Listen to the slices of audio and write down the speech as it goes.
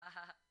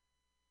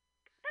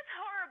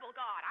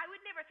God, I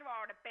would never throw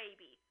out a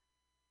baby.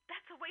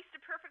 That's a waste of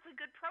perfectly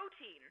good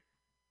protein.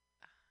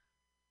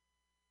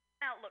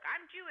 Now, look,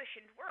 I'm Jewish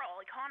and we're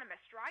all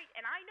economists, right?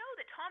 And I know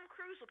that Tom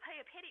Cruise will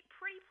pay a pretty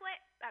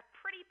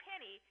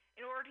penny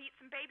in order to eat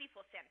some baby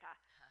placenta.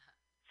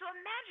 So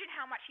imagine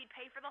how much he'd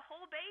pay for the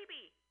whole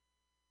baby.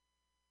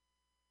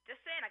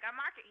 Just saying, I got a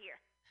market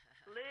here.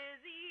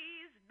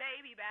 Lizzie's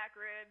baby back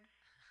ribs.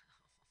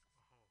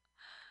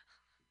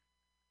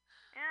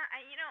 Yeah,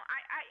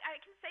 I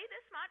can say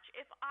this much.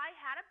 If I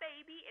had a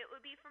baby, it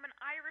would be from an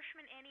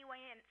Irishman anyway,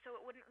 and so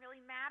it wouldn't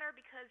really matter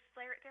because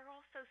they're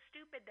all so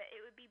stupid that it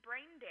would be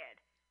brain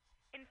dead.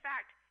 In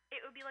fact,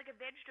 it would be like a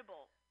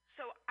vegetable.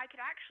 So I could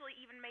actually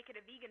even make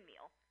it a vegan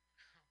meal.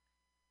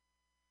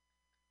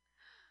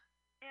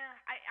 Yeah,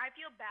 I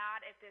feel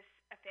bad if this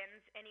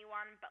offends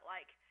anyone, but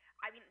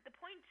the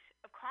point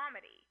of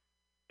comedy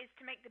is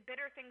to make the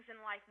bitter things in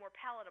life more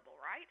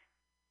palatable, right?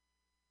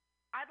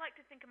 I'd like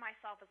to think of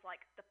myself as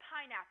like the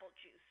pineapple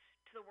juice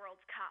to the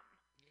world's cum.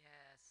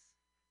 Yes.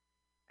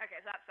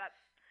 Okay, so that's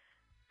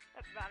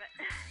about it.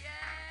 Yay!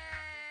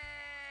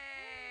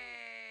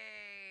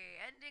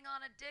 Ending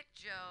on a dick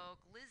joke.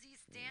 Lizzie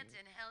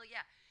Stanton, hell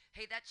yeah.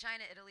 Hey, that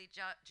China Italy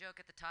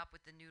joke at the top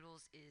with the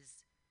noodles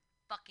is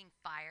fucking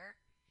fire.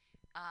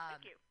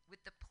 Thank you.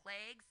 With the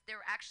plagues, there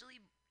were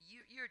actually,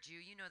 you're a Jew,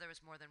 you know there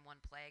was more than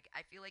one plague.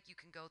 I feel like you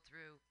can go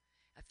through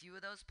a few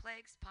of those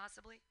plagues,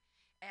 possibly.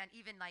 And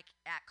even like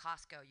at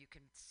Costco, you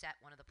can set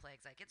one of the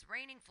plagues, like it's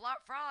raining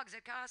frogs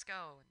at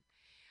Costco.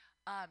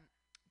 And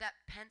that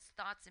Pence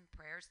thoughts and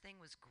prayers thing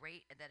was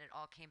great, and that it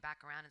all came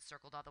back around and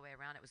circled all the way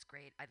around. It was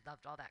great. I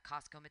loved all that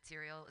Costco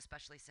material,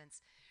 especially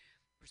since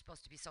we're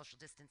supposed to be social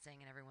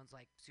distancing and everyone's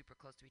like super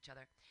close to each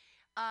other.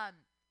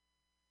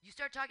 You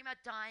start talking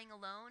about dying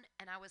alone,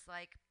 and I was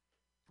like,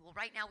 well,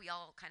 right now we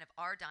all kind of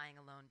are dying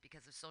alone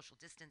because of social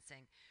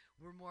distancing.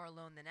 We're more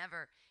alone than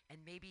ever, and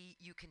maybe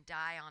you can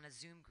die on a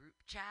Zoom group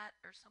chat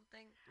or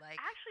something. Like,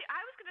 actually,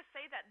 I was gonna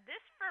say that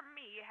this for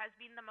me has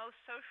been the most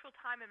social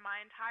time in my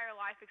entire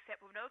life,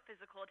 except with no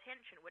physical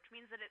attention, which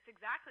means that it's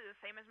exactly the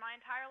same as my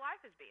entire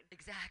life has been.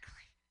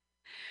 Exactly.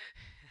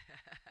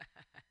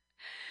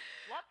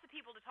 Lots of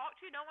people to talk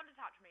to, no one to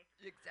talk to me.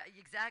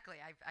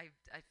 Exactly.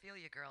 I feel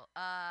you, girl.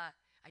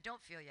 I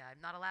don't feel you.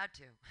 I'm not allowed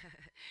to.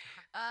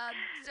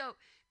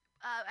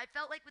 I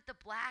felt like with the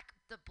black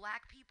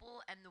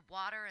people and the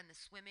water and the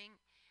swimming,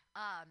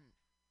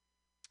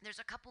 there's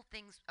a couple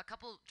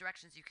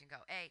directions you can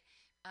go.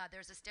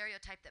 There's a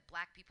stereotype that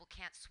black people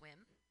can't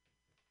swim,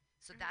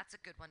 so that's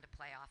a good one to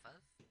play off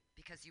of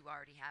because you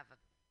already have a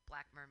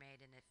black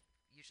mermaid, and if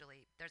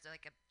usually there's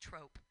like a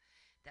trope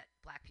that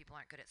black people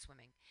aren't good at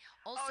swimming.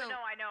 Also, oh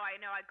no, I know.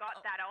 I got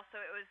that. Also,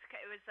 it was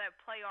a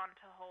play on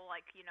to whole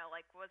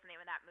what was the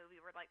name of that movie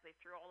where like they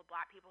threw all the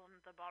black people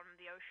into the bottom of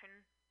the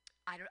ocean.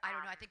 I don't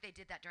know. I think they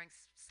did that during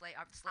Slavery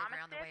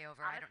on the Way over.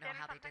 I don't know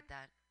how they did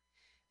that.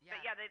 Yeah.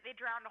 But yeah, they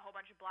drowned a whole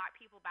bunch of black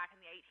people back in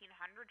the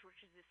 1800s,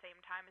 which is the same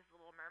time as The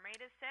Little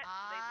Mermaid is set.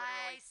 So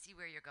I see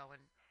where you're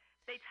going.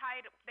 They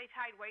tied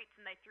weights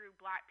and they threw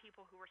black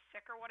people who were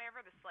sick or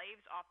whatever, the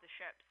slaves, off the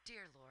ships.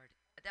 Dear Lord,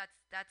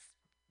 that's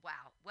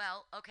wow.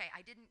 Well, okay,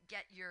 I didn't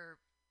get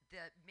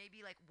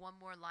maybe like one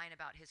more line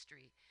about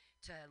history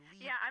to lead.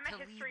 Yeah, I'm a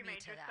history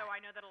major, so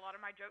I know that a lot of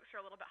my jokes are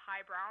a little bit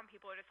highbrow, and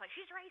people are just like,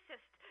 she's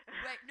racist.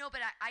 Right? No,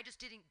 but I just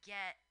didn't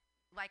get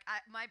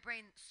my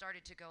brain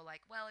started to go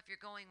like, well, if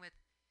you're going with,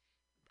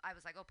 I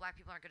was like, oh, black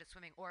people aren't good at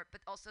swimming,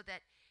 but also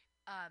that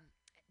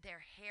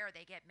their hair,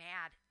 they get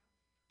mad.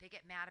 They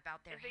get mad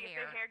about their hair. If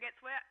their hair gets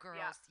wet.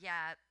 Girls,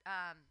 yeah.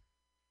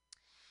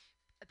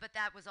 But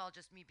that was all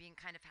just me being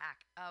kind of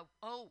hack.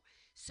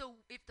 So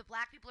if the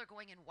black people are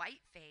going in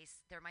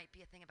whiteface, there might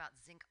be a thing about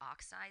zinc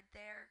oxide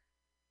there.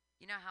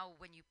 You know how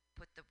when you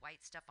put the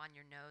white stuff on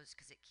your nose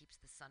because it keeps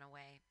the sun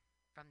away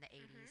from the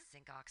 80s,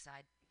 zinc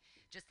oxide.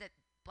 Just that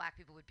black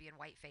people would be in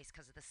whiteface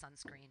because of the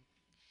sunscreen.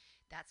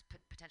 That's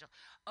potential.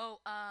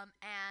 Oh,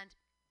 and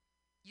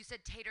you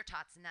said tater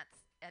tots, and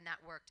that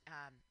worked.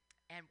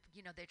 And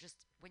you know, they're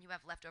just, when you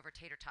have leftover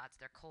tater tots,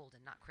 they're cold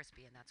and not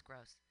crispy, and that's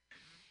gross.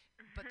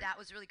 But that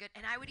was really good.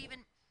 And I would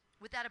even,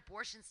 with that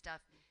abortion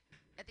stuff,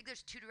 I think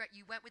there's two direct.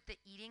 You went with the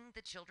eating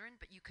the children,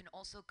 but you can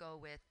also go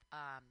with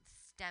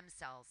stem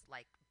cells,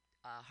 like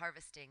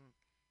harvesting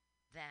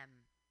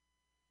them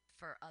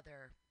for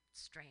other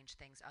strange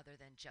things other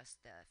than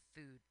just the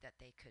food that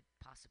they could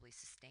possibly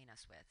sustain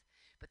us with.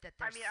 But that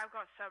I mean, I've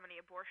got so many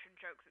abortion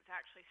jokes, it's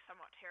actually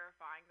somewhat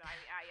terrifying. But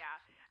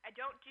I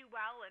don't do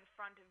well in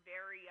front of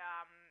very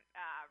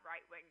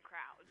right-wing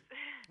crowds.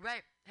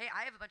 Right. Hey,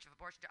 I have a bunch of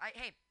abortion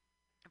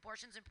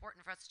abortion's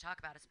important for us to talk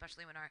about,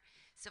 especially when our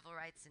civil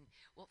rights and,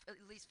 well, at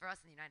least for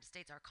us in the United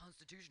States, our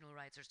constitutional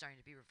rights are starting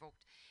to be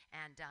revoked.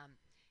 And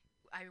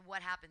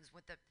what happens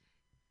with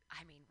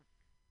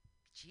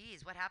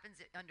what happens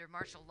under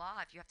martial law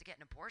if you have to get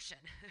an abortion?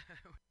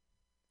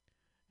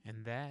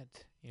 And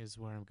that is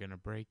where I'm going to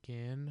break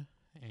in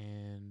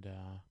and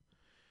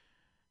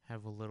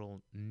have a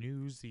little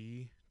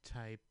newsy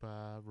type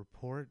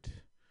report.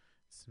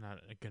 It's not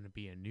going to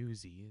be a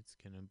newsy. It's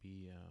going to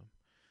be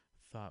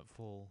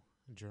thoughtful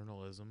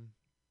journalism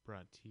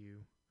brought to you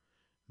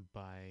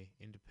by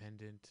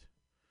independent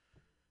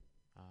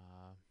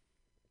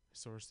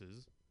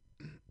sources.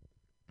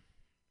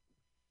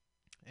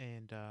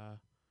 And I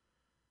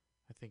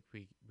think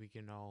we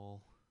can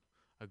all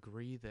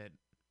agree that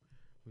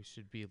we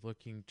should be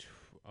looking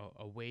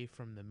away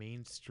from the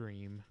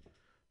mainstream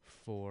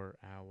for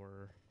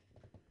our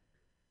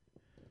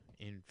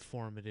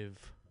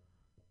informative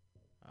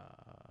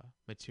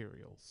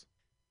materials.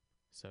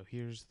 So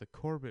here's the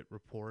Corbett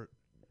Report.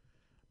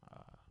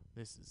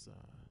 This is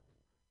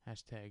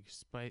hashtag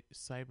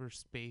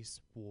cyberspace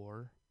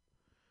war,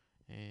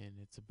 and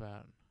it's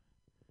about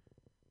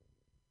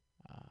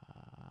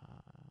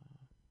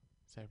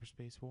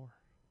cyberspace war.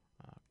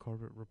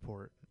 Corbett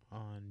Report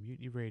on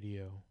Mutiny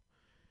Radio,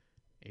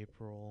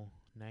 April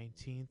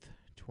 19th,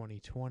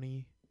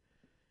 2020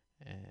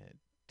 at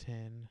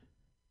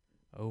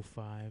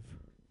 10:05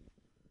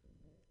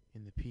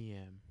 in the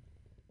PM.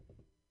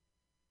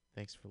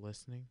 Thanks for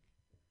listening.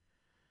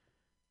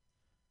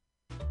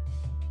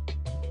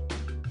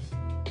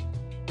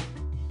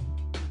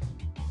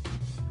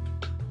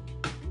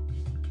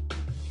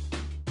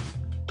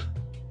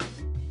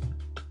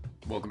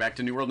 Welcome back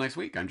to New World Next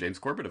Week. I'm James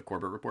Corbett of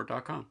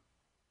CorbettReport.com.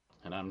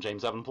 And I'm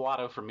James Evan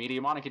Pilato from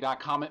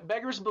MediaMonarchy.com. It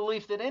beggars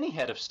belief that any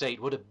head of state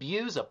would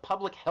abuse a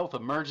public health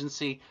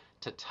emergency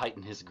to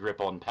tighten his grip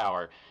on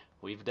power.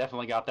 We've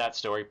definitely got that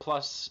story,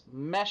 plus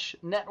mesh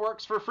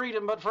networks for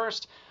freedom. But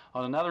first,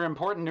 on another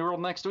important New World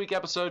Next Week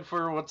episode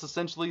for what's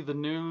essentially the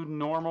new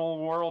normal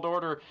world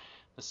order,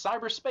 the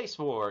cyberspace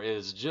war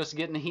is just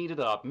getting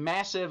heated up.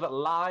 Massive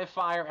live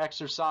fire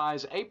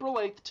exercise April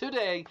 8th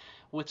today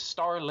with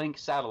Starlink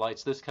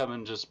satellites. This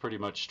coming just pretty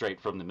much straight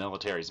from the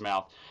military's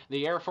mouth.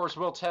 The Air Force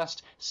will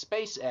test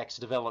SpaceX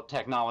developed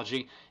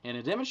technology in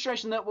a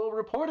demonstration that will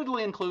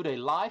reportedly include a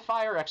live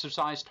fire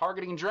exercise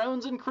targeting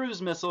drones and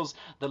cruise missiles,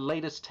 the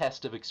latest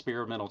test of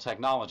experimental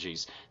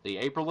technologies. The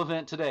April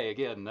event today,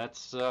 again,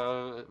 that's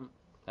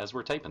as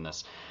we're taping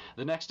this.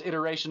 The next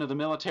iteration of the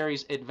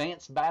military's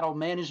Advanced Battle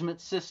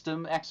Management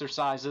System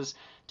exercises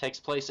takes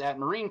place at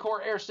Marine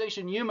Corps Air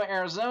Station Yuma,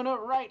 Arizona,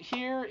 right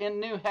here in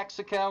New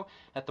Mexico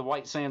at the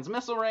White Sands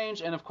Missile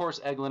Range, and of course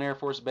Eglin Air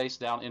Force Base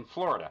down in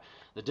Florida.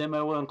 The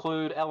demo will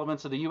include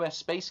elements of the U.S.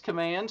 Space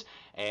Command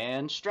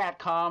and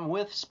STRATCOM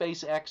with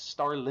SpaceX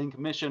Starlink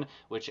mission,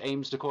 which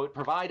aims to, quote,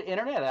 provide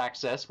internet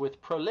access with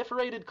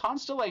proliferated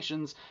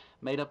constellations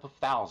made up of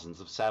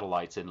thousands of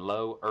satellites in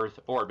low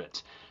Earth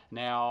orbit.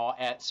 Now,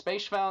 at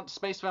Space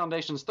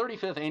Foundation's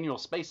 35th Annual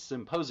Space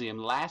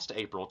Symposium last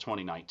April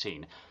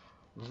 2019,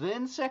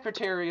 then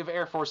Secretary of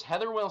Air Force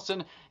Heather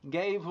Wilson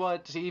gave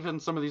what even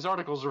some of these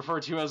articles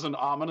refer to as an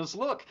ominous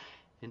look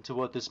into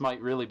what this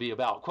might really be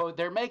about. Quote,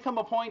 there may come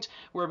a point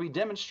where we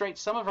demonstrate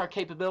some of our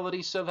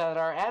capabilities so that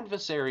our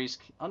adversaries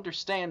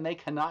understand they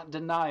cannot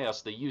deny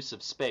us the use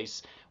of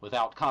space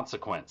without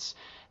consequence.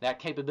 That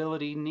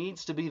capability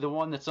needs to be the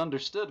one that's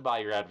understood by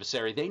your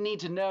adversary. They need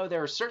to know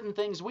there are certain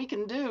things we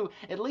can do,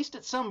 at least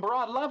at some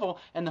broad level,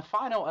 and the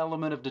final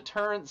element of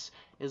deterrence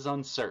is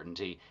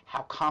uncertainty.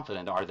 How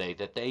confident are they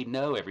that they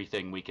know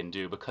everything we can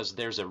do? Because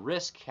there's a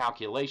risk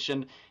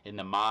calculation in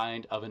the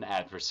mind of an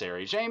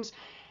adversary. James,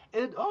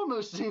 it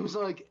almost seems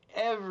like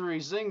every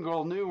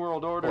single New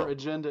World Order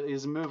agenda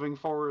is moving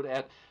forward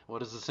at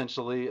what is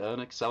essentially an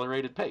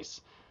accelerated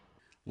pace.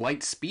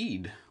 Light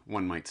speed,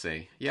 one might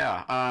say.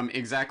 Yeah,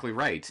 exactly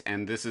right.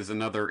 And this is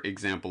another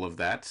example of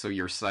that. So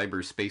your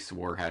cyberspace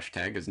war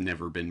hashtag has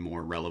never been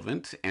more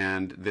relevant.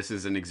 And this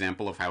is an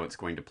example of how it's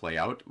going to play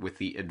out with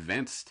the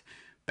Advanced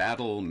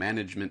Battle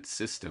Management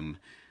System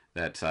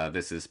that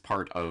this is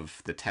part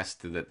of the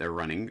test that they're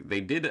running.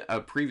 They did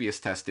a previous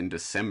test in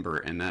December,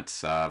 and that's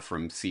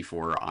from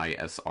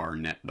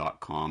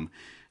c4isrnet.com.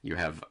 You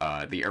have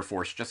the Air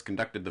Force just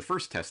conducted the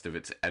first test of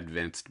its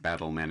Advanced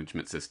Battle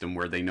Management System,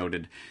 where they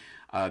noted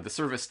the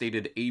service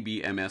stated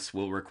ABMS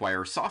will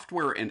require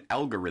software and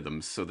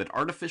algorithms so that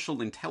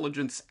artificial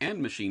intelligence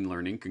and machine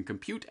learning can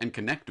compute and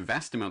connect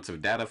vast amounts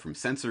of data from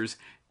sensors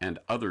and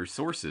other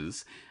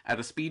sources at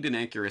a speed and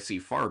accuracy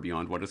far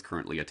beyond what is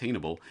currently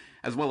attainable,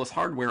 as well as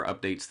hardware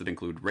updates that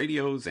include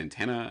radios,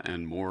 antenna,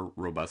 and more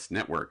robust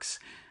networks.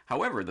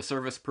 However, the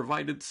service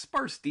provided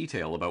sparse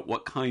detail about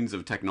what kinds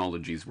of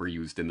technologies were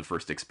used in the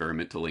first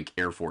experiment to link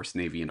Air Force,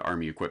 Navy, and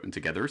Army equipment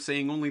together,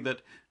 saying only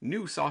that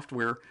new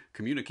software,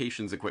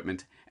 communications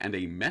equipment, and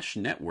a mesh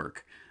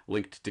network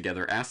linked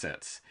together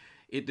assets.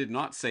 It did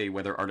not say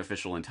whether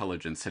artificial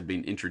intelligence had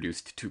been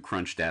introduced to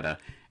crunch data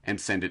and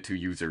send it to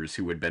users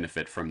who would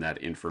benefit from that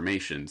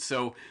information.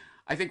 So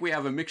I think we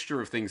have a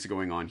mixture of things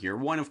going on here.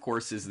 One, of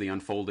course, is the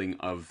unfolding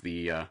of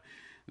the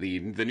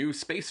new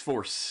Space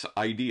Force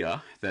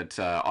idea that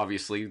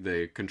obviously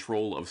the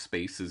control of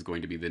space is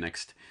going to be the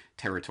next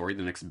territory,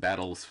 the next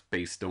battle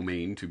space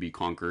domain to be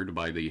conquered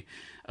by the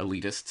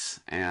elitists.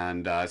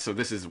 And so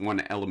this is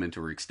one element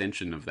or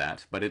extension of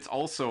that. But it's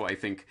also, I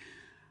think,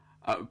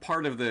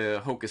 part of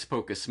the hocus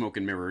pocus smoke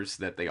and mirrors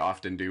that they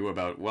often do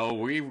about, well,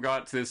 we've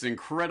got this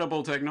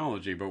incredible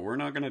technology, but we're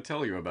not going to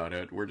tell you about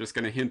it. We're just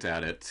going to hint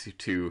at it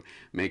to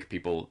make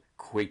people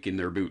quake in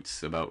their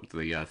boots about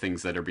the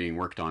things that are being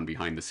worked on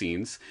behind the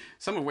scenes.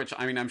 Some of which,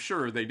 I mean, I'm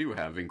sure they do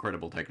have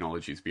incredible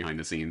technologies behind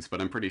the scenes,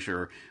 but I'm pretty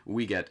sure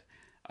we get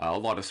a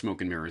lot of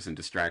smoke and mirrors and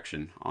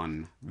distraction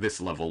on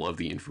this level of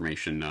the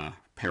information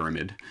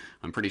pyramid.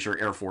 I'm pretty sure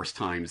Air Force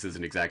Times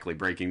isn't exactly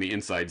breaking the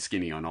inside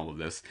skinny on all of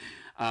this.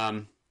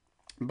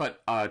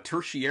 But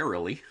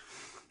tertiarily,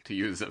 to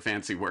use a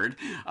fancy word,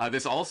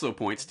 this also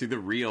points to the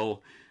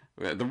real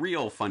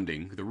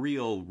funding, the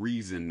real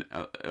reason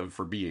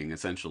for being,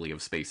 essentially, of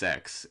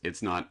SpaceX.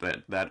 It's not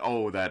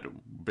that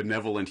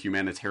benevolent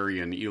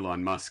humanitarian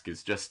Elon Musk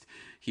is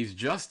he's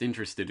just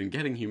interested in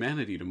getting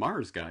humanity to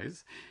Mars,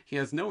 guys. He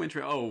has no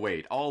interest. Oh,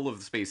 wait, all of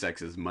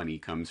SpaceX's money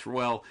comes from,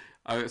 well,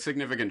 a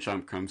significant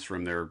chunk comes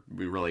from their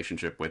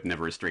relationship with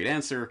Never a Straight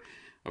Answer.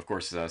 Of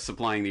course,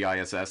 supplying the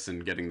ISS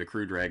and getting the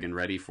Crew Dragon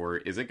ready for,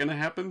 is it going to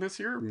happen this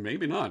year?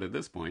 Maybe not at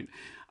this point.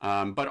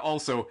 But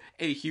also,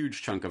 a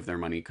huge chunk of their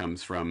money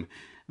comes from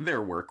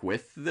their work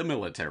with the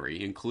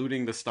military,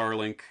 including the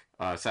Starlink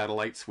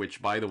satellites, which,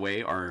 by the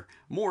way, are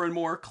more and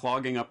more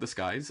clogging up the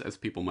skies, as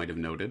people might have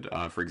noted.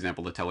 For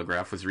example, The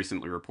Telegraph was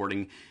recently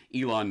reporting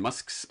Elon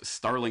Musk's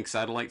Starlink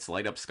satellites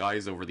light up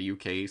skies over the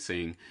UK,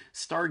 saying,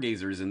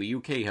 stargazers in the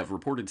UK have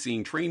reported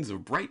seeing trains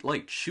of bright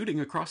light shooting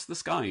across the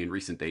sky in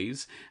recent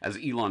days, as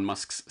Elon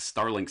Musk's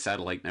Starlink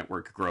satellite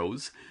network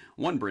grows.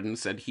 One Briton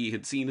said he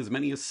had seen as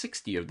many as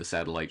 60 of the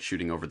satellites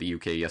shooting over the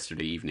UK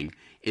yesterday evening.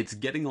 It's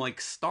getting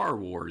like Star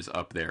Wars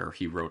up there,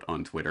 he wrote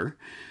on Twitter.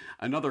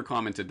 Another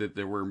commented that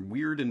there were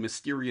weird and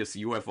mysterious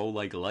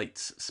UFO-like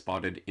lights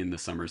spotted in the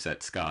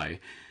Somerset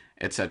sky,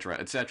 etc.,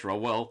 etc.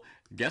 Well,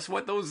 guess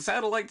what those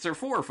satellites are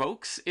for,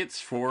 folks?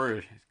 It's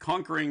for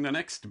conquering the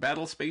next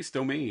battle space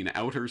domain,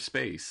 outer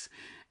space.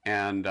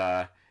 And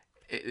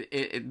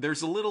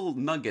there's a little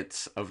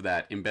nuggets of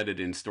that embedded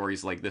in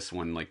stories like this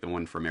one, like the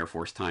one from Air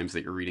Force Times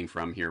that you're reading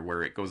from here,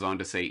 where it goes on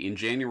to say, in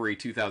January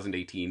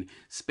 2018,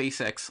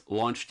 SpaceX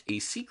launched a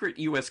secret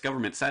U.S.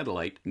 government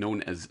satellite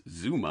known as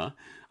Zuma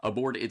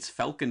aboard its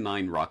Falcon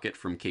 9 rocket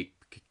from Cape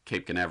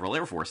Canaveral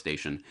Air Force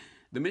Station.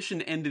 The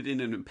mission ended in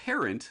an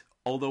apparent,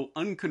 although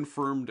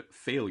unconfirmed,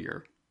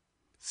 failure.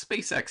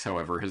 SpaceX,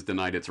 however, has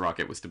denied its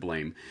rocket was to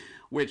blame,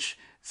 which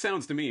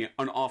sounds to me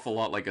an awful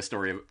lot like a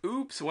story of,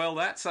 oops, well,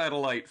 that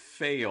satellite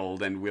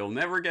failed and we'll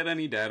never get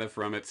any data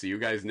from it, so you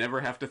guys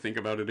never have to think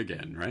about it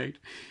again, right?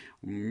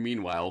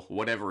 Meanwhile,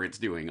 whatever it's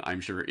doing,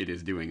 I'm sure it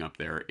is doing up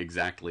there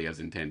exactly as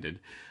intended.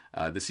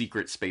 The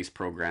secret space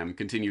program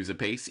continues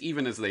apace,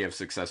 even as they have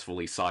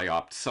successfully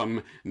psyoped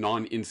some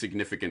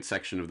non-insignificant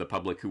section of the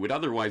public who would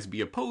otherwise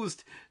be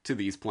opposed to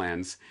these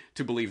plans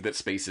to believe that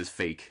space is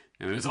fake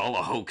and it's all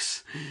a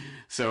hoax.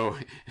 So,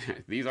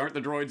 these aren't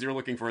the droids you're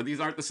looking for. These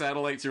aren't the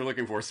satellites you're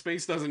looking for.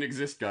 Space doesn't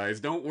exist, guys.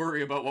 Don't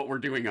worry about what we're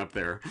doing up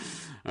there.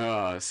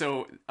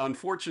 So,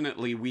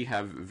 unfortunately, we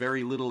have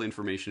very little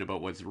information about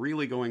what's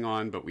really going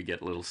on, but we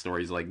get little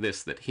stories like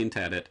this that hint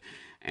at it.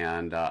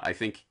 And I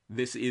think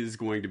this is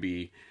going to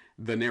be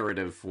the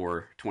narrative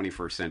for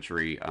 21st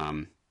century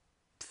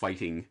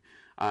fighting.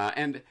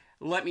 And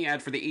let me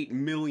add for the 8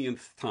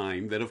 millionth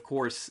time that, of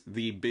course,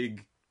 the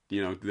big, the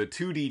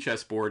 2D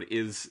chessboard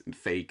is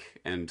fake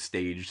and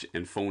staged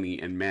and phony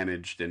and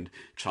managed, and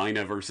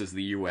China versus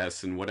the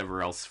US and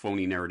whatever else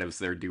phony narratives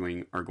they're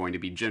doing are going to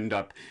be ginned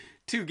up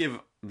to give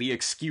the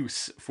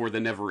excuse for the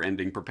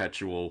never-ending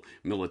perpetual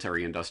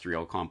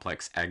military-industrial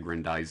complex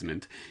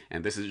aggrandizement.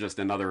 And this is just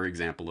another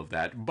example of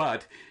that.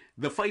 But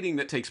the fighting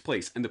that takes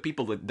place and the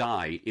people that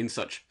die in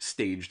such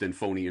staged and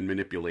phony and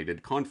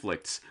manipulated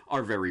conflicts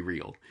are very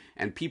real.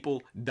 And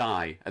people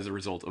die as a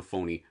result of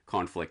phony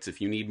conflicts.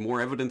 If you need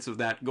more evidence of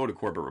that, go to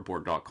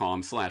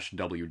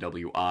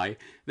corbettreport.com/WWI.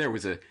 There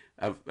was a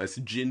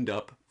ginned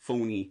up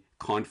phony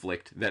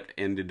conflict that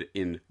ended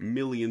in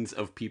millions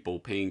of people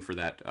paying for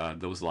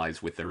those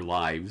lies with their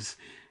lives,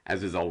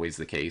 as is always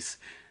the case.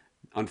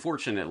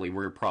 Unfortunately,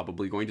 we're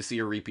probably going to see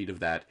a repeat of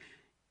that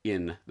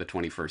in the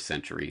 21st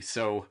century.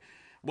 So,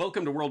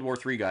 welcome to World War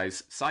III,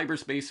 guys.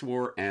 Cyberspace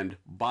war and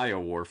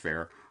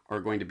biowarfare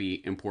are going to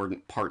be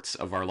important parts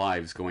of our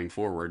lives going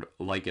forward,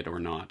 like it or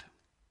not.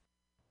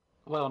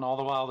 Well, and all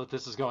the while that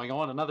this is going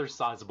on, another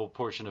sizable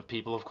portion of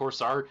people, of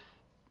course, are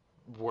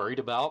worried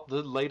about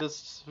the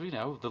latest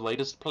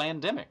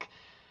pandemic.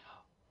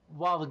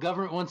 While the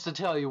government wants to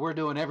tell you we're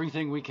doing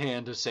everything we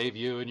can to save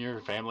you and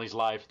your family's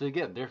life,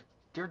 again,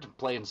 they're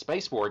playing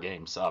space war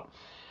games up.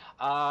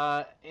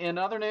 In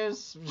other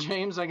news,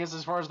 James, I guess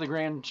as far as the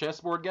grand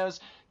chessboard goes,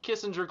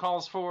 Kissinger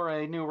calls for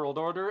a new world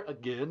order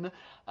again.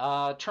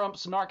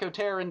 Trump's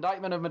narco-terror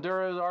indictment of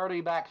Maduro is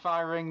already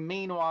backfiring.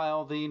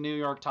 Meanwhile, the New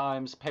York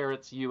Times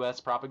parrots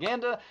U.S.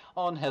 propaganda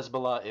on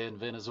Hezbollah in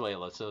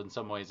Venezuela. So in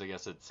some ways, I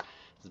guess it's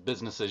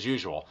business as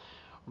usual.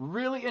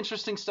 Really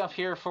interesting stuff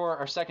here for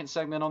our second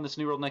segment on this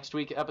New World Next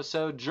Week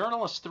episode.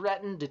 Journalists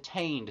threatened,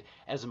 detained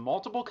as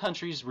multiple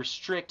countries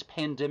restrict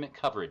pandemic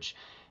coverage.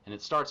 And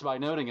it starts by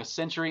noting a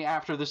century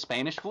after the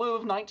Spanish flu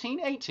of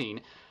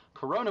 1918,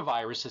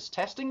 Coronavirus is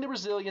testing the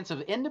resilience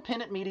of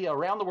independent media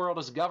around the world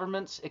as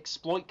governments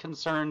exploit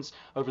concerns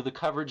over the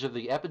coverage of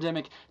the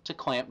epidemic to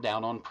clamp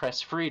down on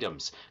press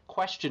freedoms.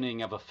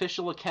 Questioning of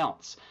official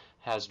accounts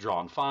has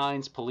drawn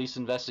fines, police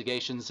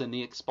investigations, and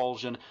the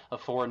expulsion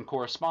of foreign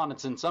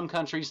correspondents. In some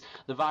countries,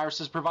 the virus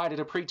has provided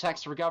a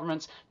pretext for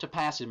governments to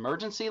pass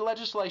emergency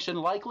legislation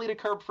likely to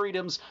curb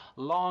freedoms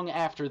long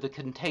after the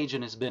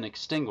contagion has been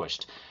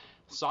extinguished.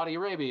 Saudi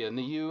Arabia and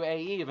the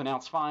UAE have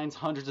announced fines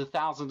hundreds of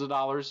thousands of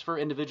dollars for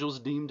individuals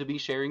deemed to be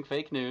sharing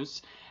fake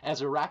news.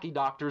 As Iraqi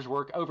doctors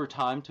work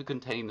overtime to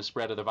contain the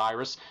spread of the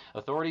virus,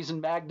 authorities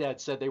in Baghdad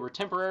said they were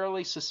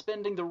temporarily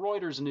suspending the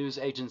Reuters news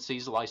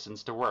agency's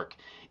license to work.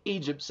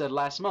 Egypt said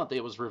last month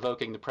it was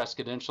revoking the press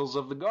credentials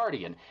of The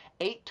Guardian.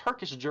 8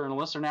 Turkish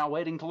journalists are now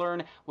waiting to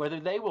learn whether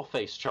they will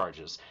face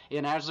charges.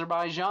 In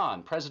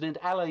Azerbaijan, President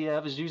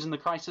Aliyev is using the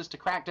crisis to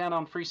crack down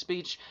on free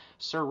speech.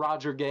 Sir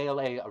Roger Gale,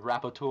 a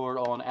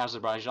rapporteur on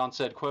Azerbaijan,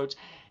 said, quote,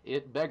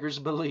 "It beggars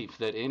belief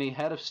that any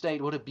head of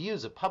state would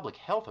abuse a public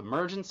health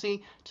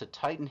emergency to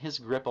tighten his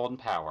grip on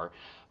power."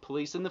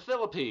 Police in the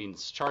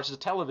Philippines charged a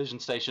television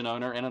station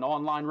owner and an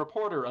online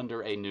reporter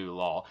under a new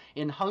law.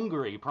 In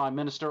Hungary, Prime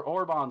Minister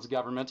Orban's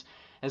government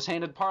has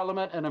handed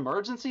Parliament an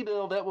emergency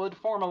bill that would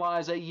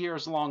formalize a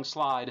years-long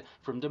slide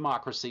from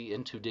democracy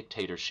into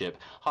dictatorship.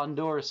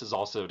 Honduras has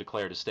also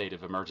declared a state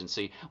of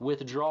emergency,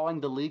 withdrawing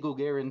the legal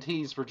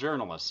guarantees for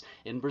journalists.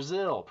 In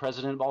Brazil,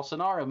 President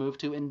Bolsonaro moved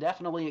to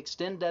indefinitely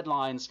extend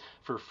deadlines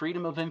for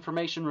freedom of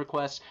information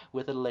requests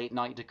with a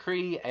late-night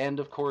decree. And,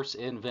 of course,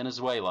 in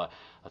Venezuela,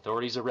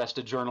 authorities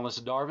arrested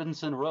journalist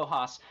Darvinson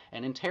Rojas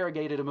and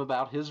interrogated him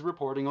about his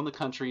reporting on the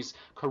country's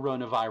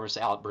coronavirus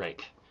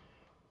outbreak.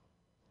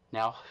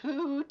 Now,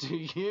 who do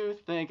you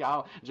think,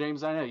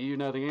 James, I know you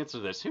know the answer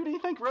to this. Who do you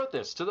think wrote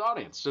this to the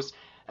audience?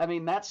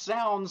 That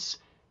sounds,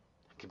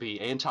 could be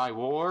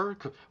anti-war,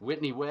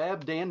 Whitney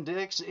Webb, Dan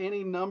Dix,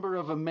 any number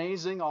of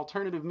amazing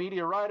alternative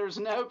media writers.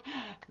 Nope,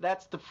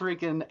 that's the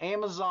freaking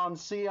Amazon,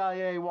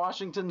 CIA,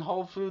 Washington,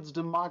 Whole Foods,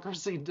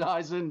 Democracy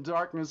Dies in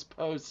Darkness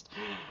Post.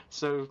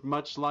 So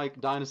much like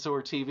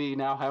Dinosaur TV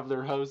now have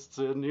their hosts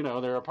in,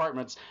 their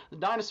apartments, the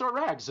Dinosaur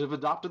Rags have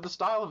adopted the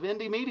style of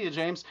indie media,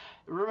 James.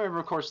 Remember,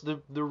 of course,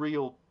 the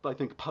real, I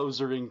think,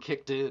 posering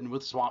kicked in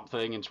with Swamp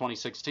Thing in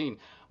 2016.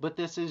 But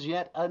this is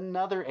yet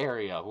another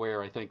area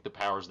where I think the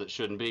powers that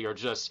shouldn't be are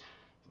just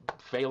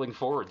failing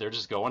forward. They're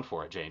just going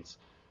for it, James.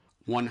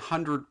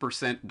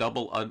 100%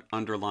 double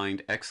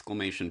underlined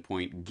exclamation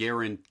point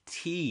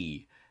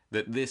guarantee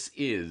that this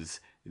is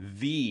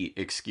the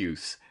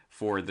excuse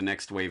for the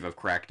next wave of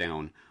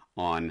crackdown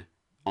on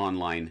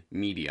online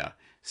media.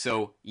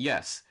 So,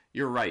 yes,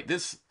 you're right.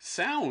 This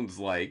sounds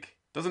like,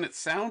 doesn't it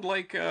sound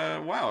like,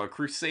 a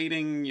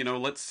crusading,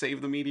 let's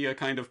save the media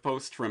kind of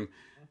post from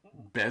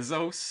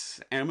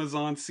Bezos,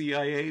 Amazon,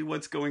 CIA,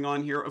 what's going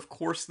on here? Of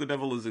course the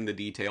devil is in the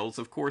details.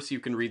 Of course you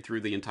can read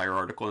through the entire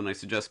article, and I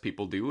suggest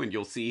people do, and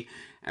you'll see,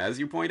 as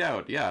you point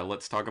out,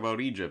 let's talk about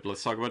Egypt,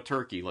 let's talk about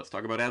Turkey, let's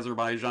talk about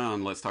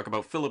Azerbaijan, let's talk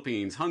about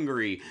Philippines,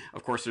 Hungary.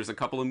 Of course there's a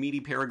couple of meaty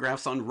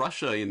paragraphs on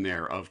Russia in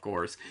there, of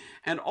course.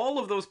 And all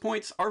of those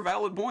points are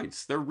valid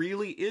points. There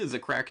really is a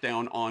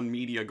crackdown on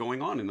media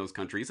going on in those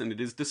countries, and it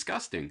is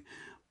disgusting.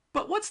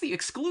 But what's the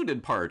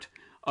excluded part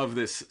of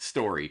this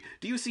story?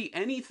 Do you see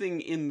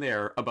anything in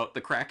there about the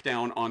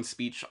crackdown on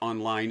speech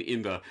online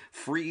in the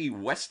free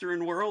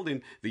Western world,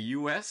 in the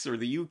US or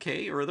the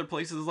UK or other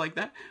places like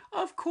that?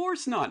 Of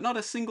course not. Not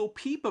a single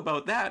peep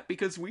about that,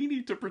 because we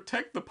need to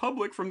protect the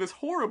public from this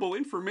horrible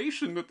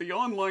information that the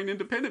online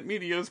independent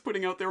media is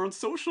putting out there on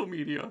social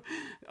media.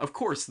 Of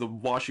course, the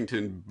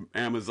Washington,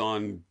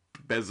 Amazon,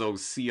 Bezos,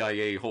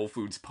 CIA, Whole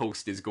Foods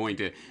Post is going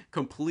to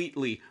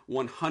completely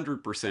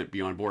 100% be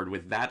on board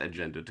with that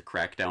agenda to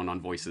crack down on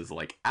voices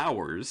like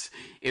ours.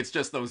 It's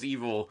just those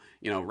evil,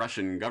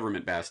 Russian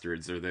government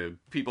bastards or the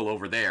people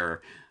over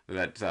there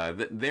that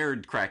they're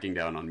cracking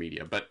down on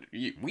media. But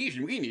we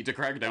need to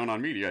crack down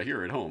on media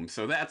here at home.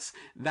 So that's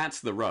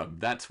the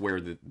rub. That's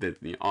where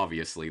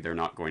obviously they're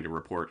not going to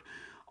report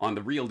on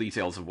the real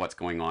details of what's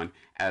going on,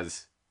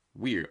 as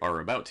we are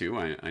about to.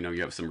 I know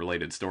you have some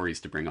related stories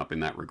to bring up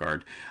in that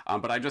regard.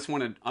 But I just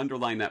want to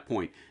underline that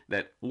point,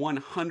 that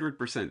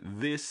 100%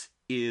 this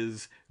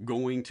is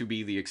going to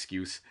be the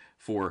excuse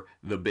for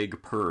the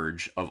big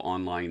purge of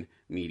online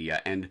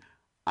media. And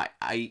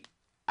I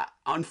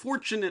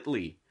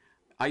unfortunately,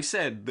 I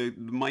said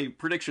my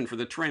prediction for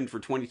the trend for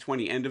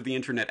 2020, end of the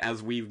internet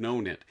as we've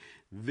known it,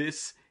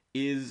 this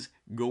is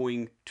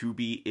going to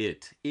be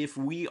it. If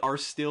we are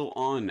still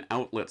on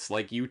outlets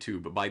like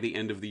YouTube by the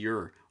end of the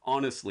year,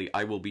 honestly,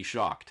 I will be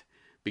shocked,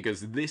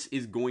 because this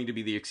is going to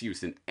be the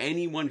excuse. And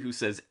anyone who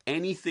says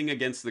anything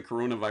against the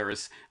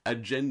coronavirus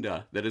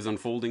agenda that is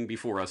unfolding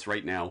before us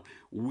right now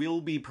will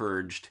be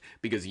purged,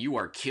 because you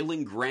are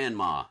killing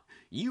grandma.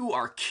 You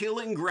are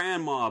killing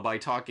grandma by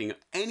talking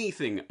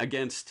anything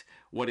against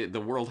what the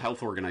World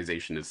Health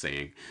Organization is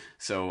saying.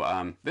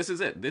 So this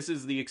is it. This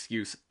is the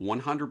excuse,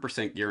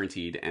 100%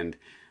 guaranteed. And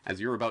as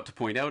you're about to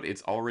point out,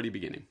 it's already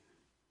beginning.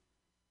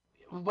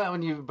 Well,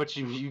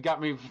 you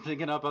got me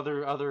thinking up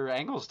other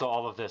angles to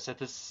all of this.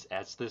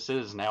 As this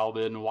is now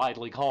been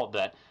widely called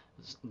that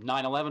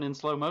 9/11 in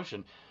slow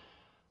motion.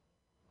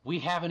 We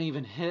haven't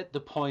even hit the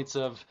points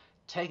of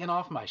taking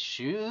off my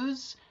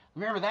shoes.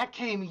 Remember, that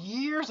came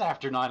years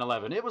after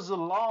 9/11. It was a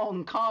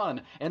long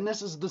con, and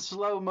this is the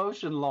slow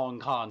motion long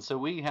con. So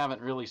we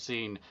haven't really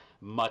seen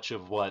much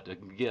of what,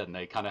 again,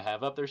 they kind of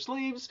have up their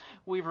sleeves.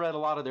 We've read a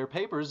lot of their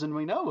papers, and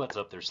we know what's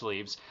up their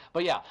sleeves.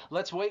 But yeah,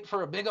 let's wait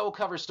for a big old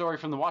cover story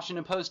from the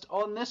Washington Post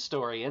on this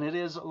story, and it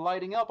is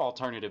lighting up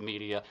alternative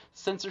media.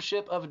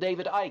 Censorship of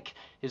David Icke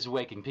is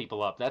waking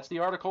people up. That's the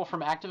article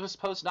from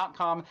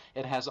activistpost.com.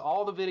 It has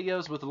all the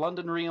videos with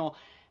London Real.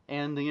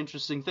 And the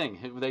interesting thing,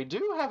 they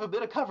do have a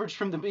bit of coverage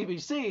from the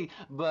BBC,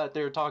 but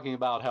they're talking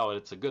about how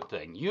it's a good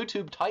thing.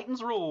 YouTube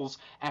tightens rules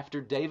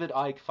after David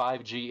Icke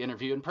 5G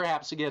interview. And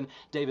perhaps, again,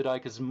 David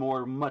Icke is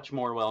much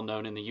more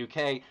well-known in the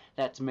UK.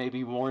 That's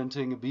maybe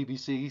warranting a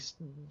BBC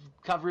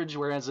coverage,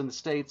 whereas in the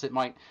States it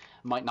might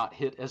not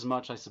hit as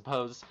much, I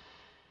suppose.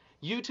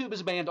 YouTube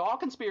has banned all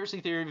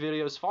conspiracy theory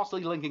videos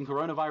falsely linking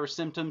coronavirus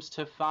symptoms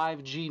to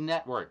 5G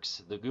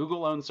networks. The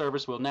Google-owned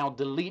service will now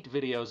delete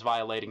videos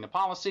violating the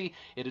policy.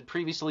 It had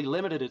previously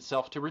limited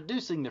itself to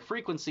reducing the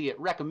frequency it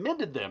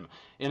recommended them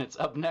in its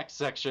Up Next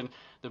section.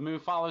 The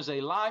move follows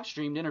a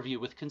live-streamed interview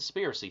with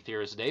conspiracy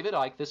theorist David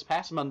Icke this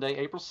past Monday,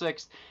 April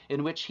 6th,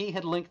 in which he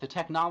had linked the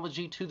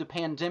technology to the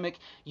pandemic.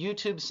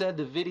 YouTube said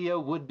the video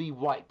would be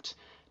wiped.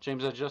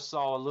 James, I just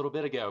saw a little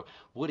bit ago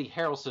Woody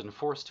Harrelson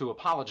forced to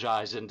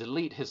apologize and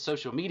delete his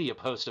social media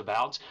post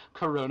about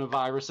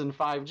coronavirus and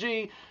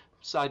 5G.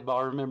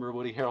 Sidebar, remember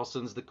Woody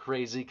Harrelson's the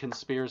crazy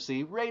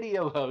conspiracy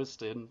radio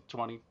host in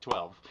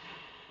 2012.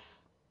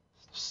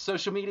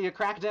 Social media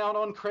crackdown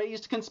on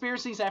crazed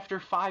conspiracies after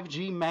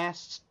 5G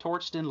masts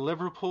torched in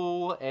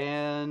Liverpool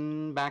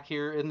and back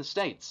here in the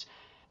States.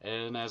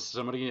 And as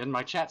somebody in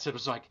my chat said, it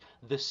was like,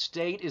 the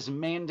state is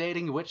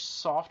mandating which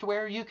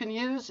software you can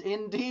use?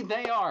 Indeed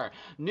they are.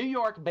 New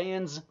York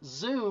bans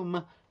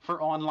Zoom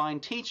for online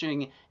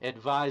teaching,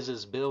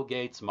 advises Bill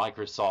Gates'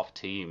 Microsoft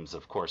Teams,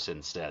 of course,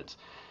 instead.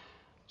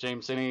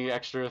 James, any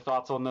extra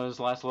thoughts on those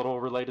last little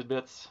related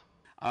bits?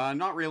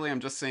 Not really. I'm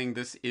just saying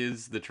this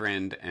is the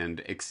trend,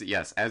 and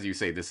yes, as you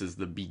say, this is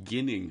the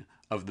beginning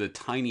of the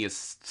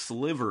tiniest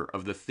sliver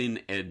of the thin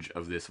edge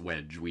of this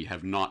wedge. We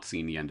have not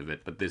seen the end of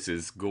it, but this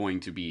is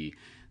going to be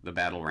the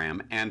battle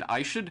ram. And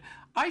I should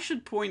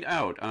point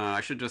out,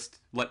 I should just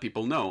let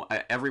people know,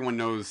 everyone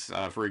knows,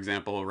 for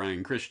example,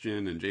 Ryan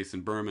Christian and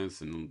Jason Burmis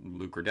and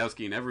Luke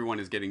Rudowski, and everyone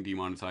is getting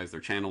demonetized. Their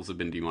channels have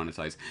been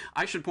demonetized.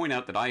 I should point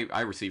out that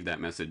I received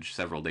that message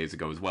several days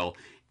ago as well.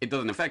 It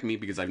doesn't affect me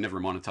because I've never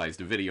monetized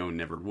a video and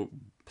never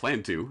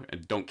plan to,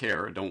 and don't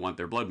care, I don't want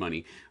their blood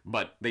money,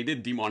 but they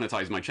did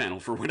demonetize my channel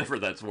for whatever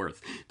that's worth,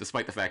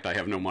 despite the fact I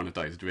have no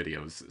monetized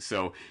videos.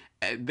 So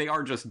they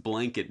are just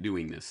blanket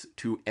doing this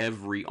to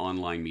every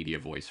online media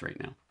voice right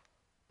now.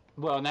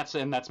 Well, and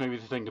that's maybe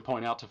the thing to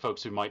point out to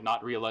folks who might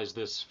not realize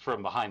this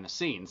from behind the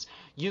scenes.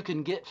 You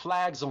can get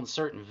flags on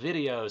certain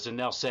videos and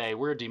they'll say,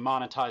 we're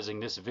demonetizing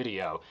this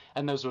video,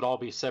 and those would all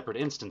be separate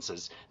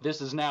instances.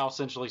 This is now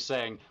essentially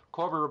saying,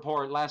 Corber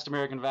Report, Last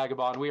American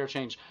Vagabond, we are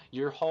changed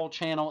your whole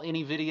channel,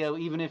 any video,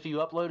 even if you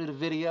uploaded a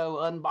video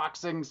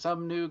unboxing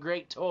some new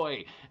great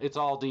toy, it's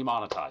all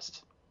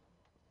demonetized.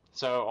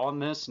 So on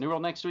this New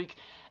World Next Week,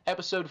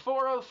 episode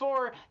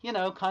 404,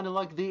 kind of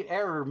like the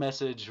error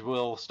message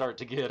we'll start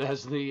to get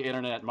as the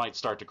internet might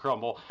start to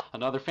crumble.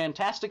 Another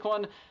fantastic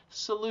one,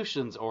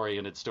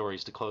 solutions-oriented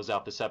stories to close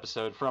out this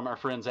episode from our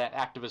friends at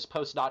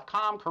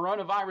activistpost.com.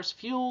 Coronavirus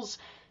fuels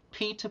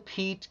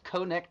P2P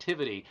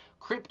connectivity.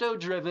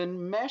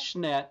 Crypto-driven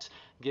MeshNet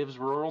gives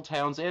rural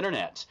towns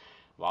internet.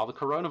 While the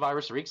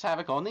coronavirus wreaks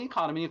havoc on the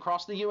economy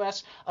across the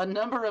U.S., a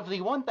number of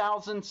the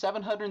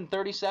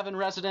 1,737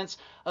 residents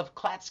of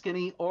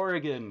Clatskanie,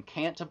 Oregon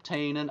can't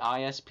obtain an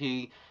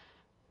ISP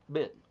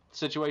bid.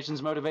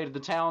 Situations motivated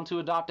the town to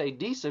adopt a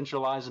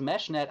decentralized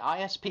MeshNet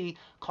ISP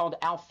called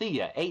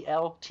Althea,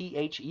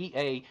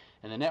 A-L-T-H-E-A,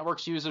 and the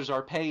network's users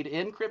are paid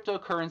in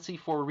cryptocurrency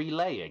for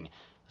relaying.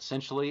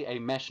 Essentially, a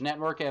mesh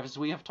network, as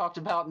we have talked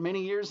about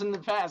many years in the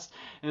past,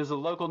 is a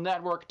local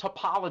network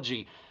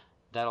topology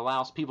that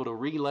allows people to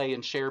relay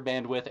and share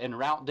bandwidth and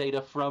route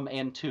data from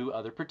and to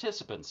other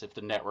participants. If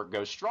the network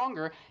goes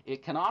stronger,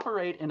 it can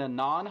operate in a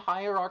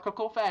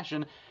non-hierarchical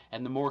fashion,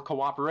 and the more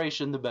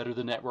cooperation, the better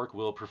the network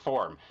will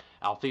perform.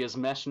 Althea's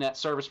MeshNet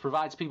service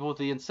provides people with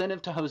the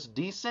incentive to host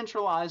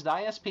decentralized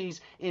ISPs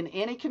in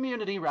any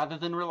community rather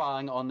than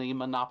relying on the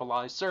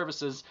monopolized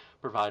services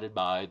provided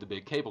by the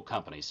big cable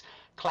companies.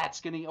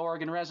 Clatskanie,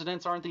 Oregon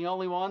residents aren't the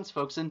only ones.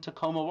 Folks in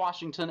Tacoma,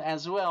 Washington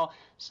as well,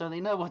 so they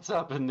know what's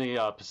up in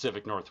the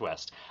Pacific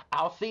Northwest.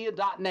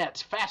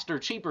 Althea.net, faster,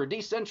 cheaper,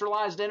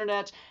 decentralized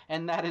internet,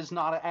 and that is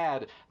not an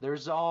ad.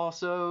 There's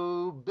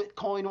also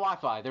Bitcoin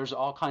Wi-Fi. There's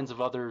all kinds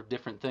of other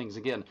different things.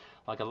 Again,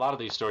 like a lot of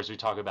these stories we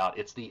talk about,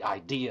 it's the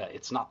idea.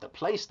 It's not the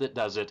place that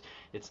does it.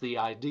 It's the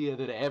idea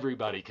that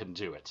everybody can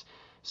do it.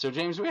 So,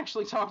 James, we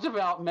actually talked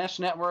about mesh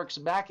networks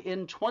back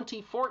in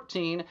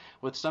 2014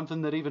 with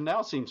something that even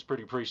now seems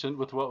pretty prescient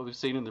with what we've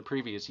seen in the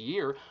previous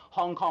year.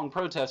 Hong Kong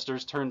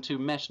protesters turned to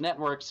mesh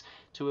networks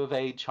to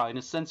evade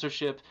China's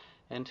censorship.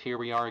 And here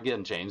we are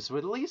again, James,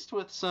 at least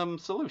with some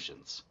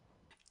solutions.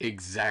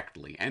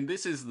 Exactly. And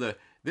this is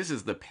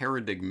the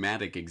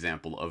paradigmatic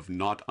example of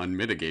not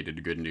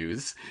unmitigated good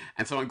news.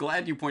 And so I'm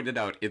glad you pointed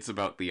out it's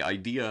about the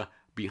idea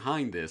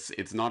behind this.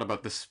 It's not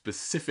about the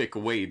specific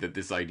way that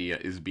this idea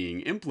is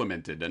being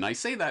implemented. And I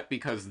say that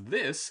because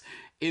this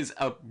is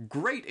a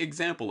great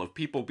example of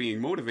people being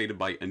motivated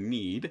by a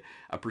need,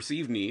 a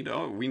perceived need.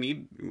 Oh, we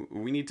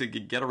need to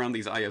get around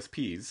these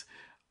ISPs.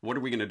 What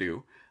are we going to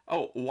do?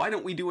 Oh, why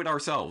don't we do it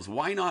ourselves?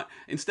 Why not,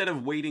 instead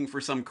of waiting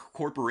for some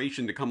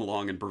corporation to come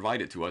along and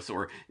provide it to us,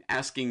 or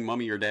asking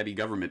mommy or daddy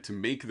government to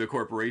make the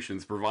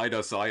corporations provide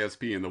us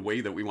ISP in the way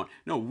that we want?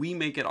 No, we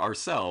make it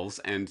ourselves,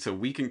 and so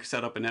we can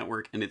set up a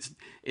network, and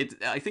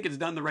I think it's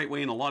done the right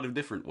way in a lot of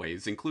different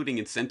ways, including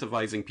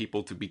incentivizing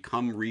people to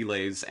become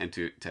relays and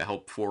to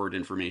help forward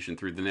information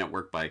through the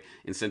network by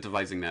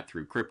incentivizing that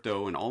through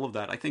crypto and all of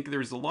that. I think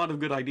there's a lot of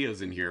good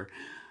ideas in here.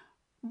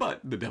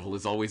 But the devil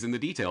is always in the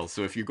details.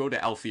 So if you go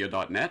to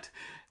althea.net,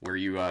 where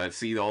you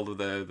see all of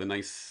the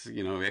nice,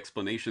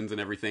 explanations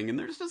and everything, and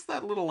there's just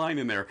that little line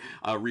in there,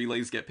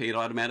 relays get paid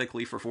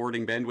automatically for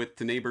forwarding bandwidth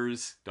to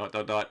neighbors, ...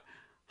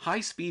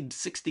 High-speed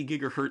 60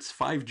 gigahertz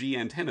 5G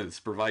antennas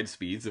provide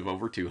speeds of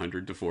over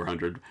 200 to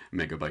 400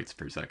 megabytes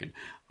per second.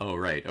 Oh,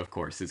 right, of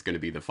course, it's going to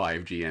be the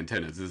 5G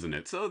antennas, isn't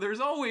it? So there's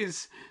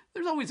always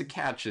a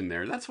catch in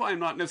there. That's why I'm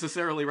not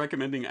necessarily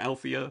recommending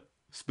Althea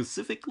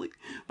specifically,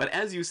 but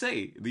as you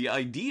say, the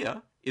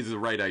idea is the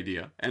right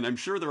idea, and I'm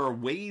sure there are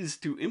ways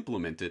to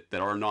implement it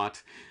that are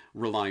not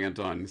reliant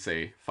on,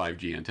 say,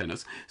 5G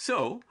antennas.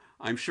 So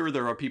I'm sure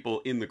there are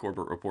people in the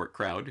Corporate Report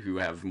crowd who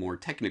have more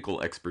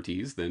technical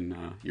expertise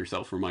than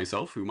yourself or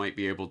myself, who might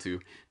be able to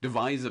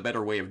devise a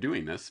better way of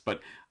doing this. But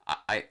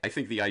I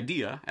think the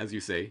idea, as you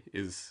say,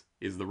 is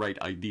the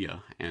right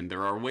idea, and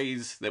there are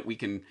ways that we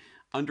can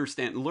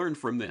understand, learn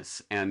from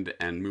this, and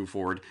move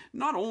forward,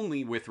 not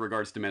only with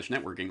regards to mesh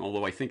networking,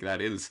 although I think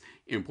that is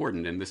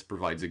important, and this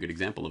provides a good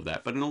example of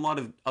that, but in a lot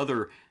of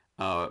other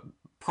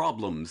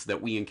problems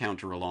that we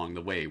encounter along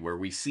the way, where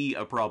we see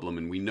a problem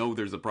and we know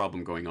there's a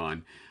problem going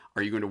on.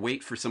 Are you going to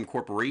wait for some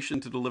corporation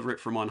to deliver it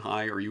from on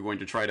high? Or are you going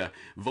to try to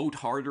vote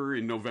harder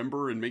in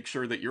November and make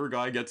sure that your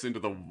guy gets into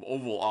the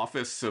Oval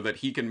Office so that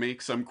he can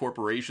make some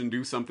corporation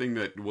do something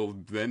that will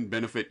then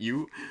benefit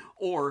you?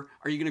 Or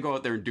are you going to go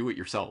out there and do it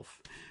yourself?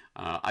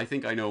 I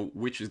think I know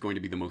which is going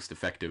to be the most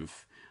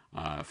effective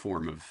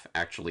form of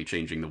actually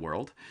changing the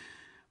world.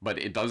 But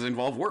it does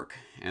involve work,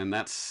 and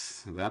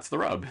that's the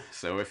rub.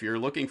 So if you're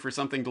looking for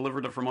something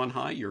delivered from on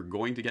high, you're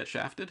going to get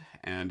shafted.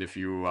 And if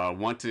you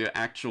want to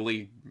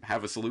actually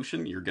have a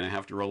solution, you're going to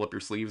have to roll up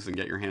your sleeves and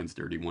get your hands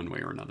dirty one way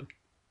or another.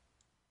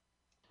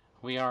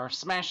 We are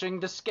smashing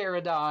the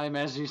scaradime,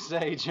 as you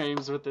say,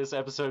 James, with this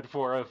episode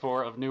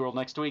 404 of New World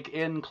Next Week.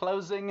 In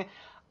closing,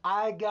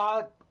 I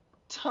got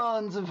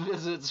tons of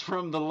visits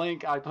from the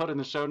link I put in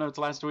the show notes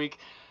last week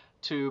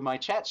to my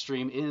chat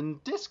stream in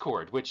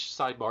Discord, which,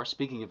 sidebar,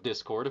 speaking of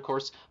Discord, of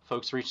course,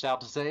 folks reached out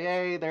to say,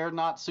 hey, they're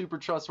not super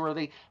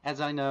trustworthy.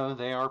 As I know,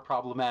 they are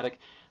problematic.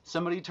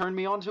 Somebody turned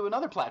me on to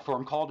another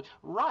platform called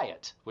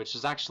Riot, which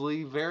is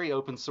actually very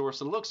open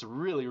source and looks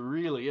really,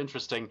 really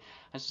interesting.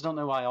 I just don't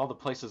know why all the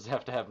places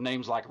have to have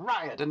names like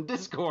Riot and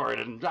Discord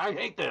and I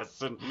hate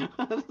this and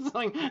it's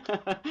like,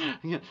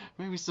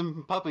 maybe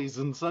some puppies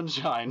and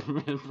sunshine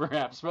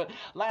perhaps. But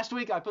last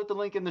week I put the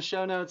link in the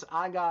show notes.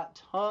 I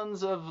got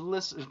tons of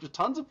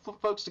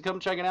folks to come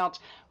check it out.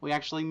 We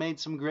actually made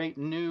some great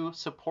new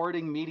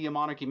supporting Media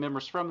Monarchy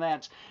members from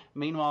that.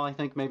 Meanwhile, I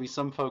think maybe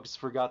some folks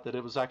forgot that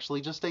it was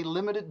actually just a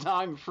limited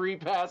time free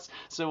pass,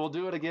 so we'll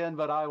do it again,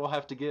 but I will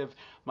have to give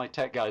my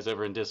tech guys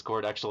over in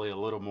Discord actually a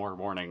little more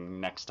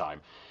warning next time.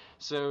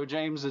 So,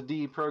 James, a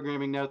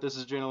deprogramming note, this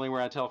is generally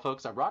where I tell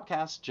folks I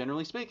broadcast,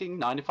 generally speaking,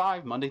 9 to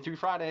 5, Monday through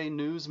Friday,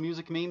 news,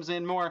 music, memes,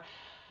 and more.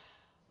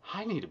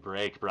 I need a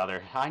break,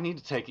 brother. I need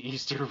to take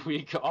Easter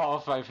week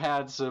off. I've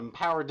had some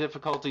power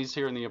difficulties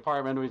here in the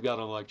apartment. We've got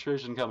an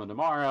electrician coming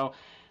tomorrow.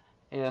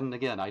 And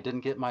again, I didn't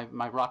get my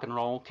rock and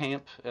roll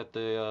camp at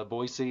the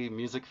Boise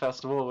Music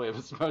Festival. It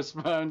was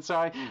postponed, so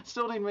I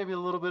still need maybe a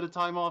little bit of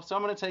time off. So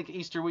I'm going to take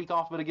Easter week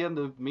off. But again,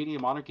 the Media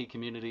Monarchy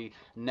community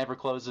never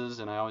closes,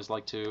 and I always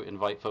like to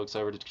invite folks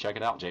over to check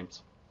it out,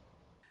 James.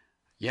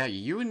 Yeah,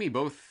 you and me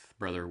both,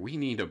 brother. We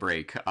need a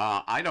break.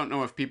 I don't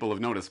know if people have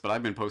noticed, but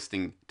I've been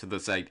posting to the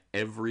site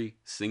every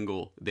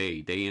single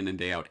day, day in and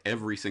day out,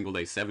 every single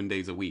day, 7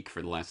 days a week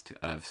for the last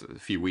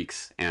few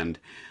weeks. And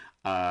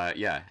I'm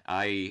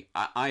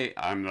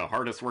the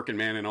hardest working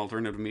man in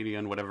alternative media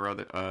and whatever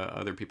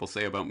other people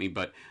say about me,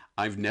 but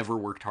I've never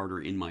worked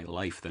harder in my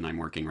life than I'm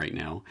working right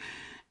now.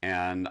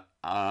 And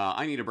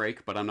I need a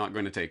break, but I'm not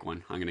going to take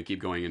one. I'm going to keep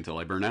going until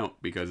I burn out,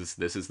 because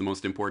this is the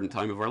most important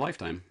time of our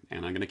lifetime,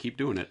 and I'm going to keep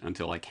doing it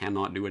until I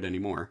cannot do it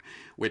anymore,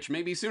 which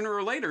may be sooner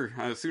or later,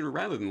 sooner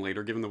rather than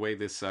later, given the way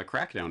this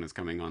crackdown is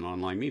coming on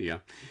online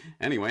media.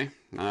 Anyway,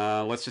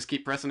 let's just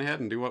keep pressing ahead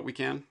and do what we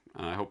can.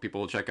 I hope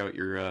people will check out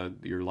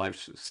your live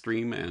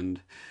stream,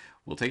 and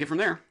we'll take it from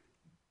there.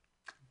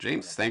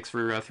 James, thanks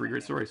for 3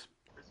 great stories.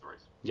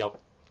 Yep.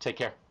 Take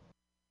care.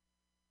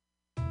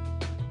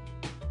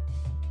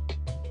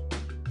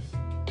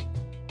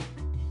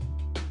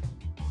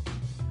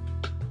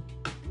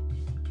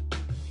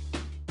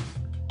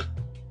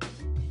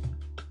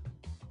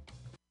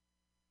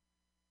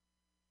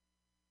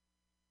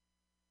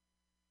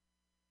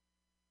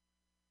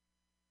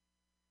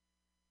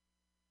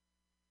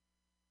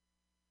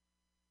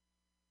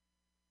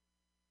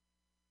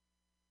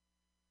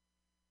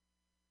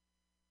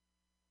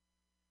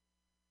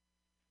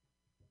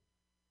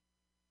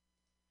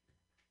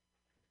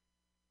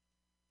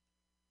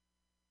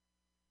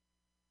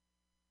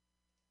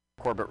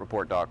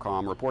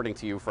 CorbettReport.com, reporting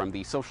to you from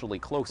the socially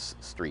close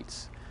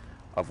streets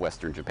of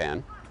Western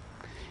Japan.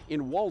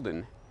 In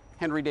Walden,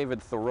 Henry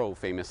David Thoreau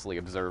famously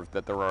observed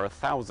that there are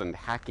 1,000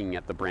 hacking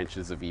at the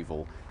branches of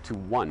evil to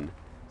one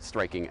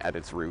striking at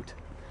its root.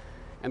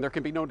 And there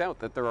can be no doubt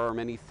that there are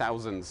many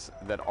thousands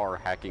that are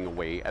hacking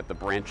away at the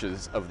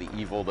branches of the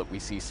evil that we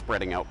see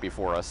spreading out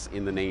before us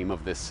in the name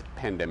of this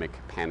pandemic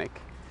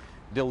panic,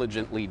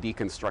 diligently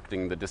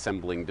deconstructing the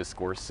dissembling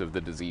discourse of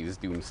the disease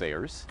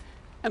doomsayers.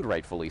 And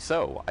rightfully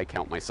so, I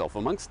count myself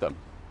amongst them.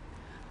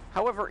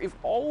 However, if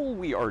all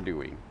we are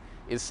doing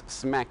is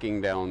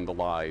smacking down the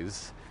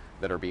lies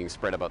that are being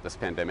spread about this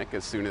pandemic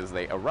as soon as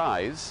they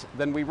arise,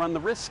 then we run the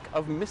risk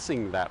of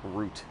missing that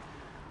root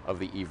of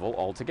the evil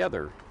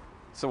altogether.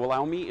 So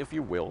allow me, if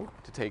you will,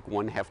 to take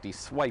one hefty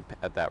swipe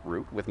at that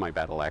root with my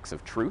battle axe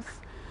of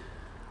truth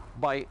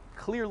by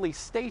clearly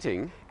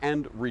stating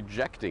and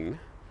rejecting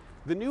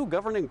the new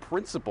governing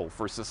principle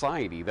for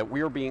society that we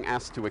are being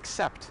asked to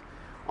accept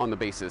on the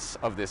basis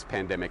of this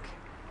pandemic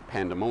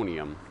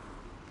pandemonium.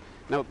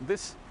 Now,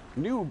 this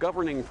new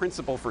governing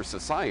principle for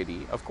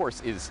society, of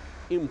course, is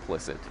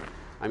implicit.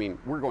 I mean,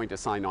 we're going to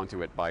sign on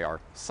to it by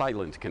our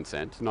silent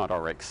consent, not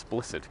our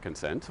explicit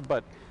consent,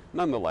 but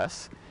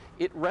nonetheless,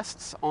 it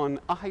rests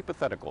on a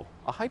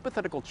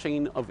hypothetical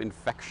chain of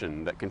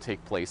infection that can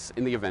take place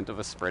in the event of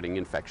a spreading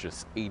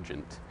infectious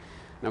agent.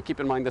 Now, keep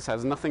in mind, this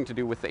has nothing to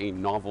do with a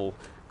novel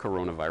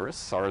coronavirus,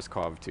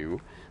 SARS-CoV-2.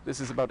 This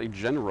is about a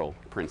general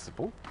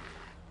principle.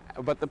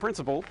 But the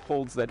principle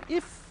holds that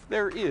if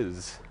there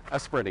is a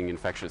spreading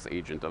infectious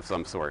agent of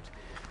some sort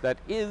that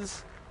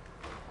is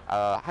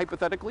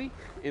hypothetically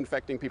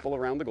infecting people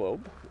around the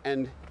globe,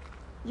 and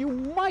you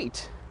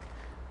might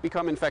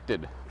become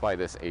infected by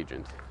this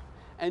agent,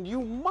 and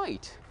you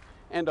might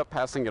end up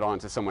passing it on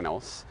to someone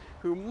else,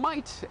 who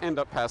might end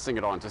up passing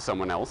it on to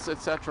someone else,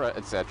 etc.,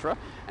 etc.,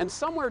 and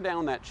somewhere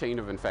down that chain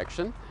of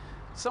infection,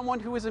 someone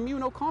who is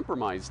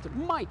immunocompromised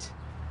might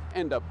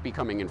end up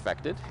becoming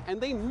infected, and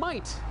they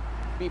might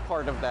be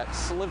part of that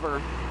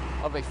sliver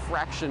of a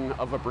fraction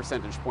of a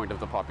percentage point of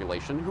the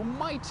population who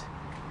might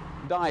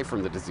die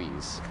from the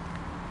disease.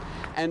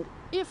 And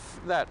if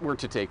that were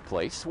to take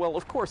place, well,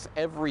 of course,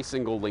 every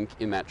single link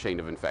in that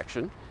chain of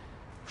infection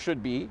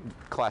should be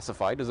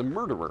classified as a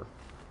murderer.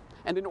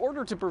 And in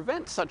order to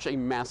prevent such a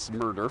mass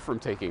murder from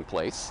taking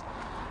place,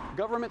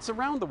 governments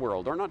around the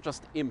world are not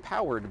just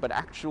empowered, but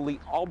actually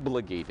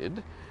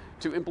obligated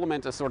to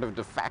implement a sort of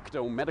de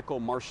facto medical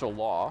martial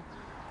law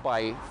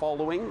by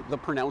following the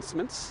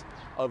pronouncements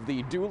of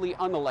the duly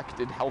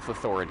unelected health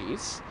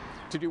authorities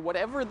to do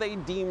whatever they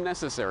deem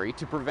necessary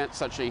to prevent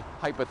such a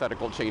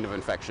hypothetical chain of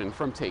infection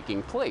from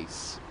taking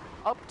place,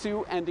 up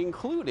to and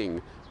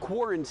including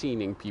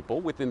quarantining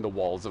people within the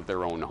walls of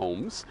their own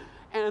homes,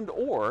 and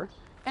or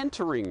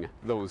entering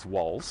those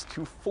walls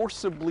to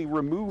forcibly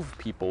remove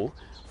people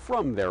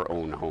from their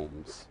own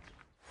homes.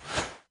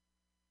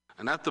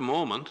 And at the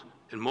moment,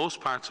 in most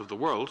parts of the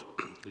world,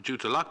 due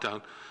to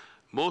lockdown,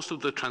 most of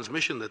the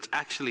transmission that's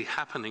actually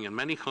happening in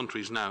many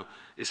countries now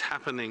is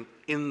happening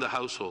in the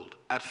household,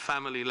 at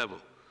family level.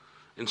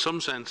 In some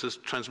senses,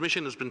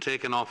 transmission has been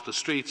taken off the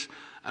streets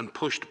and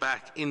pushed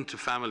back into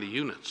family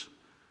units.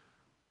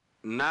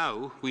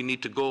 Now we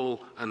need to go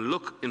and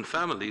look in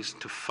families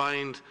to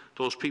find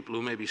those people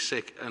who may be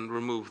sick and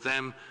remove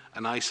them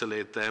and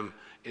isolate them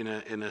in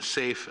a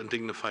safe and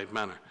dignified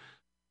manner.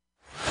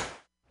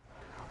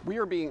 We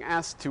are being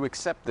asked to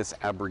accept this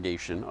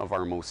abrogation of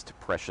our most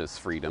precious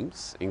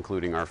freedoms,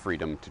 including our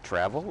freedom to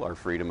travel, our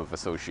freedom of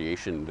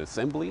association and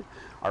assembly,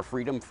 our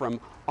freedom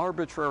from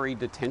arbitrary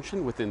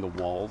detention within the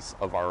walls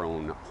of our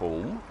own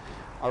home,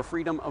 our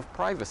freedom of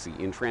privacy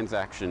in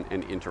transaction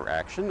and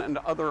interaction, and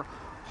other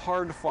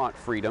hard-fought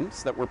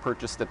freedoms that were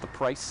purchased at the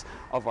price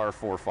of our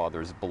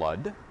forefathers'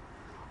 blood,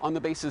 on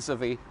the basis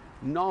of a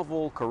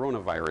novel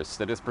coronavirus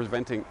that is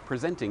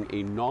presenting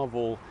a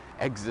novel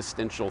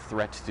existential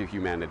threat to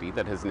humanity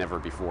that has never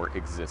before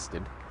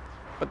existed.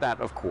 But that,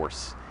 of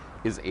course,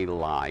 is a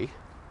lie,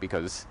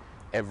 because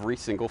every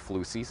single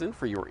flu season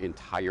for your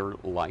entire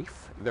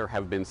life, there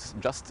have been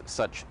just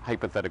such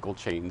hypothetical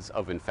chains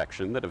of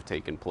infection that have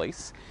taken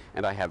place,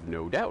 and I have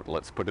no doubt,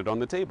 let's put it on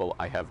the table,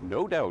 I have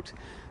no doubt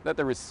that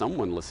there is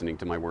someone listening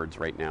to my words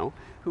right now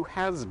who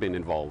has been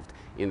involved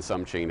in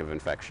some chain of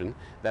infection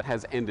that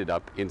has ended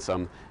up in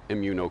some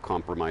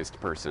immunocompromised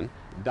person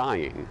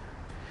dying.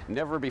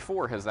 Never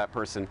before has that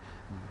person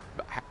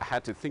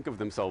had to think of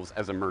themselves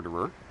as a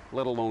murderer,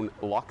 let alone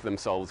lock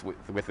themselves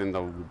within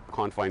the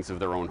confines of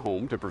their own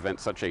home to prevent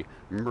such a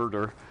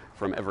murder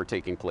from ever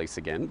taking place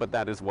again. But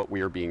that is what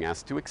we are being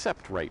asked to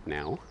accept right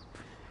now.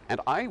 And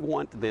I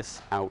want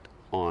this out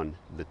on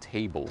the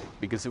table,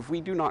 because if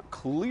we do not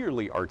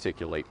clearly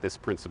articulate this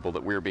principle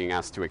that we're being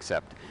asked to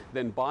accept,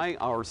 then by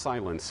our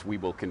silence we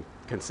will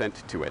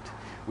consent to it.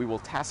 We will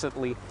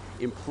tacitly,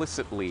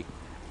 implicitly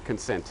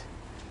consent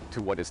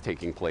to what is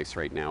taking place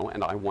right now,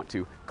 and I want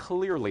to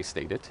clearly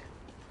state it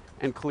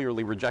and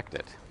clearly reject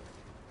it.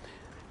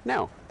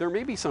 Now, there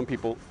may be some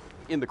people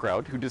in the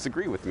crowd who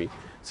disagree with me,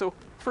 so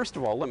first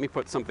of all, let me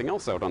put something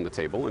else out on the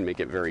table and make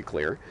it very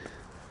clear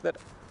that,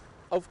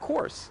 of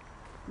course,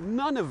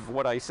 none of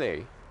what I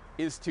say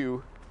is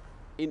to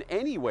in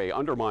any way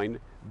undermine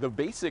the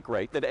basic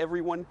right that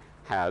everyone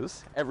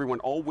has, everyone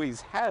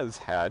always has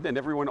had, and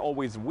everyone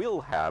always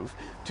will have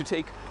to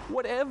take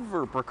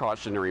whatever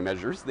precautionary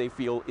measures they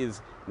feel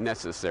is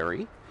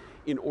necessary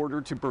in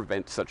order to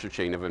prevent such a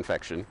chain of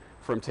infection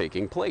from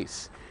taking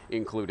place,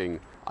 including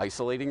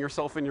isolating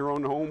yourself in your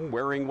own home,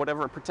 wearing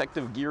whatever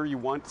protective gear you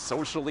want,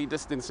 socially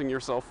distancing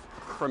yourself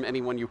from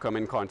anyone you come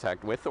in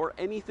contact with, or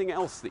anything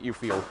else that you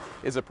feel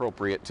is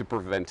appropriate to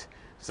prevent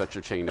such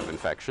a chain of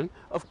infection.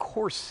 Of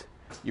course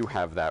you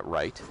have that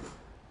right.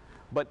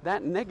 But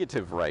that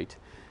negative right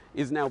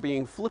is now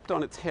being flipped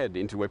on its head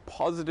into a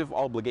positive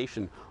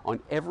obligation on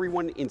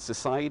everyone in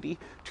society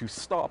to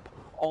stop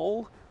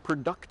all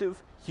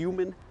productive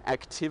human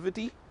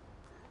activity,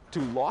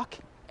 to lock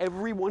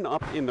everyone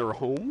up in their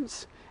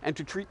homes, and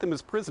to treat them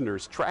as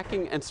prisoners,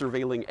 tracking and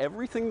surveilling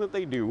everything that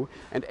they do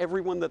and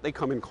everyone that they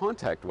come in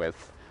contact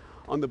with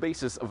on the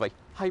basis of a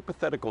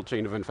hypothetical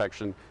chain of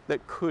infection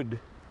that could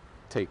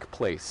take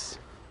place.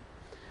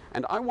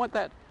 And I want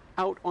that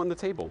out on the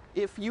table.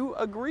 If you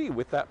agree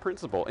with that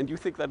principle and you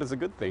think that is a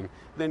good thing,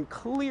 then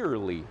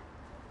clearly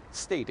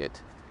state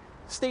it.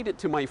 State it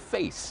to my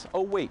face.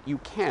 Oh wait, you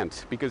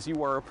can't, because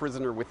you are a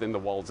prisoner within the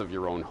walls of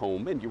your own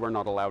home and you are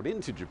not allowed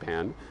into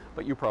Japan,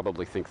 but you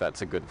probably think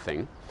that's a good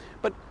thing.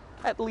 But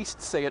at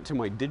least say it to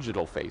my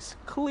digital face.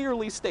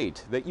 Clearly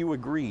state that you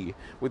agree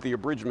with the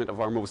abridgment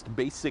of our most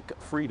basic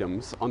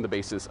freedoms on the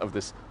basis of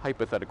this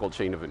hypothetical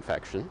chain of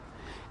infection,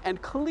 and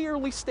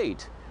clearly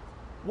state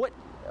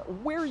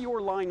where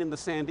your line in the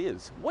sand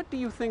is. What do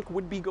you think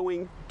would be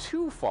going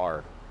too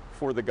far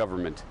for the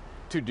government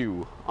to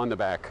do on the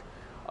back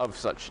of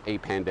such a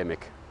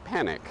pandemic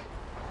panic?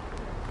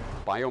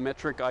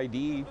 Biometric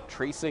ID,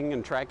 tracing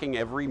and tracking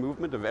every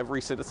movement of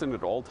every citizen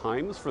at all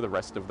times for the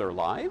rest of their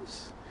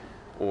lives?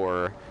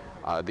 Or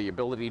the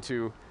ability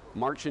to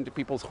march into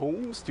people's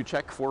homes to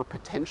check for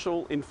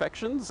potential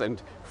infections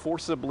and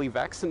forcibly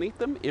vaccinate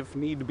them if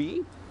need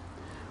be?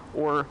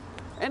 Or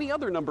any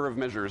other number of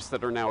measures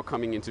that are now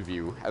coming into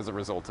view as a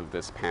result of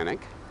this panic?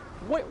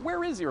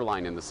 Where is your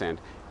line in the sand?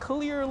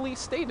 Clearly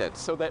state it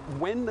so that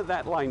when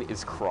that line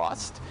is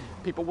crossed,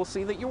 people will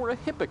see that you are a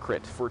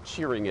hypocrite for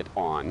cheering it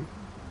on.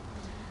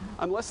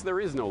 Unless there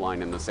is no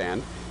line in the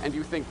sand, and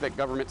you think that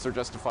governments are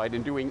justified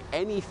in doing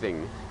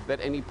anything that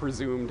any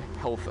presumed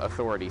health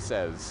authority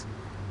says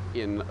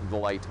in the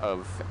light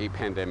of a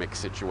pandemic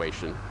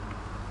situation.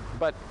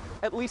 But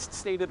at least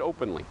state it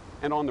openly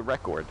and on the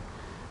record.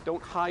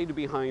 Don't hide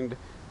behind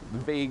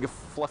vague,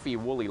 fluffy,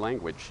 woolly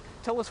language.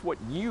 Tell us what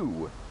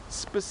you,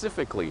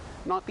 specifically,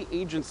 not the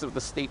agents of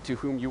the state to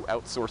whom you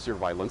outsource your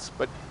violence,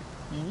 but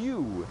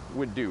you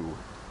would do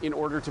in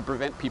order to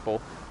prevent people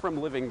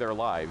from living their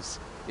lives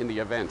in the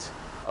event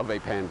of a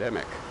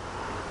pandemic.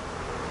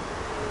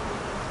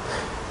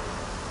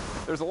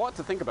 There's a lot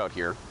to think about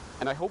here,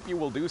 and I hope you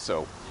will do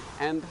so.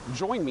 And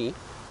join me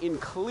in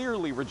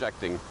clearly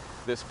rejecting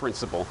this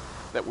principle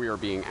that we are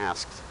being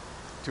asked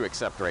to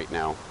accept right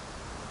now.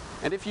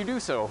 And if you do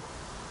so,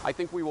 I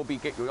think we will be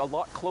getting a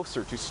lot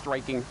closer to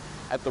striking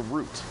at the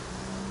root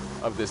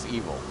of this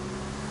evil.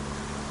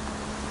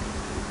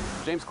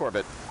 James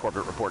Corbett,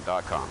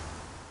 CorbettReport.com.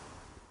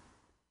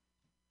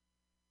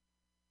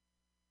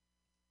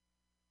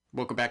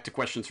 Welcome back to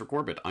Questions for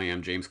Corbett. I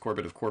am James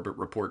Corbett of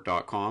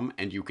CorbettReport.com,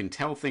 and you can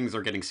tell things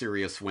are getting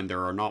serious when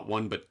there are not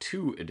one but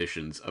two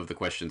editions of the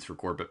Questions for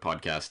Corbett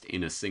podcast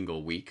in a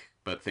single week.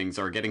 But things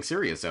are getting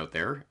serious out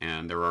there,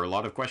 and there are a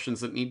lot of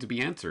questions that need to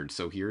be answered,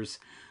 so here's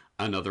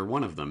another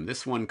one of them.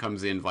 This one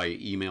comes in via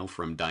email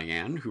from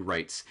Diane, who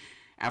writes,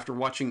 after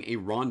watching a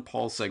Ron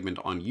Paul segment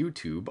on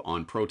YouTube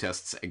on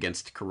protests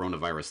against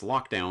coronavirus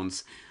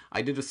lockdowns,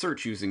 I did a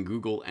search using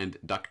Google and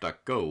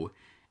DuckDuckGo,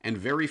 and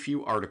very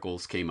few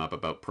articles came up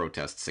about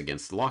protests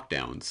against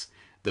lockdowns.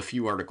 The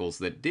few articles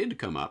that did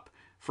come up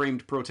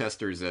framed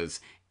protesters as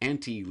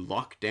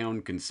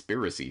anti-lockdown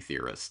conspiracy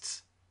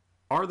theorists.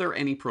 Are there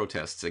any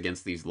protests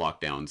against these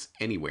lockdowns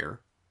anywhere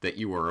that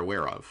you are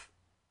aware of?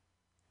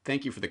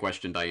 Thank you for the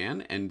question,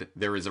 Diane, and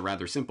there is a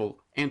rather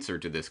simple answer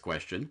to this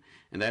question,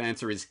 and that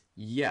answer is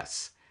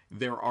yes.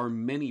 There are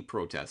many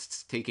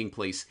protests taking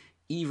place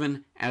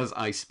even as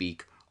I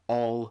speak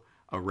all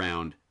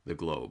around the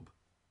globe.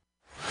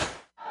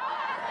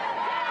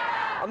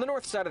 On the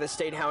north side of the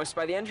State House,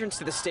 by the entrance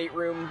to the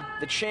stateroom,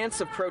 the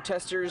chants of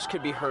protesters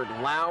could be heard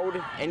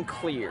loud and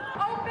clear.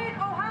 Open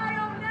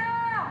Ohio now!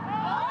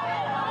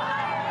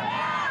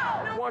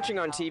 Watching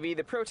on TV,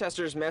 the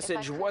protesters'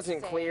 message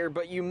wasn't clear,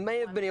 but you may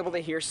have been able to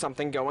hear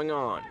something going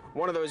on.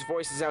 One of those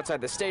voices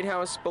outside the State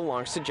House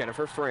belongs to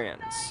Jennifer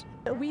Franz.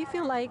 We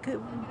feel like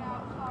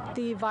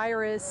the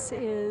virus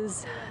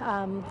is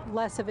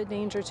less of a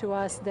danger to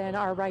us than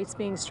our rights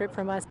being stripped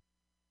from us.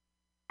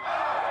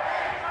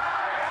 I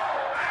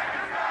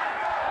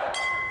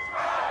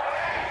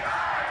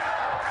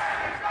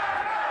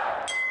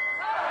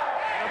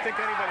don't think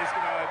anybody's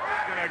going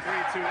to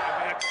agree to a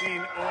vaccine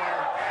or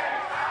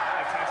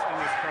a test in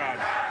this crowd.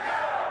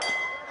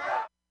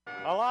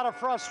 A lot of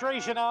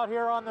frustration out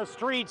here on the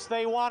streets.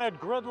 They wanted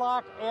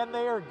gridlock, and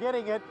they are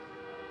getting it.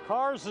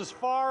 Cars as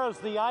far as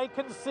the eye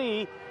can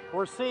see.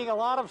 We're seeing a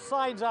lot of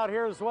signs out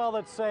here as well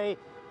that say,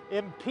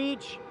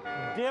 impeach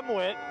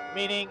Dimwit,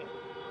 meaning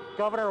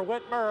Governor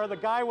Whitmer, the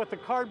guy with the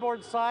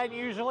cardboard sign.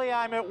 Usually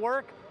I'm at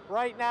work.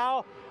 Right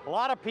now, a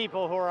lot of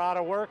people who are out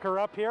of work are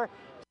up here.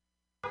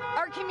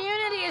 Our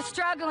community is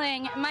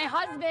struggling. My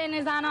husband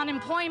is on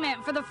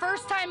unemployment for the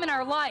first time in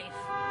our life.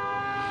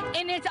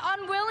 And it's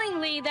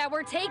unwillingly that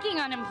we're taking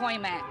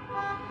unemployment.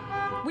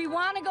 We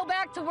want to go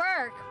back to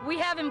work. We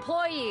have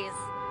employees.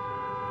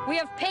 We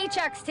have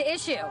paychecks to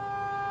issue.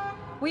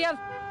 We have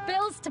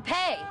bills to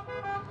pay.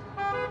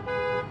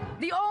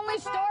 The only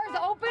stores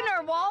open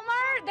are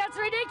Walmart? That's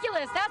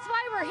ridiculous. That's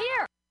why we're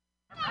here.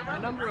 A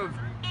number of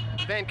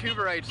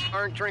Vancouverites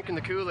aren't drinking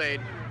the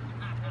Kool-Aid,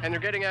 and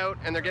they're getting out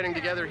and they're getting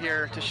together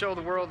here to show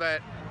the world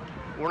that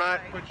we're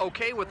not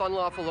okay with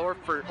unlawful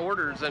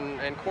orders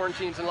and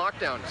quarantines and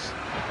lockdowns.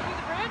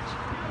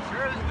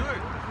 Sure, let's do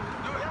it.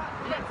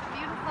 It's a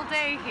beautiful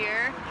day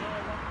here.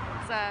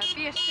 It'd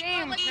be a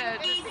shame to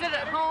just sit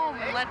at home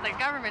and let the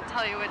government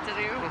tell you what to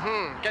do.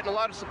 Getting a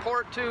lot of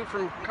support too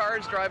from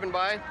cars driving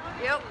by.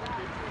 Yep.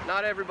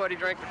 Not everybody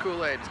drank the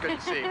Kool-Aid. It's good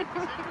to see.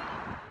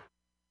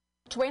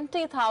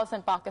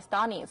 20,000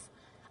 Pakistanis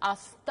are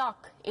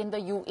stuck in the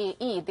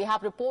UAE. They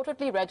have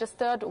reportedly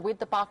registered with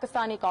the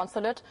Pakistani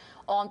consulate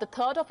on the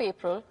 3rd of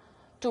April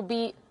to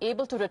be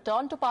able to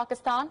return to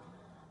Pakistan,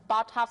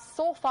 but have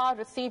so far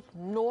received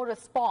no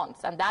response.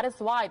 And that is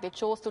why they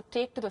chose to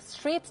take to the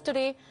streets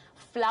today,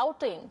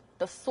 flouting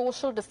the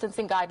social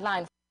distancing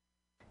guidelines.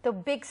 The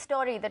big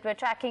story that we're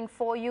tracking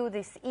for you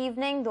this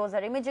evening, those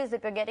are images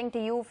that we're getting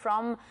to you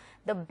from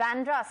the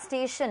Bandra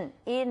station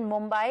in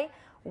Mumbai,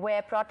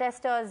 where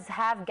protesters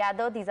have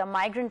gathered. These are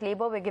migrant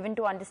labor, we're given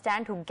to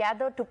understand, who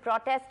gathered to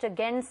protest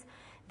against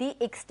the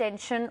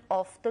extension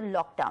of the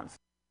lockdowns.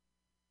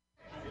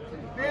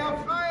 Wer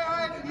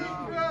Freiheit nicht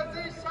für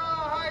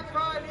Sicherheit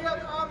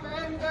verliert am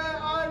Ende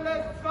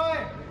alles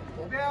zwei.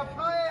 Wer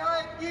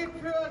Freiheit gibt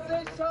für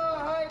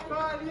Sicherheit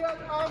verliert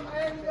am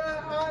Ende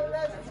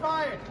alles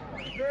zwei.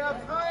 Wer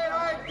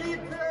Freiheit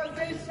gibt für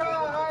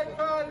Sicherheit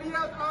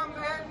verliert am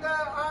Ende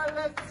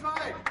alles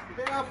zwei.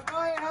 Wer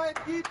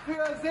Freiheit gibt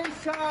für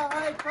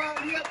Sicherheit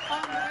verliert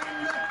am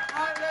Ende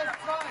alles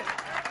zwei.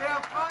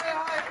 Wer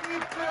Freiheit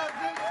gibt für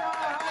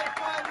Sicherheit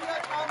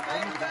verliert am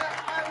Ende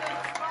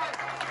alles zwei.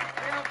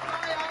 Wer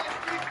Freiheit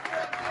gibt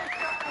für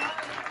Sicherheit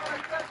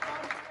verliert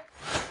am Ende.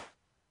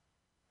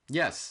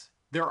 Yes,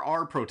 there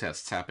are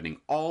protests happening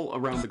all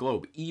around the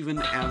globe, even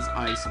as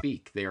I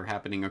speak. They are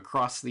happening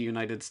across the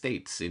United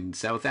States, in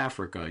South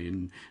Africa,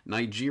 in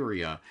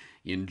Nigeria,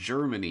 in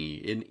Germany,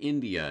 in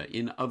India,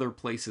 in other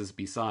places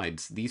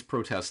besides. These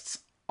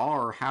protests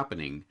are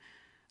happening.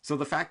 So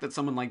the fact that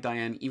someone like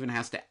Diane even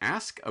has to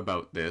ask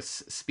about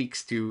this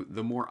speaks to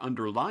the more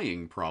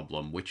underlying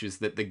problem, which is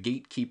that the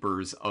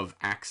gatekeepers of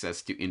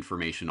access to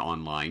information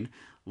online,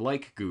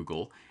 like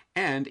Google,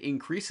 and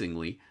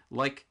increasingly,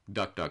 like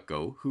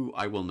DuckDuckGo, who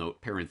I will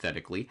note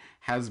parenthetically,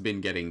 has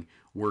been getting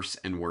worse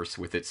and worse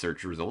with its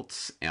search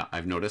results,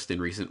 I've noticed in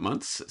recent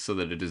months, so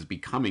that it is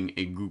becoming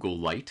a Google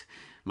Lite,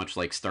 much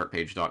like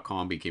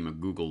StartPage.com became a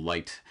Google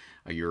Lite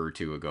a year or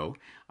two ago.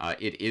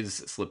 It is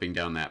slipping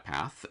down that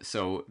path.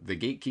 So the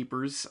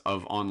gatekeepers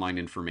of online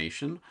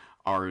information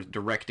are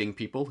directing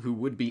people who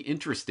would be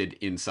interested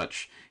in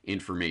such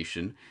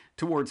information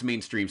towards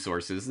mainstream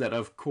sources that,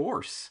 of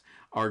course,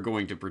 are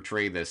going to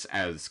portray this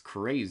as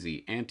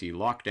crazy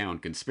anti-lockdown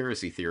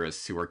conspiracy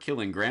theorists who are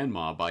killing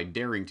grandma by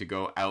daring to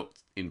go out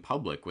in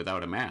public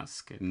without a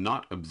mask and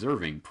not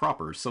observing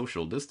proper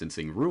social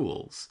distancing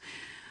rules.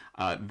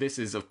 This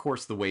is, of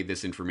course, the way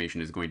this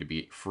information is going to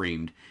be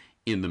framed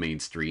in the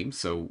mainstream,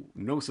 so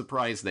no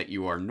surprise that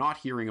you are not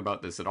hearing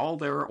about this at all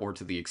there, or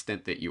to the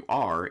extent that you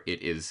are,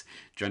 it is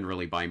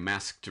generally by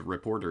masked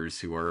reporters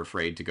who are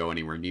afraid to go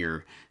anywhere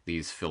near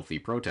these filthy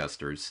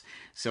protesters.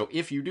 So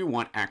if you do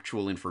want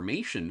actual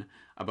information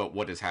about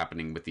what is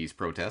happening with these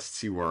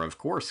protests, you are, of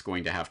course,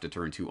 going to have to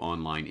turn to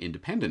online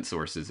independent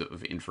sources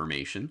of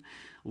information.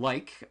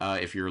 Like,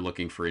 if you're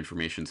looking for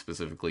information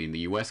specifically in the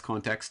U.S.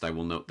 context, I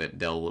will note that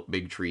Del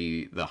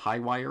Bigtree, the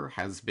Highwire,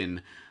 has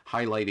been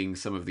highlighting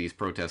some of these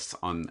protests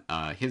on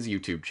his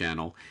YouTube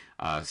channel,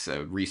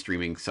 so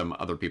restreaming some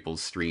other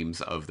people's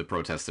streams of the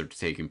protests that are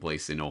taking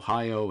place in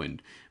Ohio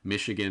and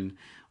Michigan.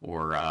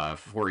 Or,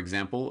 for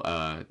example,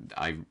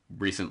 I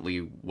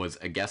recently was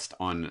a guest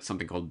on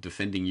something called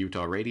Defending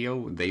Utah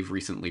Radio. They've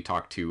recently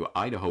talked to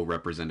Idaho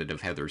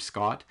Representative Heather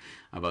Scott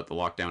about the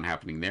lockdown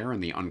happening there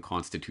and the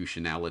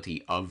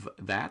unconstitutionality of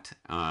that.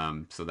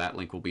 So that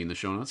link will be in the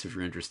show notes if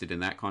you're interested in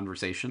that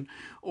conversation.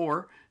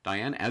 Or,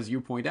 Diane, as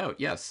you point out,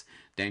 yes,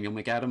 Daniel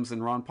McAdams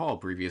and Ron Paul,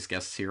 previous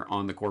guests here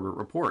on the Corbett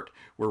Report,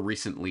 were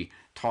recently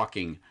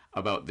talking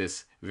about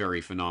this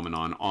very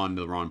phenomenon on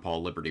the Ron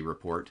Paul Liberty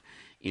Report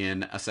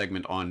in a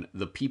segment on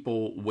the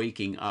people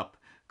waking up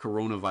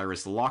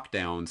coronavirus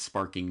lockdown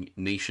sparking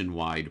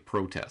nationwide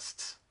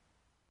protests.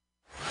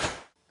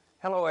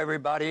 Hello,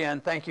 everybody,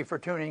 and thank you for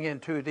tuning in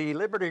to the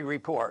Liberty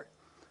Report.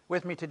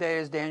 With me today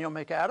is Daniel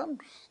McAdams,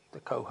 the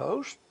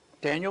co-host.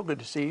 Daniel, good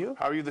to see you.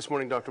 How are you this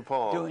morning, Dr.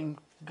 Paul? Doing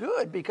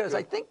good, because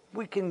I think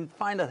we can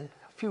find a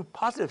few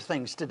positive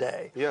things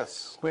today.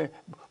 Yes.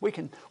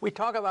 We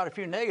talk about a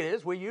few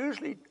negatives. We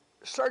usually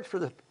search for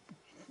the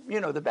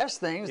best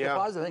things, the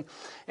positive things,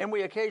 and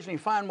we occasionally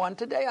find one.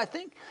 Today, I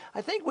think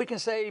we can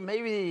say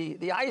maybe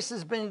the ice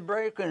has been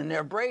broken, and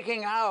they're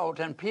breaking out,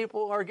 and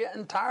people are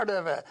getting tired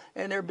of it,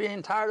 and they're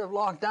being tired of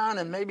lockdown,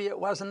 and maybe it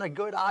wasn't a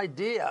good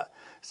idea.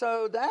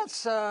 So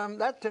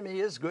that to me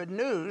is good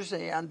news,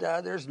 and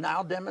there's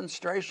now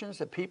demonstrations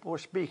that people are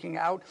speaking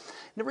out.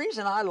 And the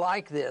reason I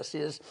like this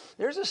is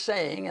there's a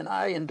saying, and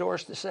I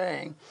endorse the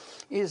saying,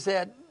 is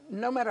that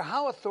no matter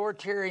how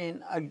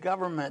authoritarian a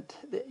government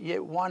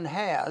one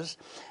has,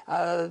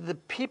 the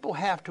people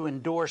have to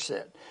endorse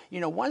it.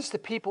 Once the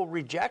people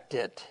reject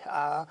it,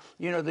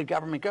 the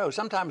government goes.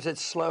 Sometimes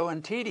it's slow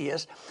and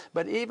tedious,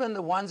 but even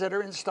the ones that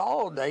are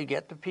installed, they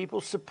get the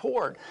people's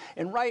support.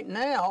 And right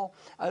now,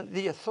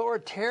 the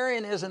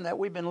authoritarianism that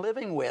we've been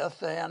living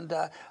with and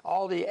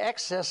all the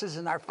excesses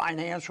in our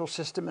financial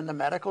system and the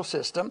medical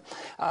system,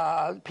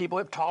 people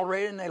have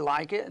tolerated and they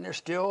like it,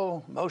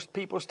 and most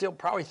people still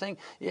probably think,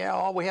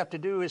 all we have to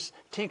do is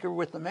tinker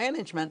with the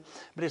management.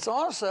 But it's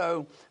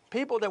also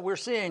people that we're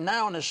seeing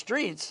now in the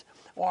streets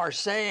are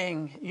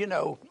saying,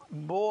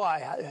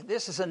 boy,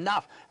 this is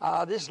enough.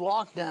 This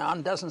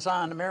lockdown doesn't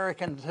sound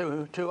American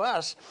to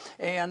us.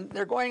 And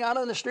they're going out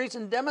on the streets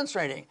and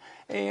demonstrating.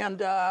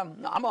 And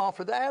I'm all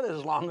for that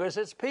as long as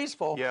it's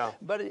peaceful. Yeah.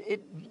 But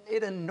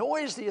it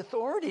annoys the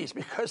authorities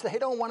because they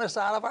don't want us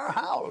out of our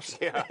house.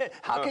 Yeah.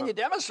 How can you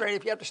demonstrate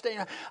if you have to stay?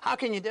 How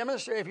can you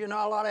demonstrate if you're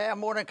not allowed to have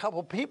more than a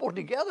couple people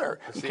together?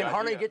 You can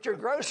hardly get your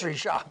grocery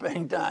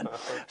shopping done.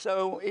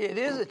 So it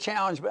is a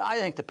challenge, but I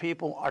think the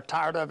people are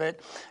tired of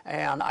it.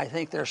 And I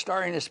think they're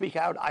starting to speak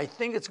out. I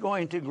think it's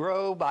going to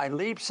grow by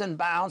leaps and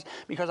bounds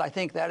because I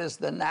think that is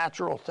the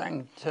natural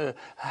thing to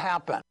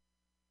happen.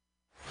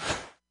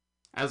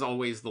 As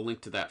always, the link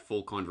to that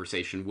full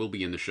conversation will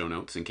be in the show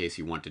notes in case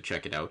you want to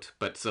check it out.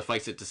 But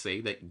suffice it to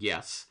say that,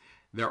 yes,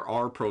 there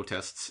are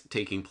protests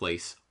taking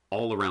place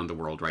all around the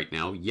world right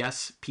now.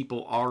 Yes,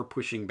 people are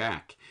pushing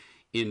back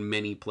in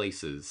many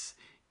places,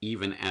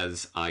 even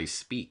as I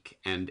speak.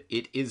 And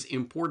it is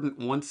important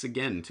once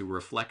again to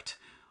reflect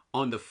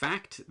on the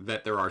fact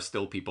that there are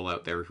still people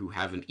out there who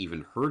haven't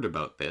even heard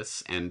about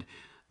this, and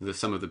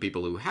some of the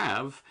people who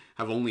have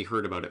only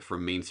heard about it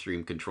from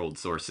mainstream controlled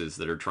sources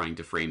that are trying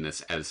to frame this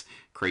as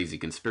crazy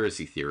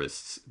conspiracy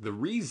theorists. The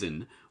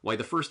reason why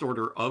the first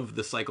order of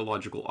the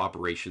psychological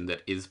operation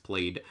that is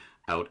played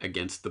out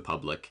against the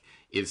public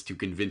is to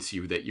convince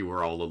you that you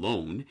are all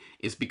alone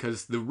is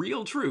because the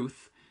real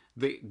truth,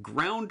 the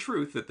ground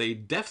truth that they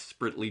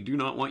desperately do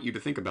not want you to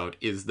think about,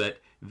 is that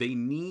they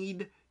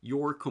need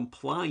your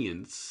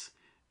compliance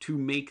to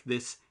make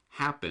this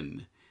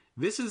happen.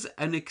 This is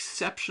an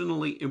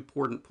exceptionally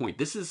important point.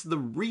 This is the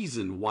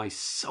reason why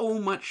so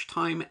much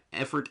time,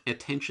 effort,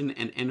 attention,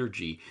 and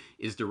energy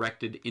is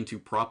directed into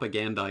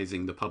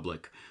propagandizing the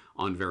public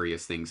on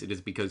various things. It is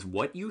because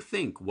what you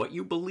think, what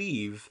you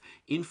believe,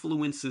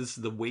 influences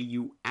the way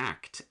you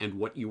act and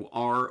what you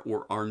are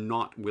or are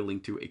not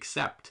willing to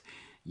accept.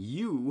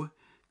 You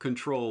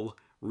control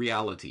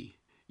reality.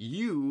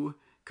 You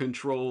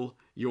control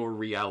your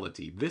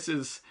reality. This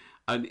is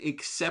an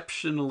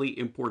exceptionally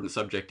important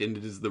subject, and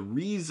it is the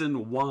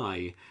reason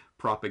why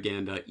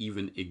propaganda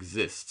even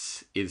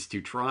exists, is to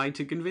try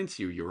to convince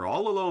you you're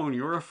all alone,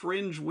 you're a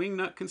fringe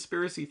wingnut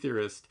conspiracy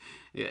theorist,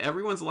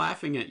 everyone's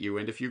laughing at you,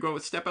 and if you go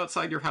step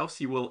outside your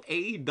house, you will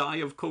A, die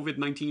of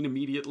COVID-19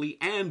 immediately,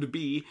 and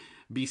B,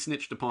 be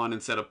snitched upon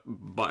and set up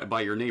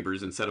by your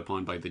neighbors and set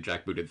upon by the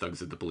jackbooted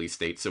thugs of the police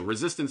state. So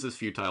resistance is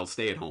futile,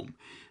 stay at home.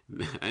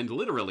 And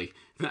literally,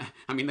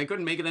 I mean, they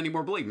couldn't make it any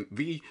more blatant.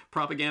 The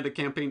propaganda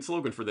campaign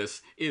slogan for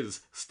this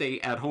is stay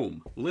at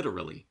home,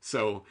 literally.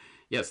 So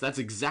yes, that's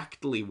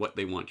exactly what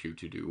they want you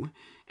to do.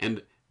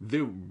 And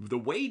the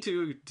way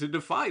to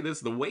defy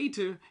this, the way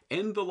to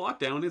end the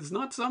lockdown is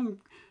not some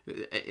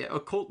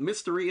occult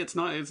mystery. It's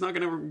not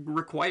going to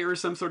require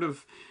some sort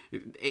of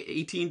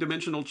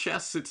 18-dimensional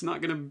chess. It's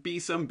not going to be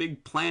some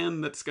big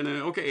plan that's going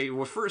to, okay,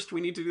 well, first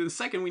we need to do the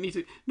second, we need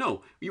to...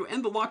 No, you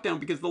end the lockdown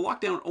because the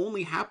lockdown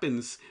only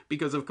happens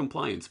because of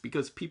compliance,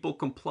 because people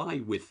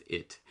comply with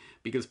it,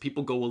 because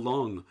people go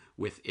along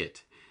with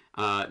it.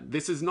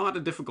 This is not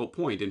a difficult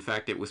point. In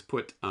fact, it was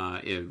put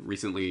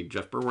recently.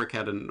 Jeff Berwick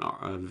had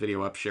a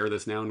video up, share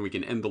this now, and we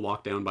can end the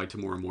lockdown by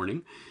tomorrow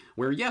morning,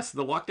 where yes,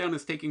 the lockdown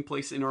is taking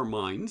place in our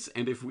minds,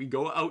 and if we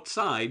go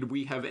outside,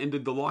 we have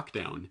ended the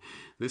lockdown.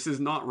 This is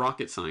not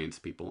rocket science,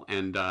 people.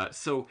 And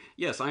so,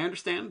 yes, I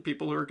understand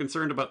people who are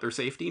concerned about their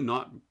safety,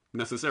 not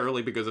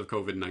necessarily because of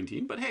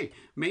COVID-19, but hey,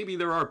 maybe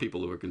there are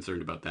people who are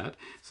concerned about that,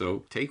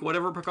 so take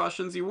whatever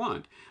precautions you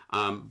want.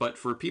 But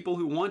for people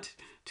who want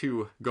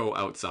to go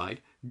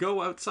outside,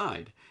 go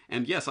outside.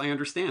 And yes, I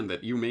understand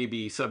that you may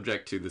be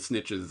subject to the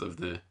snitches of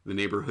the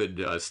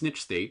neighborhood snitch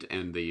state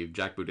and the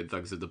jackbooted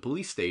thugs of the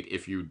police state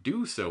if you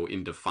do so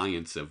in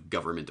defiance of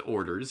government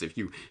orders, if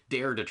you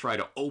dare to try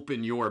to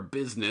open your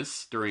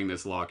business during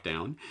this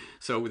lockdown.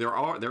 So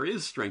there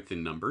is strength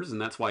in numbers,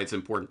 and that's why it's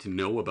important to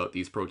know about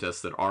these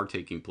protests that are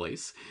taking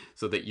place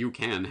so that you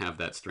can have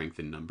that strength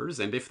in numbers.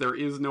 And if there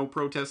is no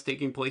protest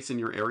taking place in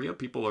your area,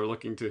 people are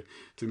looking to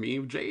me,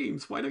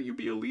 James, why don't you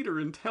be a leader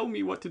and tell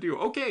me what to do?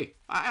 Okay,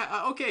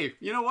 okay,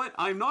 you know what?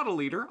 I'm not a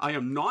leader. I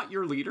am not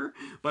your leader,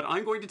 but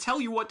I'm going to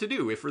tell you what to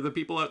do for the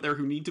people out there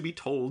who need to be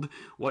told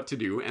what to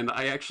do. And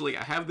I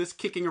have this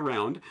kicking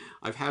around.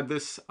 I've had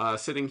this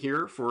sitting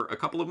here for a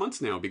couple of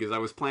months now because I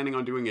was planning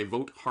on doing a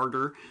Vote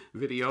Harder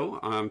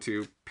video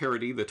to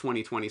parody the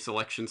 2020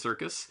 selection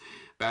circus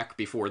back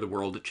before the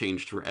world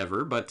changed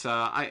forever. But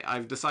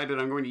I've decided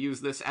I'm going to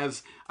use this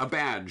as a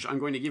badge. I'm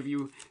going to give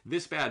you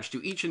this badge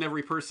to each and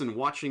every person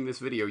watching this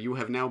video. You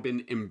have now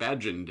been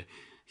embadged.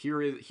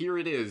 Here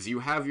it is. You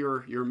have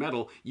your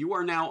medal. You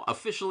are now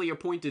officially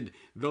appointed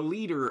the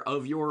leader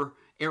of your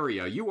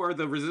area. You are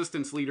the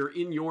resistance leader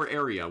in your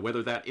area,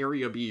 whether that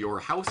area be your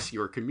house,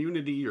 your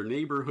community, your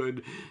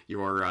neighborhood,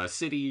 your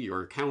city,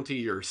 your county,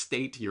 your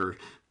state, your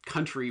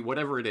country,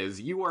 whatever it is.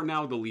 You are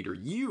now the leader.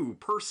 You,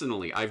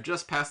 personally, I've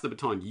just passed the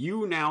baton.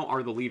 You now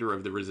are the leader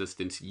of the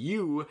resistance.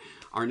 You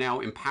are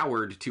now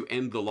empowered to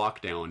end the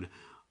lockdown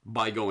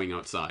by going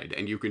outside.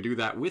 And you can do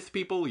that with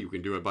people, you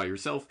can do it by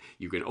yourself,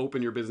 you can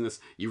open your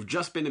business. You've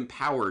just been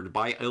empowered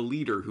by a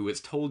leader who has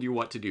told you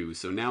what to do,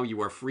 so now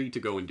you are free to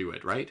go and do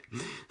it, right?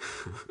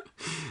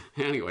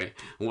 Anyway,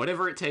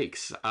 whatever it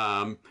takes.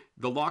 The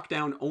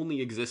lockdown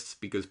only exists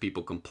because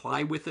people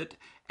comply with it,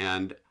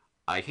 and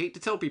I hate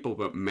to tell people,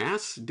 but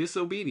mass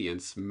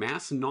disobedience,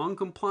 mass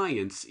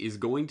non-compliance is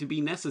going to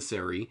be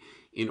necessary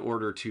in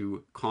order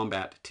to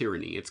combat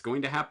tyranny. It's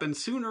going to happen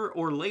sooner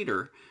or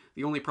later.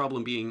 The only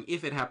problem being,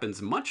 if it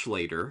happens much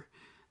later,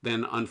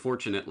 then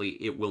unfortunately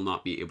it will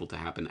not be able to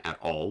happen at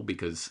all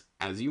because,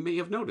 as you may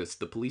have noticed,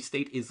 the police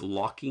state is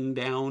locking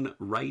down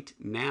right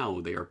now.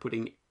 They are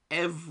putting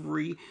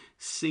every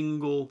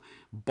single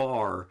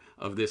bar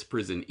of this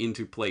prison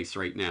into place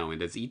right now.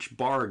 And as each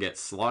bar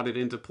gets slotted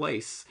into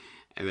place,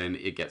 and then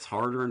it gets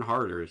harder and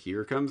harder.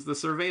 Here comes the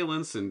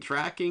surveillance and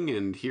tracking,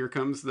 and here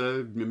comes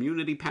the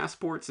immunity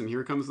passports, and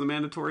here comes the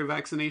mandatory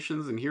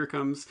vaccinations, and here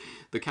comes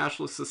the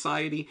cashless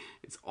society.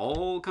 It's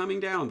all coming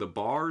down. The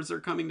bars are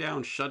coming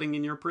down, shutting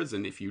in your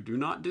prison. If you do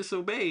not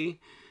disobey,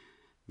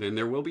 then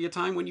there will be a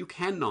time when you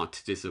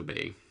cannot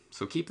disobey.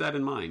 So keep that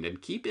in mind,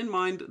 and keep in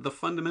mind the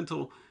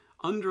fundamental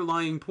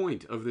underlying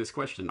point of this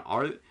question.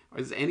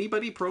 Is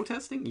anybody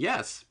protesting?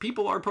 Yes,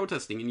 people are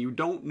protesting, and you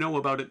don't know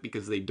about it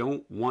because they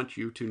don't want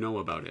you to know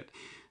about it.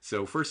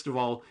 So first of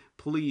all,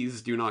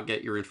 please do not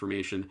get your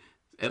information,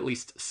 at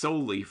least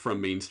solely,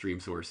 from mainstream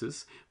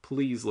sources.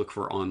 Please look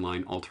for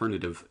online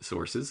alternative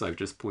sources. I've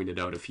just pointed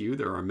out a few.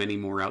 There are many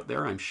more out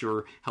there. I'm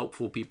sure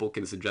helpful people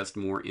can suggest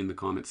more in the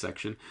comment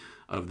section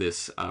of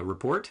this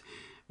report.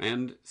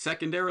 And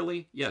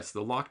secondarily, yes,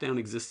 the lockdown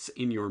exists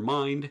in your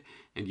mind,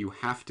 and you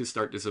have to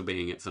start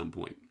disobeying at some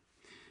point.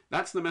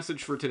 That's the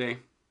message for today.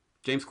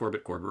 James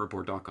Corbett,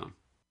 CorbettReport.com.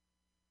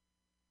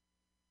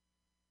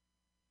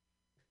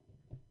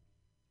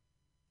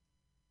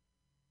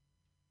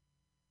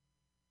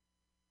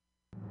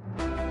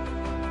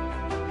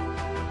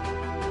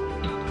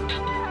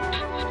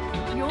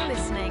 You're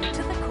listening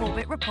to the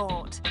Corbett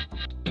Report.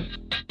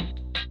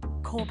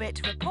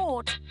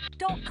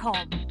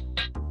 CorbettReport.com.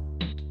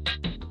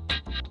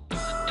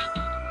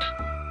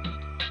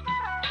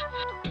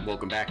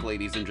 Welcome back,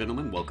 ladies and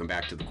gentlemen. Welcome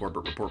back to the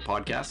Corbett Report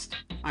podcast.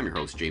 I'm your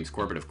host, James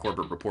Corbett of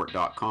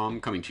CorbettReport.com,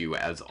 coming to you,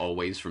 as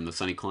always, from the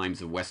sunny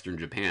climes of Western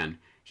Japan,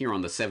 here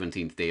on the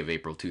 17th day of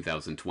April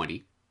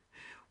 2020.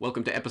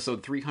 Welcome to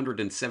episode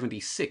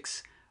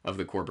 376 of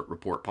the Corbett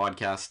Report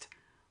podcast,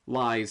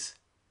 Lies,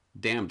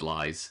 Damned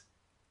Lies,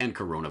 and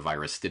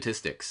Coronavirus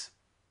Statistics.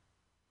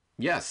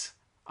 Yes,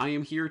 I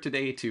am here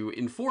today to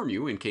inform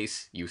you, in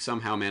case you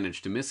somehow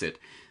managed to miss it,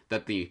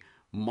 that the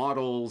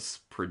models,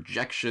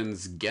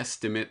 projections,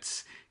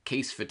 guesstimates,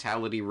 case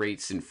fatality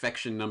rates,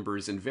 infection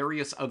numbers, and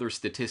various other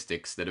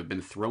statistics that have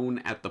been thrown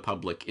at the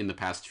public in the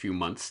past few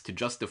months to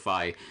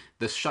justify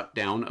the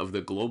shutdown of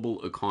the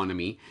global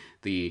economy,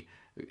 the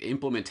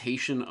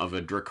implementation of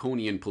a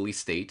draconian police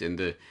state, and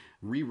the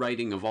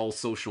rewriting of all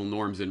social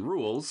norms and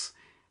rules,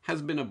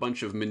 has been a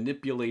bunch of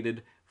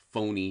manipulated,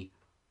 phony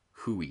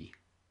hooey.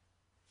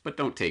 But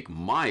don't take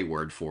my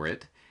word for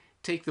it.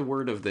 Take the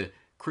word of the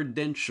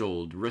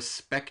credentialed,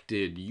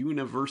 respected,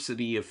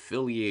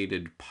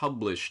 university-affiliated,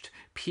 published,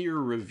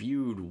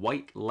 peer-reviewed,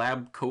 white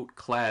lab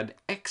coat-clad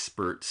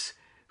experts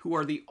who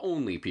are the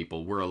only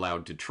people we're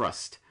allowed to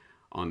trust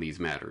on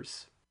these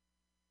matters.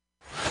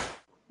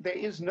 There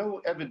is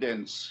no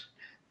evidence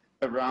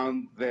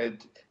around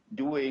that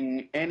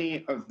doing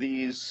any of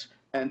these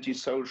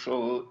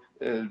antisocial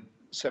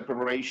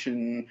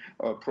separation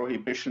or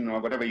prohibition or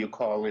whatever you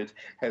call it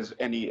has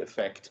any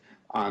effect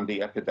on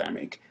the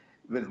epidemic.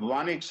 With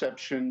one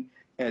exception,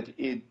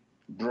 it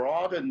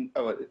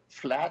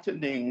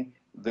flattening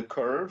the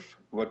curve,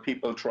 what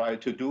people try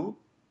to do,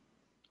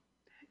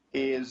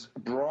 is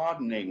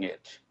broadening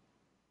it.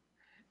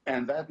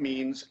 And that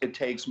means it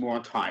takes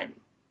more time.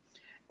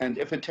 And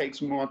if it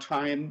takes more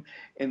time,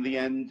 in the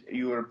end,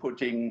 you are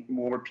putting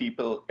more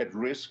people at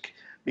risk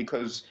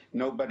because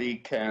nobody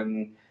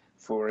can,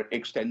 for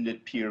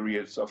extended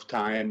periods of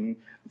time,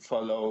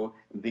 follow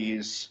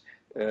these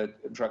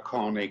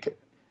draconic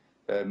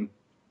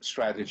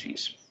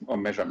strategies or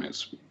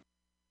measurements.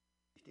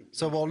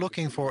 So while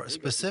looking for a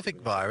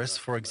specific virus,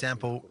 for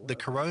example, the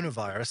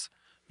coronavirus,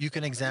 you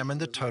can examine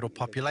the total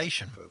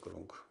population.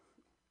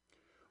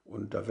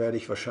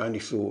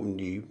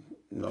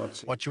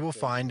 What you will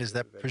find is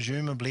that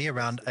presumably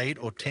around 8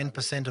 or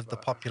 10% of the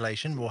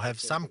population will have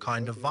some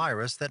kind of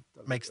virus that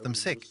makes them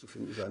sick.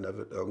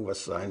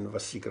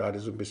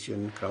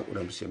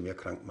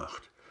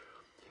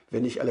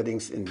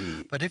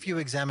 But if you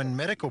examine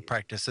medical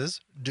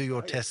practices, do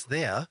your tests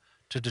there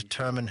to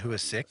determine who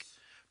is sick,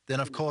 then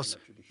of course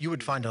you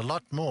would find a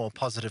lot more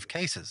positive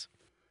cases.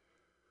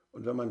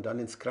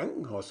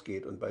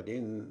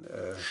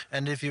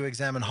 And if you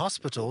examine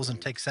hospitals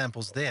and take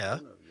samples there,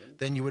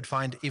 then you would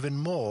find even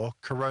more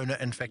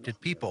corona-infected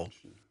people.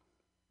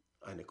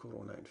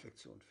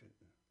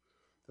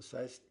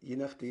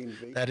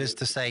 That is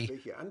to say,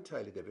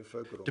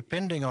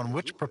 depending on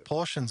which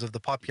proportions of the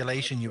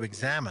population you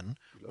examine,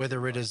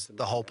 whether it is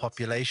the whole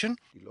population,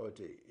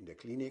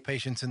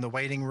 patients in the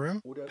waiting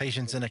room,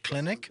 patients in a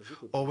clinic,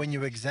 or when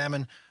you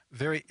examine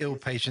very ill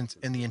patients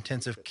in the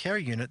intensive care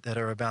unit that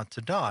are about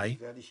to die,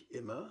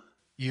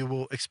 you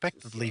will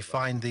expectedly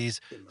find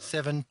these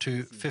 7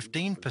 to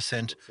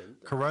 15%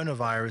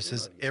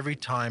 coronaviruses every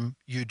time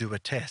you do a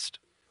test.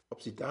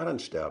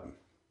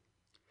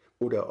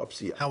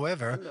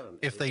 However,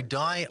 if they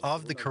die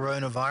of the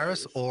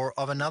coronavirus or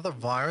of another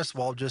virus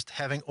while just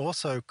having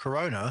also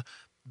corona,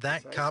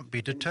 that can't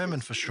be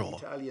determined for sure.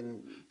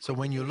 So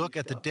when you look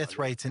at the death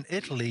rates in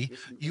Italy,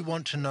 you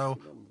want to know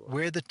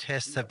where the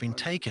tests have been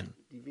taken,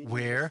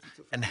 where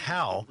and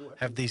how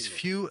have these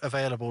few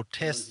available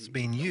tests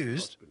been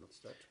used.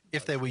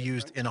 If they were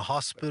used in a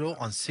hospital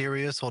on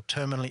serious or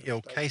terminally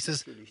ill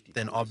cases,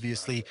 then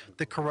obviously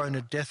the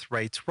corona death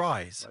rates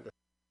rise.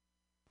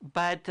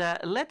 But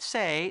let's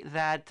say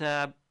that,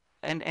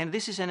 and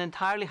this is an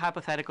entirely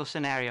hypothetical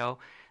scenario,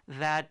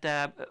 that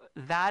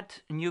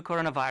that new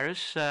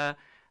coronavirus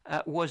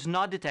was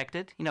not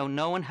detected. You know,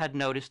 no one had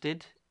noticed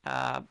it,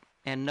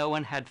 and no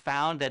one had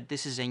found that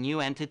this is a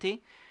new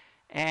entity.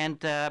 And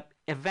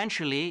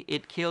eventually,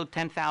 it killed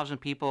 10,000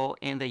 people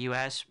in the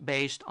U.S.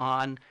 based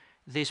on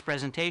this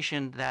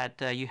presentation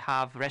that you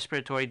have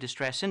respiratory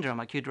distress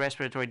syndrome, acute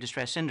respiratory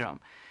distress syndrome.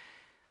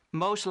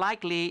 Most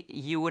likely,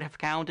 you would have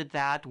counted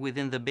that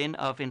within the bin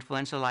of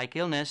influenza-like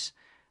illness,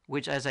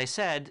 which, as I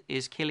said,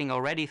 is killing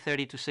already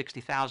 30 to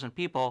 60,000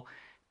 people.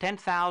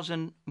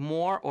 10,000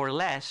 more or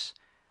less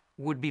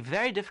would be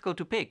very difficult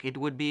to pick. It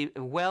would be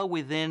well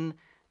within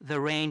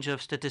the range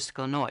of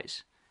statistical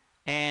noise.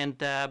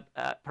 And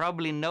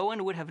probably no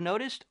one would have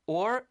noticed,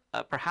 or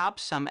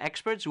perhaps some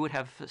experts would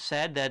have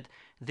said that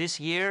this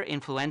year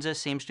influenza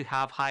seems to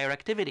have higher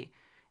activity,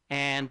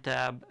 and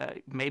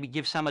maybe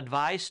give some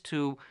advice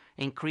to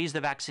increase the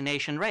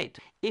vaccination rate.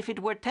 If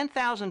it were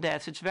 10,000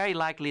 deaths, it's very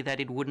likely that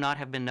it would not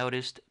have been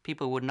noticed.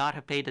 People would not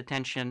have paid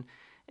attention.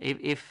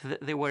 If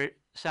there were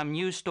some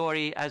news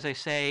story, as I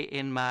say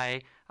in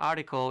my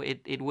article,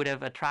 it would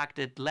have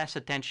attracted less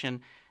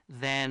attention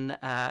than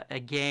a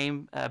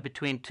game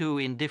between two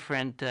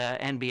indifferent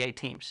NBA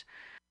teams.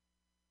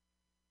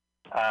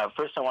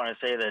 First, I want to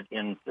say that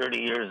in 30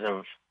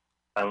 years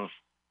of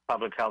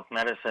public health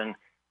medicine,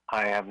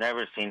 I have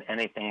never seen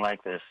anything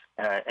like this,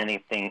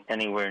 anything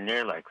anywhere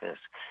near like this.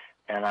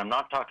 And I'm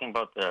not talking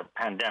about the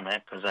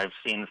pandemic, because I've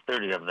seen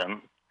 30 of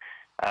them,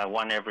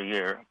 one every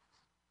year.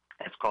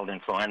 It's called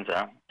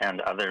influenza and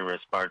other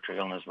respiratory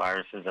illness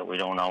viruses that we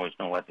don't always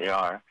know what they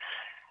are.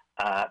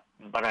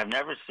 But I've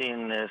never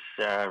seen this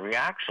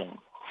reaction.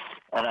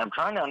 And I'm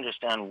trying to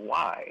understand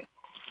why.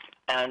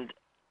 And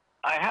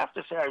I have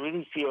to say, I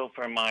really feel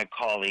for my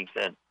colleagues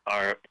that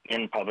are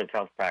in public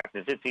health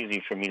practice. It's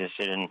easy for me to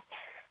sit in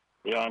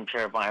the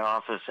armchair of my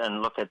office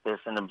and look at this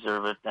and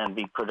observe it and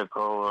be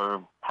critical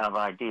or have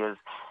ideas.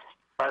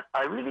 But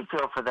I really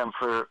feel for them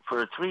for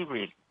three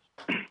reasons.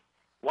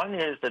 One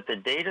is that the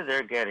data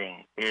they're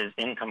getting is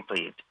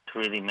incomplete to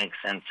really make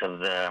sense of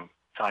the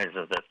size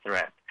of the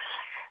threat.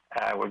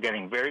 We're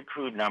getting very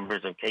crude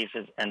numbers of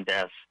cases and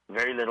deaths,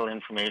 very little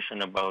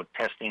information about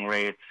testing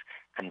rates,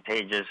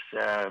 contagious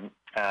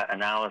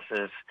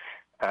analysis,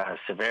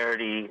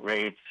 severity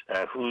rates,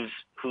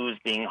 who's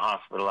being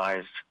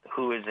hospitalized,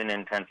 who is in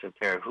intensive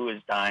care, who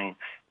is dying,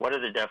 what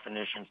are the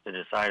definitions to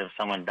decide if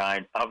someone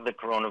died of the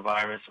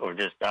coronavirus or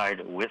just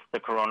died with the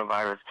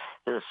coronavirus.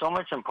 There's so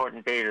much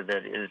important data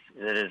that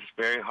is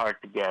very hard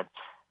to get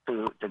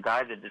to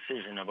guide the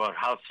decision about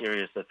how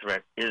serious the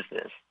threat is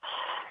this.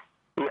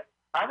 The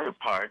other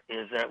part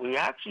is that we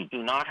actually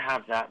do not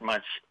have that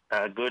much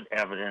good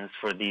evidence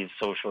for these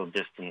social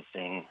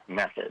distancing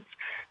methods.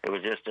 There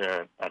was just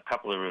a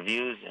couple of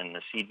reviews in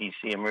the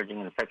CDC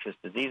Emerging Infectious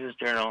Diseases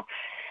Journal,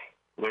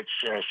 which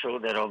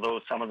showed that although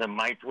some of them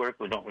might work,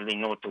 we don't really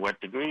know to what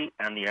degree,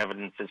 and the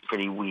evidence is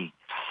pretty weak.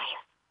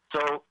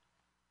 So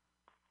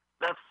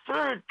the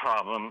third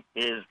problem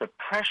is the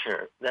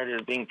pressure that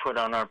is being put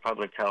on our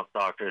public health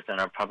doctors and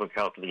our public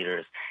health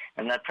leaders,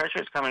 and that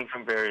pressure is coming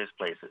from various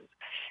places.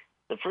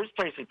 The first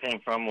place it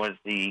came from was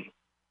the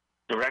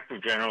Director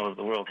General of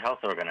the World Health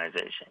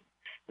Organization,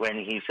 when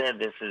he said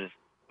this is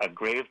a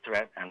grave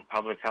threat and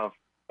public health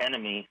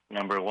enemy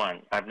number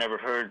one. I've never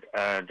heard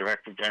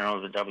Director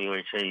General of the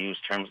WHO use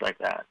terms like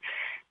that.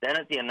 Then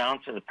at the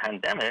announcement of the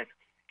pandemic,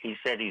 he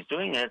said he's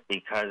doing it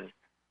because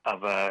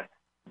of a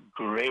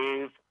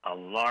grave,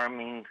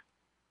 alarming,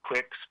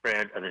 quick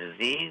spread of the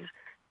disease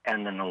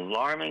and an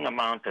alarming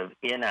amount of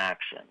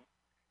inaction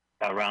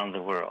around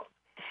the world.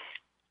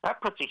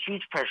 That puts a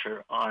huge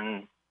pressure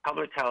on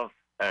public health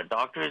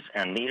doctors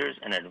and leaders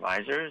and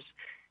advisors,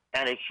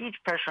 and a huge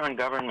pressure on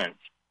governments.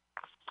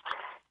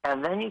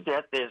 And then you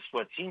get this,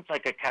 what seems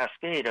like a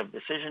cascade of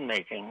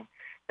decision-making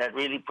that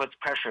really puts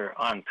pressure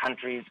on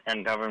countries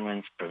and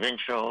governments,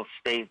 provincial,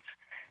 states,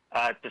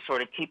 to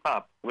sort of keep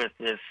up with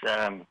this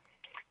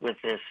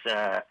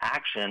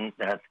action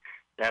that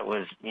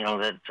was,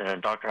 that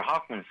Dr.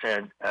 Hoffman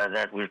said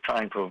that we're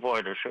trying to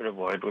avoid or should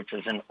avoid, which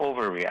is an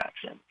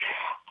overreaction.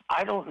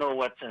 I don't know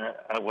what's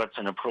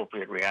an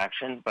appropriate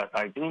reaction, but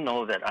I do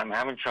know that I'm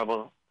having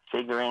trouble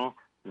figuring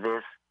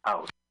this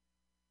out.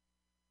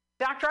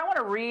 Doctor, I want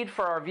to read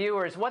for our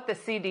viewers what the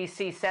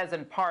CDC says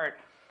in part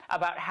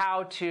about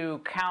how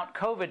to count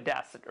COVID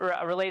deaths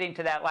relating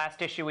to that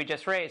last issue we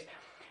just raised.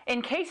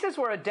 In cases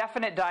where a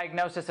definite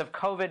diagnosis of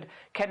COVID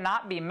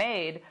cannot be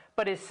made,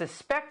 but is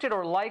suspected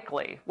or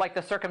likely, like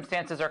the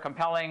circumstances are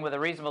compelling with a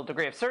reasonable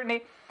degree of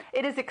certainty,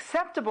 it is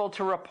acceptable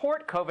to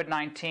report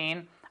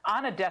COVID-19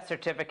 on a death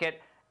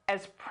certificate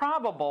as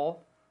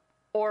probable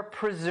or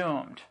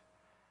presumed.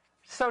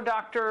 So,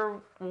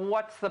 doctor,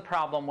 what's the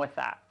problem with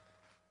that?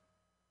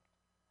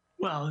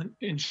 Well,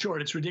 in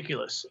short, it's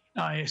ridiculous.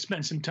 I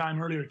spent some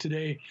time earlier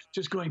today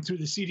just going through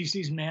the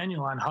CDC's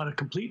manual on how to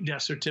complete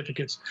death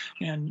certificates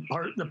and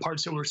the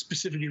parts that were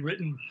specifically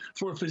written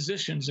for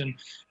physicians. And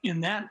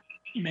in that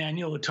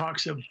manual, it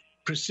talks of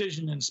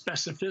precision and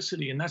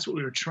specificity, and that's what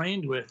we were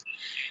trained with.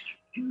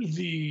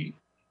 The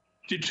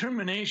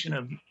determination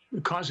of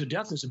the cause of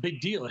death is a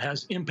big deal. It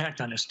has impact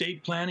on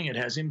estate planning. It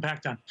has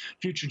impact on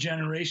future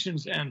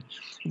generations. And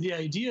the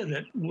idea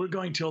that we're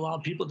going to allow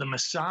people to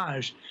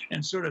massage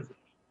and sort of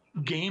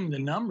game the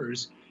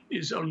numbers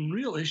is a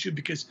real issue,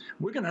 because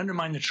we're going to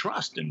undermine the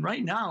trust. And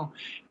right now,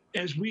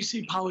 as we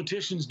see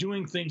politicians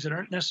doing things that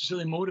aren't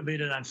necessarily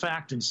motivated on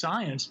fact and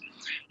science,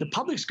 the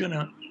public's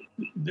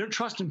their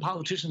trust in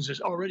politicians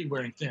is already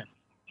wearing thin.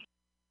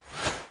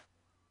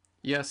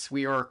 Yes,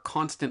 we are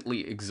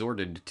constantly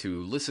exhorted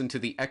to listen to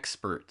the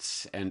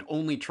experts and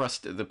only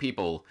trust the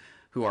people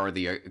who are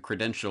the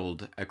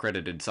credentialed,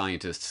 accredited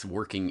scientists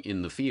working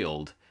in the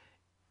field,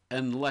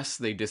 unless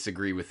they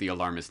disagree with the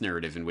alarmist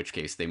narrative, in which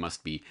case they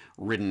must be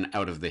ridden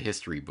out of the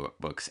history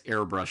books,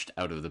 airbrushed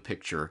out of the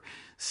picture,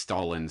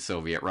 Stalin,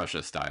 Soviet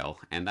Russia style.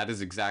 And that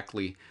is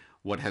exactly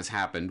what has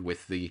happened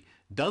with the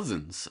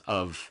dozens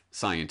of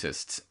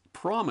scientists,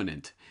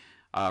 prominent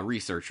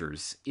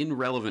researchers in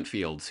relevant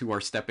fields, who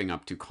are stepping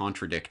up to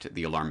contradict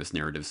the alarmist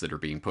narratives that are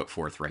being put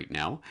forth right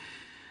now.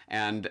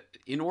 And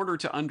in order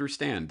to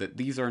understand that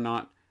these are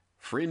not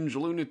fringe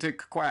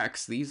lunatic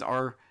quacks, these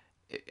are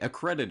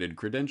accredited,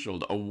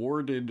 credentialed,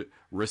 awarded,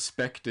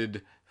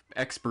 respected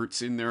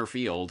experts in their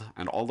field,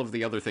 and all of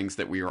the other things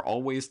that we are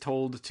always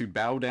told to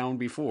bow down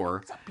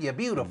before. Yeah,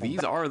 beautiful.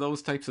 These are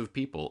those types of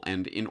people,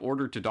 and in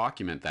order to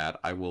document that,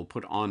 I will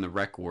put on the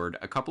record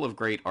a couple of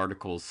great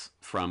articles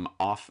from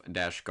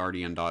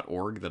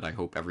off-guardian.org that I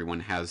hope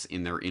everyone has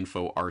in their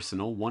info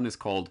arsenal. One is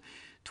called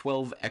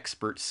 12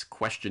 Experts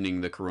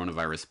Questioning the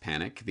Coronavirus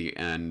Panic,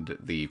 and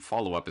the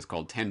follow-up is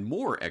called 10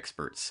 More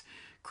Experts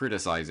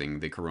Criticizing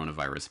the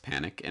Coronavirus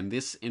Panic, and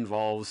this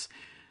involves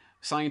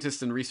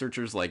Scientists and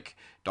researchers like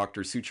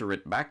Dr.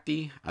 Sucharit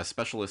Bhakti, a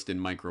specialist in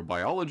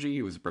microbiology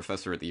who was a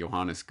professor at the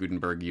Johannes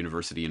Gutenberg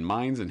University in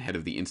Mainz and head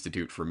of the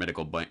Institute for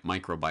Medical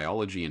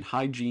Microbiology and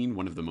Hygiene,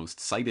 one of the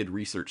most cited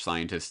research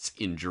scientists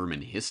in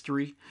German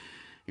history.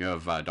 You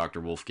have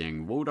Dr.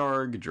 Wolfgang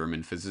Wodarg,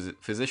 German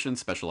physician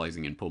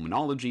specializing in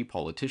pulmonology,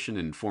 politician,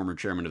 and former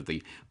chairman of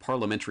the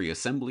Parliamentary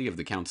Assembly of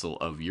the Council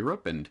of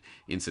Europe, and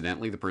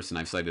incidentally, the person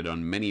I've cited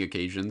on many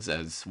occasions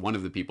as one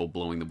of the people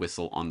blowing the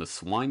whistle on the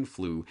swine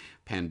flu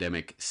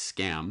pandemic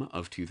scam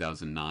of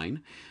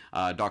 2009.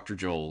 Dr.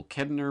 Joel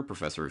Kedner,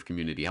 professor of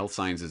community health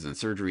sciences and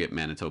surgery at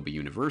Manitoba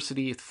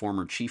University,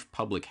 former chief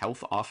public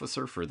health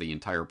officer for the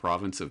entire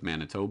province of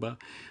Manitoba.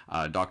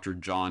 Dr.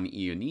 John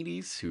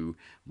Ioannidis, who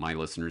my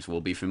listeners will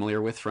be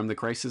familiar with from the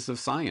Crisis of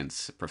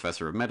Science,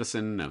 professor of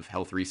medicine, of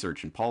health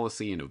research and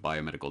policy, and of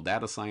biomedical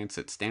data science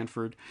at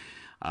Stanford.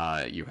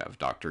 You have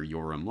Dr.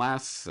 Yoram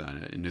Lass,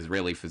 an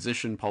Israeli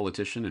physician,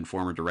 politician, and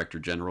former director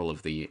general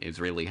of the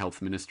Israeli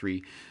Health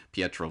Ministry.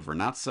 Pietro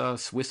Vernazza,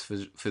 Swiss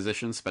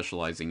physician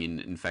specializing in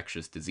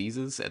infectious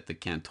diseases at the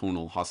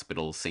Cantonal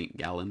Hospital St.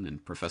 Gallen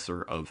and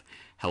professor of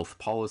health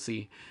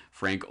policy.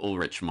 Frank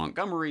Ulrich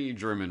Montgomery,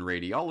 German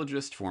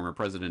radiologist, former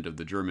president of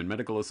the German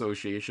Medical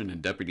Association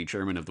and deputy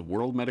chairman of the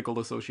World Medical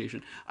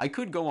Association. I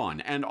could go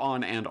on and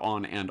on and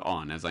on and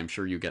on, as I'm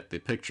sure you get the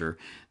picture.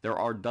 There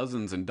are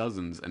dozens and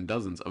dozens and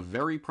dozens of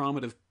very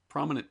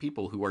prominent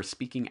people who are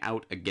speaking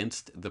out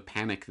against the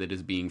panic that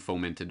is being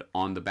fomented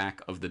on the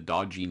back of the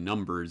dodgy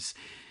numbers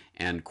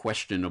and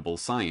questionable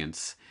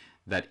science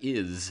that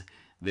is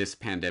this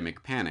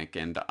pandemic panic.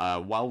 And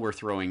while we're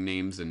throwing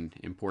names and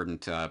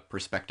important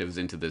perspectives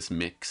into this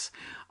mix,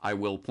 I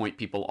will point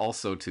people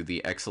also to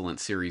the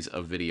excellent series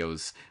of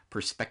videos,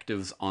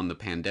 Perspectives on the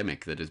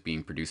Pandemic, that is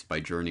being produced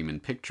by Journeyman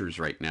Pictures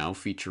right now,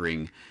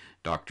 featuring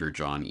Dr.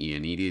 John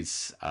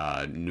Ioannidis,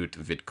 Knut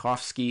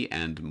Witkowski,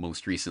 and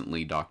most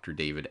recently Dr.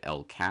 David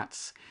L.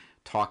 Katz,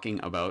 talking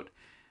about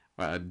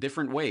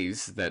different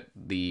ways that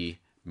the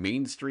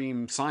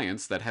mainstream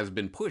science that has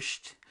been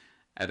pushed,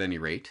 at any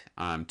rate,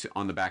 on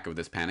the back of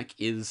this panic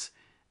is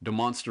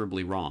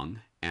demonstrably wrong,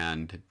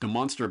 and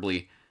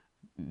demonstrably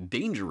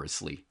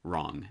dangerously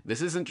wrong.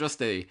 This isn't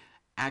just a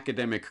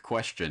academic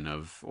question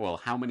of, well,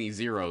 how many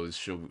zeros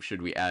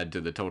should we add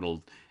to the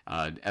total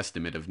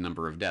estimate of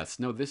number of deaths.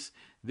 No, this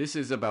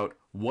is about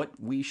what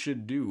we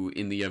should do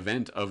in the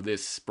event of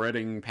this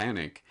spreading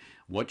panic.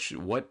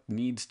 What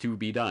needs to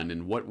be done,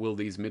 and what will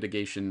these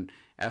mitigation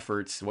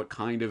efforts, what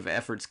kind of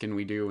efforts can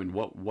we do, and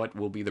what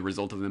will be the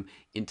result of them?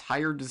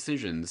 Entire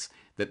decisions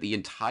that the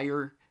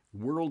entire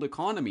world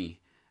economy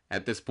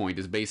at this point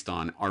is based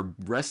on are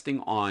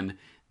resting on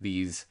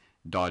these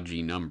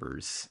dodgy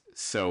numbers.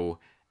 So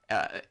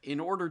in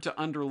order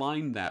to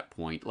underline that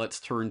point, let's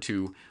turn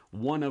to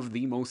one of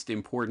the most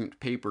important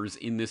papers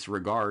in this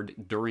regard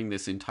during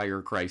this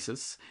entire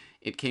crisis.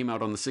 It came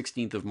out on the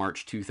 16th of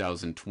March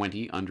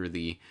 2020 under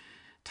the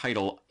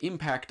title,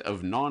 Impact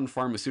of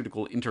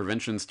Non-Pharmaceutical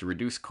Interventions to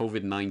Reduce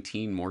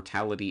COVID-19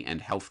 Mortality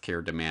and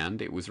Healthcare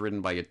Demand. It was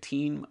written by a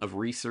team of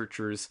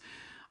researchers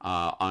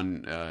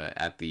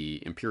at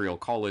the Imperial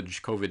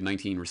College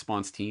COVID-19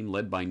 response team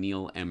led by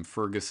Neil M.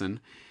 Ferguson,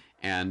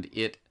 and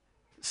it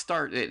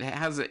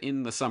has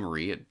in the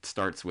summary, it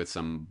starts with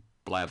some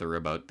blather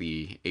about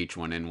the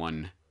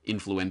H1N1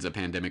 influenza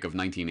pandemic of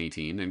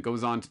 1918 and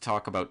goes on to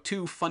talk about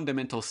two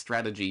fundamental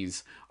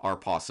strategies are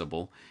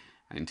possible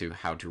into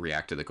how to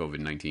react to the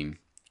COVID-19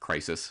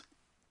 crisis.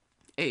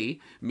 A,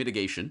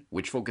 mitigation,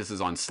 which focuses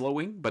on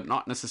slowing but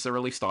not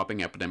necessarily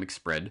stopping epidemic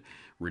spread,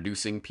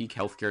 reducing peak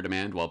healthcare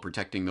demand while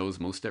protecting those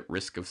most at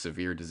risk of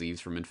severe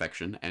disease from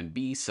infection. And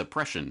B,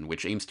 suppression,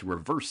 which aims to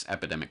reverse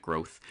epidemic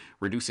growth,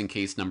 reducing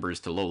case numbers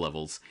to low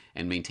levels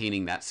and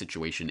maintaining that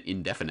situation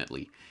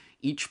indefinitely.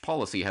 Each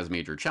policy has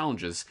major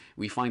challenges.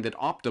 We find that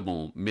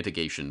optimal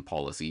mitigation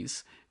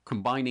policies,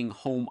 combining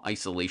home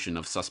isolation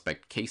of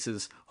suspect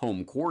cases,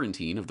 home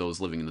quarantine of those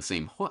living in the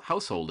same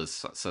household as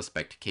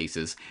suspect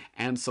cases,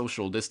 and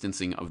social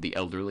distancing of the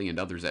elderly and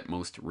others at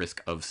most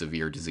risk of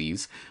severe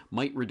disease,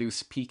 might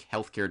reduce peak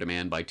healthcare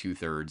demand by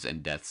 2/3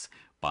 and deaths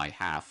by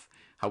half.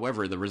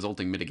 However, the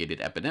resulting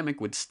mitigated epidemic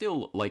would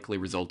still likely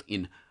result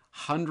in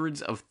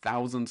hundreds of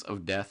thousands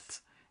of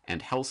deaths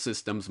and health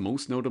systems,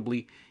 most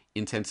notably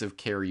intensive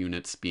care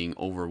units, being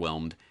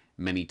overwhelmed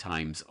many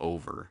times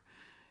over.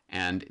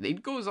 And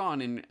it goes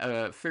on in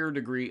a fair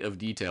degree of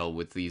detail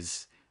with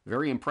these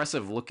very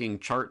impressive looking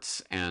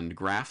charts and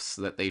graphs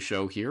that they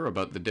show here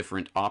about the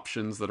different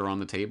options that are on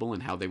the table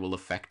and how they will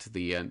affect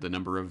the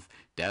number of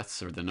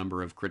deaths or the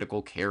number of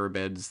critical care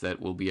beds that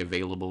will be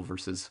available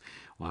versus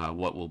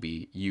what will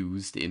be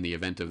used in the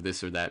event of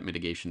this or that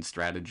mitigation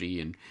strategy,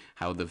 and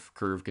how the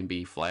curve can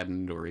be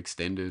flattened or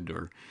extended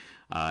or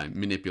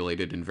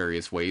manipulated in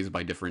various ways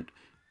by different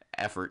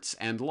efforts.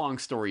 And long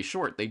story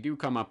short, they do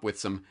come up with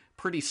some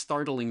pretty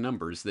startling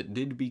numbers that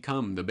did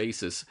become the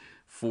basis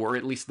for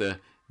at least the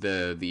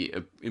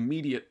the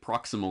immediate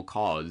proximal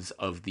cause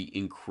of the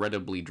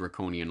incredibly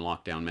draconian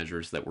lockdown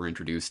measures that were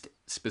introduced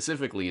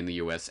specifically in the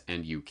US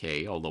and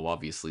UK, although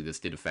obviously this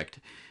did affect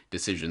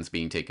decisions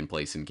being taken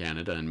place in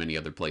Canada and many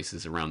other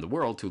places around the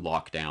world to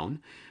lock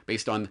down,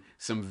 based on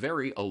some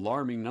very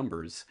alarming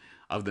numbers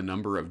of the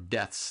number of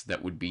deaths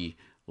that would be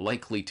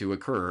likely to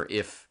occur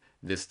if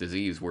this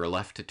disease were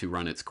left to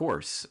run its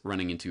course,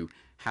 running into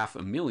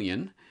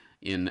 500,000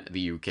 in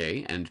the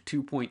UK and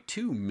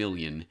 2.2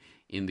 million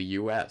in the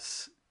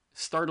US.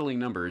 Startling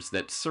numbers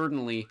that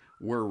certainly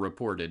were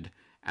reported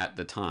at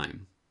the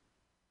time.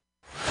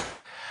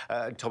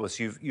 Thomas,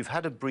 you've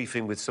had a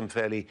briefing with some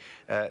fairly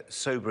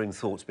sobering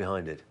thoughts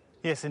behind it.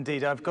 Yes,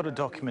 indeed. I've got a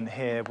document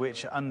here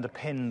which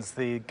underpins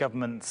the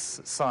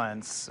government's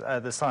science,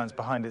 the science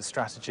behind its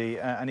strategy,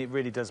 and it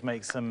really does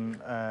make some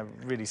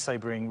really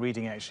sobering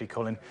reading, actually,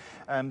 Colin.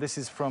 This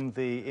is from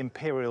the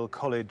Imperial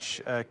College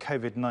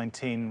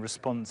COVID-19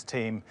 response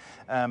team.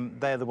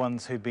 They're the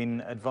ones who've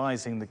been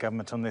advising the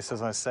government on this,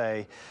 as I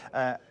say,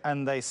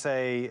 and they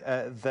say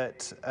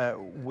that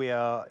we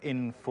are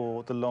in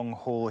for the long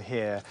haul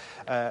here.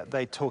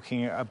 They're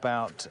talking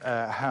about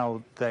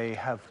how they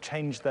have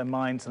changed their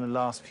minds in the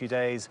last few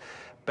days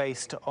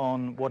based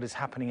on what is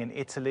happening in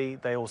Italy.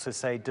 They also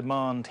say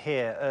demand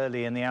here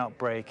early in the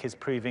outbreak is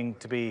proving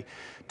to be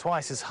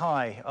twice as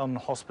high on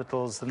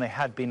hospitals than they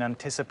had been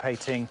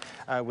anticipating,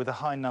 with a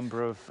high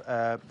number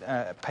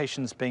of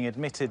patients being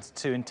admitted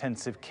to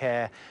intensive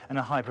care and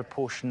a high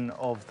proportion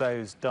of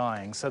those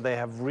dying. So they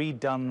have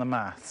redone the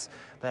maths.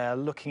 They are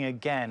looking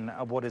again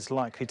at what is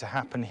likely to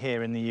happen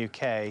here in the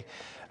UK.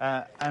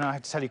 And I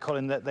have to tell you,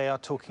 Colin, that they are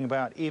talking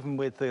about, even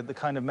with the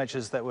kind of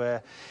measures that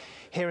we're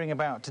hearing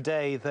about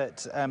today,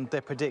 that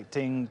they're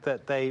predicting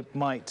that they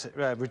might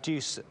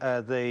reduce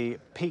the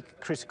peak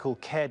critical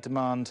care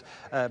demand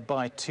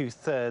by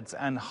 2/3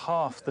 and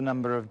half the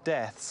number of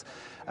deaths.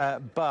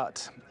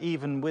 But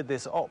even with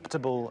this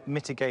optimal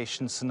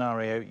mitigation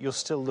scenario, you're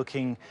still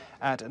looking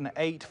at an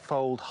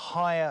 8-fold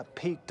higher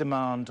peak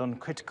demand on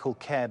critical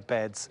care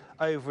beds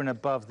over and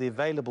above the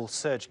available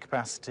surge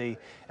capacity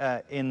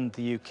in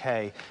the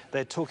UK.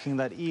 They're talking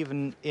that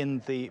even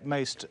in the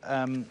most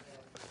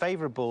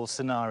favourable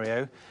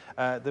scenario,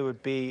 there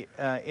would be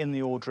in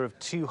the order of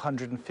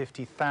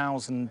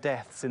 250,000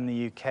 deaths in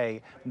the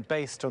UK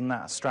based on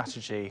that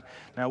strategy.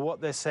 Now, what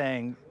they're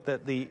saying,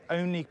 that the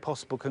only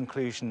possible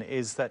conclusion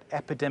is that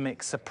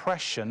epidemic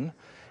suppression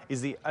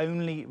is the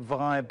only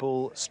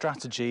viable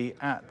strategy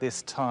at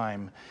this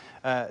time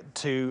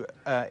to,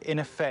 in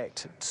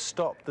effect,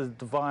 stop the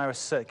virus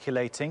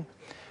circulating.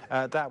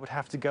 That would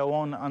have to go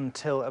on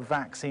until a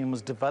vaccine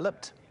was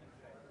developed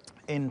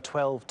in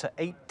 12 to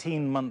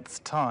 18 months'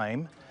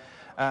 time,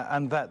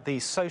 and that the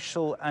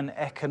social and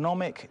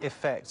economic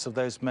effects of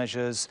those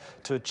measures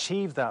to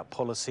achieve that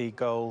policy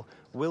goal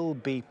will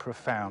be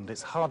profound.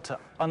 It's hard to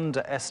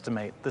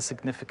underestimate the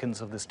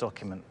significance of this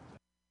document.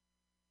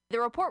 The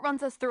report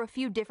runs us through a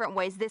few different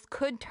ways this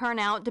could turn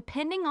out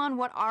depending on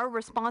what our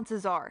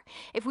responses are.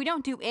 If we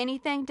don't do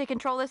anything to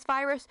control this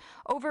virus,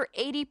 over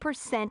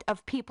 80%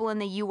 of people in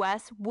the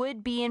U.S.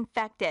 would be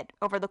infected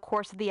over the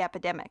course of the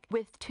epidemic,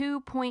 with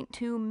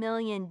 2.2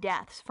 million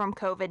deaths from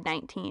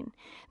COVID-19.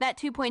 That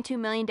 2.2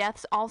 million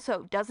deaths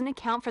also doesn't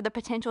account for the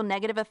potential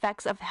negative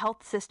effects of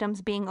health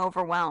systems being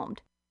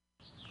overwhelmed.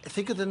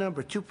 Think of the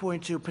number,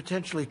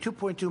 potentially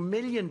 2.2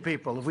 million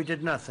people if we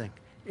did nothing.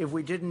 If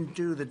we didn't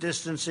do the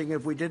distancing,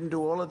 if we didn't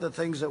do all of the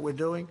things that we're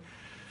doing.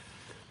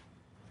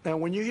 Now,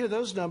 when you hear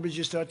those numbers,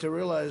 you start to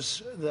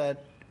realize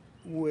that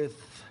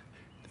with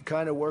the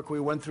kind of work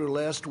we went through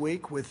last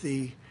week with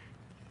the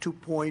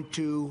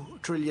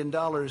 $2.2 trillion,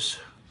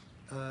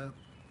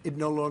 it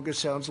no longer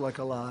sounds like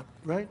a lot,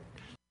 right?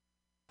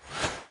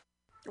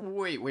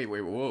 Wait,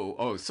 whoa.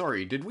 Oh,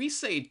 sorry. Did we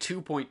say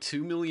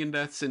 2.2 million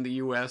deaths in the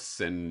US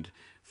and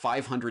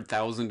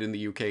 500,000 in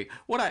the UK?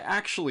 What I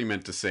actually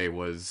meant to say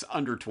was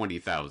under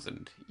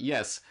 20,000.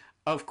 Yes,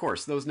 of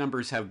course, those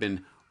numbers have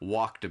been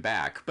walked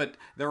back, but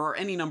there are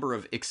any number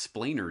of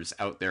explainers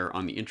out there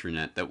on the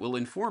internet that will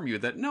inform you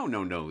that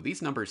no,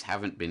 these numbers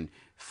haven't been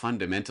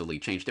fundamentally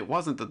changed. It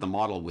wasn't that the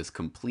model was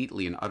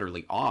completely and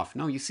utterly off.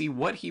 No, you see,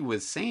 what he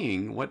was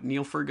saying, what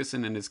Neil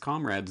Ferguson and his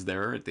comrades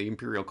there at the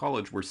Imperial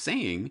College were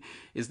saying,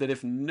 is that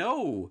if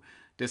no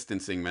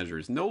distancing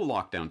measures, no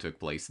lockdown took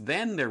place,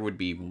 then there would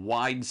be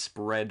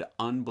widespread,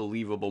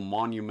 unbelievable,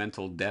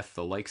 monumental death,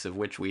 the likes of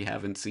which we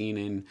haven't seen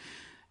in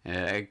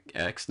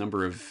X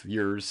number of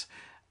years.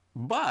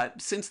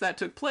 But since that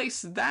took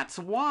place, that's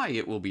why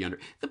it will be under.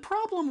 The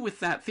problem with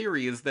that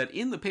theory is that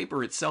in the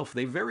paper itself,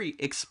 they very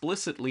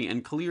explicitly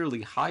and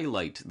clearly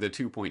highlight the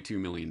 2.2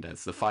 million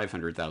deaths, the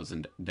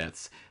 500,000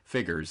 deaths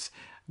figures.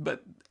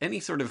 But any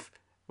sort of,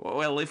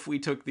 well, if we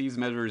took these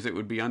measures, it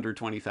would be under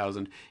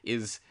 20,000,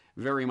 is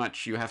very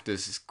much, you have to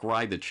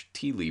scry the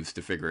tea leaves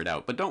to figure it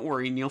out. But don't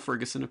worry, Neil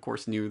Ferguson, of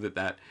course, knew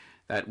that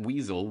that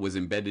weasel was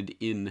embedded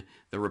in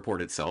the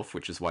report itself,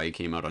 which is why he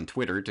came out on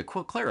Twitter to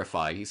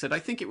clarify. He said, "I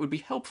think it would be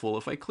helpful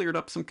if I cleared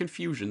up some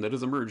confusion that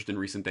has emerged in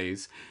recent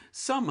days.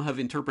 Some have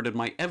interpreted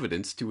my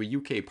evidence to a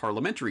UK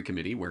parliamentary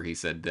committee," where he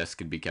said deaths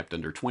could be kept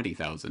under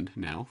 20,000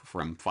 now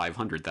from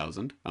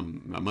 500,000 a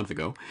month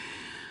ago,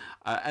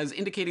 as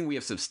indicating we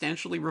have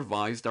substantially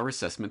revised our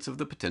assessments of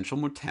the potential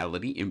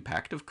mortality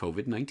impact of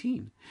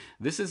COVID-19.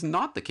 This is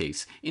not the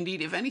case.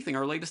 Indeed, if anything,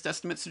 our latest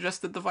estimates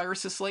suggest that the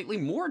virus is slightly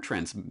more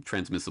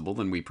transmissible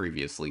than we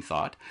previously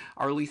thought.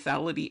 Our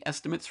lethality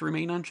estimates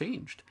remain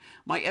unchanged.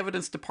 My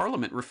evidence to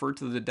Parliament referred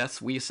to the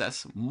deaths we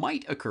assess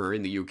might occur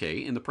in the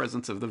UK in the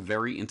presence of the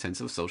very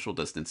intensive social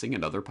distancing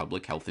and other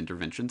public health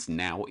interventions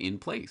now in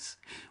place.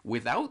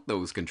 Without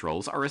those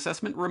controls, our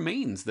assessment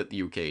remains that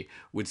the UK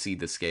would see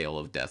the scale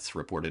of deaths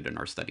reported in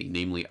our study,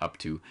 namely up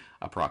to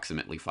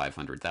approximately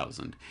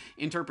 500,000.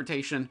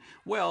 Interpretation,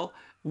 well,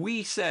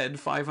 we said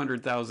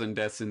 500,000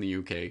 deaths in the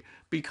UK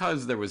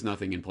because there was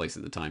nothing in place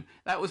at the time.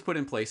 That was put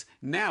in place.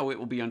 Now it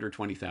will be under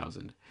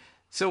 20,000.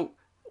 So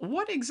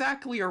what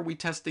exactly are we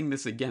testing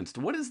this against?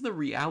 What is the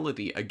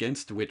reality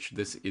against which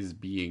this is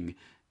being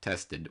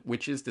tested?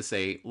 Which is to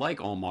say,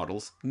 like all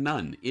models,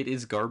 none. It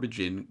is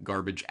garbage in,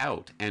 garbage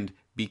out. And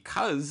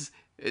because,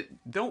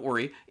 don't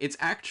worry, it's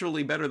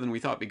actually better than we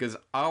thought, because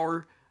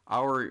our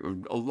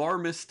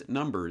alarmist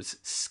numbers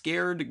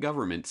scared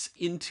governments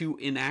into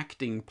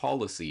enacting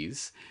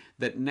policies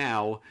that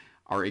now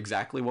are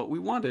exactly what we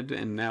wanted,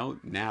 and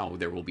now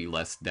there will be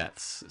less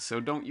deaths.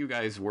 So don't you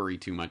guys worry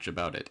too much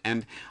about it.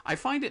 And I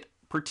find it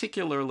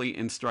particularly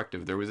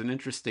instructive. There was an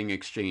interesting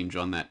exchange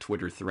on that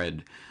Twitter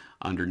thread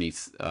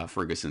underneath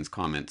Ferguson's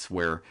comments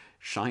where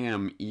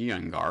Shyam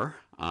Iyengar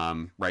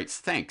writes,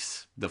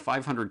 "Thanks. The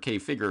 500K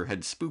figure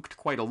had spooked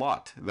quite a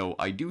lot, though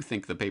I do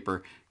think the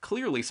paper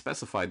clearly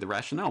specified the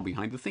rationale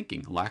behind the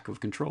thinking, lack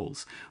of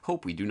controls.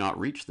 Hope we do not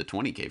reach the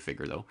 20K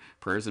figure, though.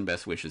 Prayers and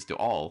best wishes to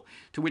all."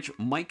 To which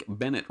Mike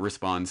Bennett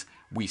responds,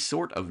 "We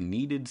sort of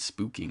needed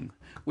spooking,"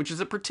 which is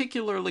a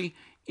particularly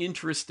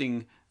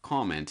interesting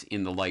comment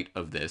in the light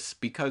of this,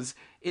 because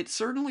it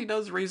certainly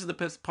does raise the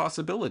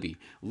possibility.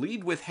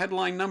 Lead with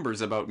headline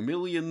numbers about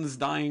millions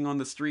dying on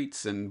the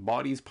streets and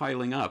bodies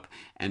piling up,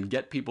 and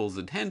get people's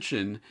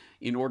attention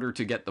in order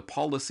to get the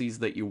policies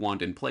that you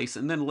want in place,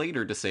 and then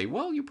later to say,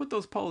 well, you put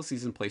those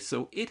policies in place,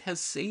 so it has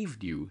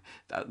saved you.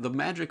 The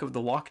magic of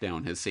the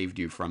lockdown has saved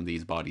you from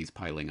these bodies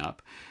piling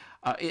up.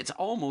 It's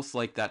almost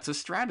like that's a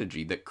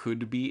strategy that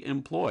could be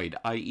employed,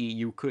 i.e.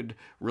 you could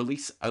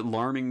release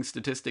alarming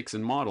statistics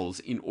and models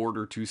in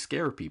order to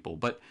scare people.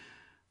 But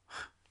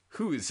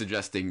who is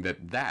suggesting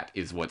that that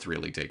is what's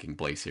really taking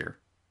place here?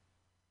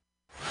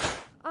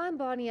 I'm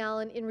Bonnie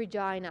Allen in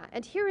Regina,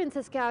 and here in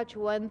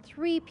Saskatchewan,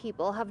 3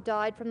 people have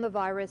died from the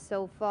virus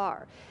so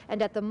far.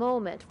 And at the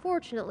moment,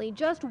 fortunately,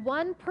 just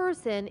 1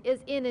 person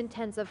is in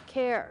intensive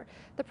care.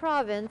 The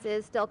province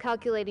is still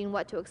calculating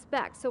what to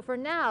expect, so for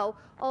now,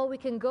 all we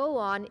can go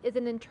on is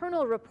an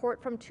internal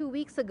report from 2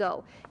 weeks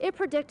ago. It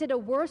predicted a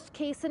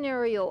worst-case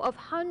scenario of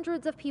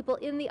hundreds of people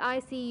in the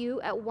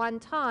ICU at one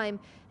time,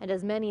 and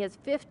as many as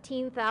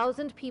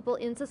 15,000 people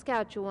in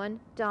Saskatchewan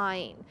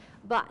dying.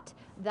 But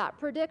that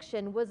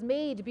prediction was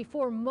made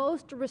before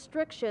most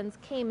restrictions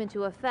came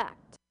into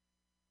effect.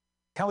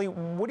 Kelly,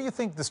 what do you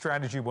think the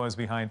strategy was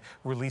behind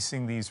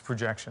releasing these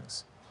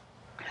projections?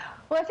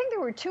 Well, I think there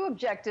were 2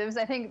 objectives.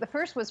 I think the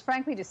first was,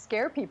 frankly, to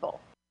scare people.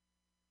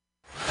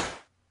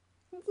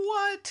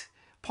 What?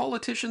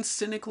 Politicians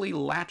cynically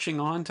latching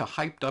on to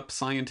hyped-up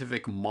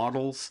scientific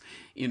models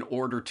in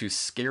order to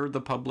scare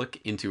the public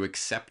into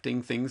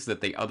accepting things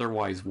that they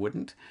otherwise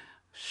wouldn't?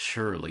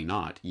 Surely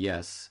not.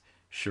 Yes,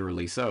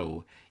 surely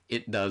so.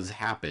 It does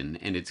happen,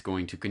 and it's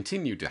going to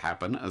continue to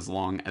happen as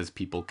long as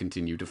people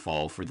continue to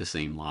fall for the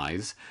same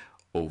lies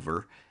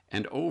over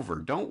and over.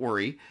 Don't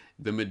worry,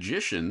 the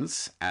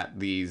magicians at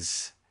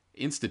these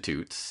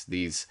institutes,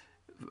 these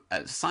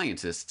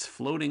scientists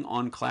floating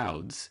on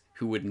clouds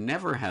who would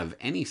never have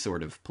any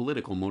sort of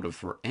political motive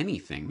for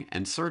anything,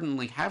 and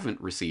certainly haven't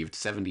received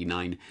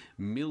 $79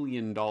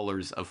 million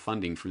of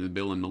funding from the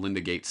Bill and Melinda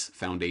Gates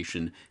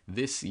Foundation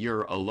this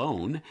year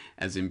alone,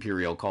 as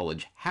Imperial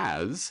College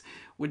has,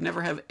 would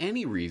never have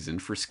any reason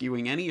for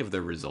skewing any of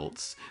their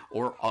results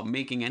or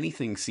making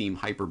anything seem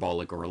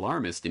hyperbolic or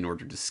alarmist in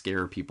order to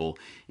scare people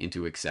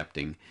into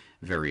accepting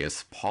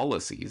various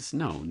policies.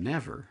 No,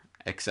 never.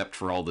 Except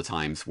for all the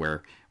times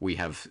where we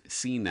have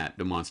seen that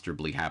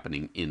demonstrably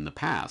happening in the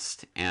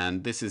past.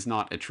 And this is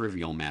not a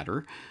trivial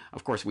matter.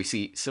 Of course, we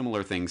see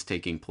similar things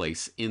taking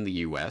place in the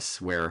US,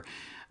 where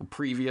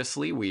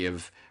previously we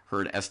have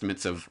heard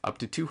estimates of up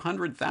to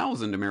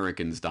 200,000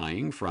 Americans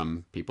dying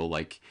from people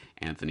like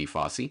Anthony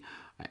Fauci.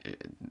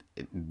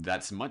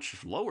 That's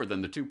much lower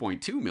than the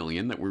 2.2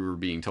 million that we were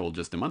being told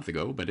just a month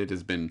ago, but it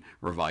has been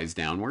revised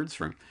downwards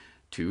from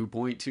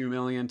 2.2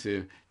 million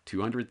to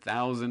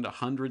 200,000,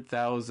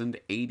 100,000,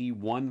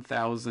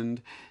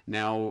 81,000.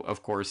 Now,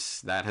 of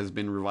course, that has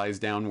been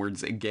revised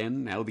downwards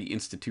again. Now the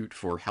Institute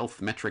for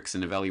Health Metrics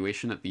and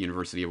Evaluation at the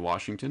University of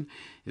Washington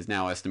is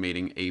now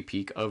estimating a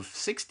peak of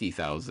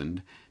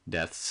 60,000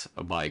 deaths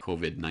by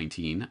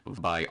COVID-19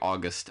 by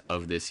August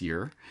of this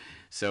year.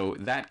 So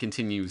that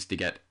continues to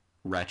get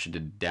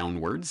ratcheted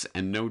downwards,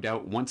 and no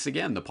doubt once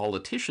again the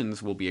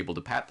politicians will be able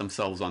to pat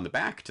themselves on the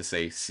back to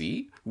say,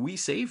 see, we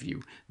saved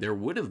you. There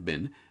would have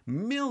been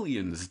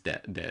millions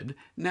dead.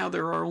 Now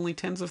there are only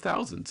tens of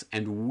thousands,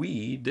 and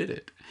we did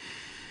it.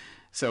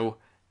 So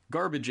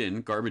garbage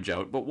in, garbage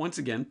out. But once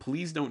again,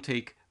 please don't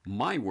take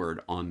my word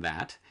on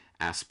that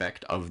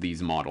aspect of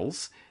these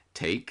models.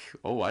 Take,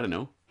 I don't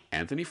know,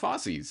 Anthony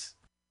Fauci's.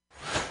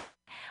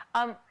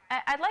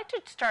 I'd like to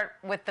start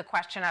with the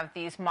question of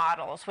these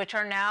models, which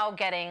are now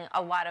getting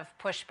a lot of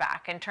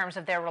pushback in terms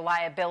of their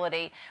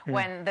reliability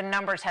when the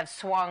numbers have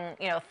swung,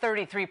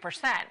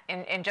 33%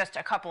 in just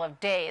a couple of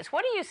days.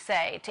 What do you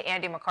say to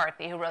Andy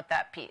McCarthy, who wrote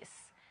that piece?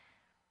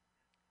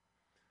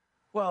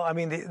 Well, I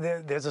mean,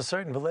 there's a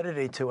certain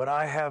validity to it.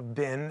 I have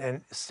been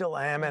and still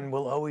am and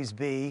will always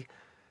be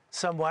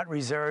somewhat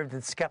reserved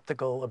and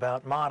skeptical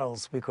about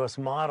models, because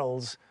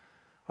models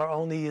are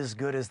only as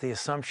good as the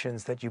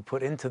assumptions that you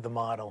put into the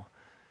model.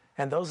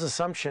 And those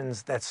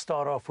assumptions that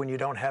start off when you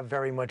don't have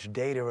very much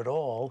data at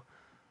all,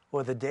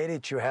 or the data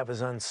that you have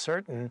is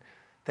uncertain,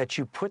 that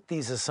you put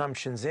these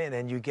assumptions in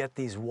and you get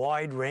these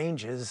wide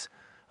ranges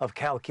of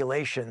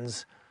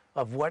calculations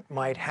of what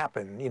might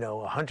happen,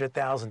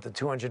 100,000 to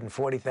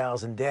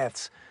 240,000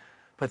 deaths.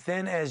 But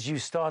then as you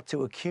start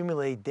to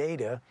accumulate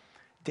data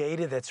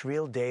that's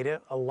real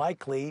data, are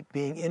likely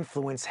being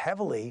influenced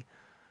heavily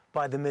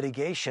by the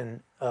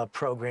mitigation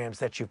programs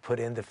that you put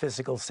in, the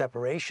physical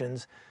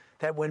separations,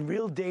 that when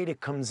real data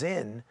comes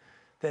in,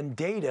 then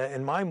data,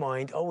 in my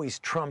mind, always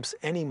trumps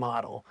any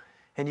model.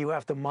 And you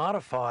have to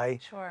modify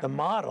the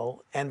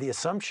model and the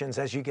assumptions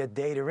as you get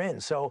data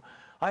in. So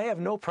I have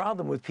no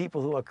problem with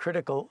people who are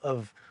critical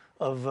of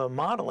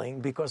modeling,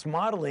 because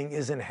modeling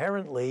is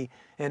inherently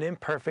an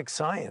imperfect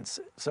science.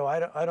 So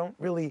I don't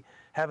really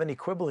have any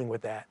quibbling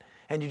with that.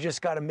 And you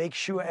just got to make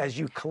sure as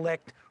you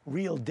collect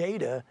real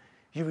data,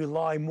 you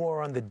rely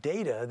more on the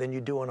data than you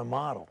do on a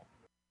model.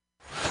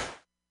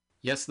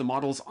 Yes, the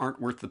models aren't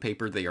worth the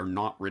paper they are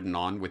not written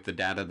on, with the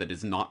data that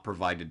is not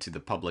provided to the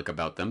public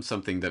about them,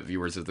 something that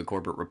viewers of the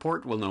Corbett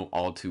Report will know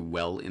all too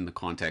well in the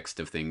context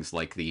of things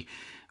like the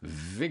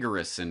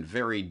vigorous and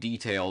very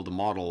detailed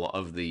model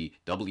of the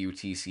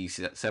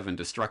WTC-7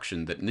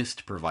 destruction that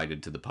NIST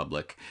provided to the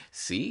public.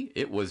 See,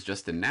 it was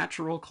just a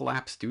natural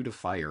collapse due to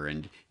fire,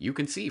 and you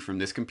can see from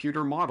this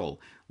computer model.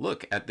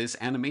 Look at this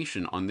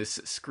animation on this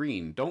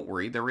screen. Don't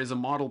worry, there is a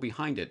model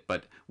behind it,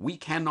 but we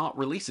cannot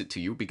release it to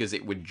you because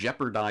it would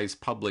jeopardize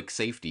public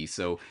safety.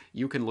 So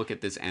you can look at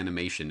this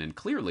animation and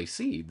clearly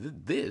see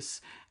that this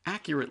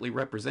accurately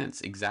represents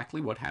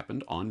exactly what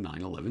happened on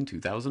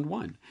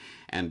 9/11/2001.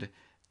 And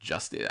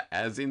just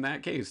as in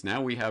that case,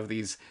 now we have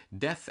these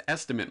death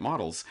estimate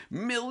models.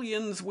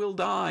 Millions will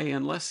die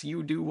unless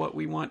you do what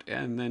we want,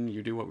 and then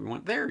you do what we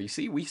want. There, you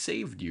see, we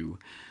saved you.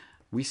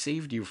 We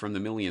saved you from the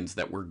millions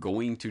that were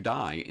going to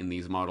die in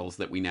these models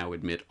that we now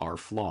admit are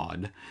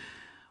flawed.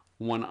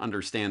 One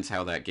understands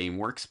how that game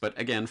works, but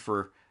again,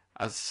 for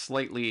a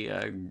slightly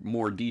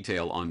more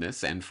detail on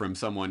this, and from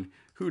someone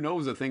who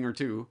knows a thing or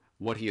two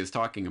what he is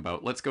talking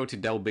about, let's go to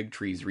Del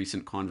Bigtree's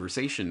recent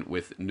conversation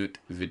with Knut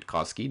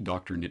Witkowski,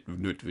 Dr.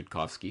 Knut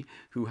Witkowski,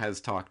 who has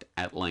talked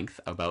at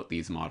length about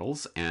these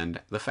models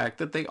and the fact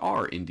that they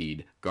are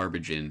indeed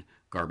garbage in,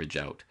 garbage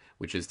out,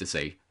 which is to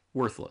say,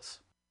 worthless.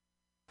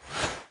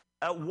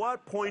 At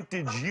what point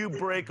did you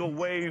break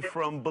away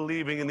from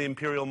believing in the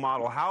imperial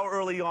model? How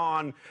early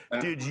on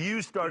did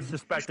you start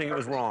suspecting it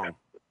was wrong?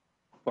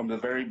 From the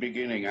very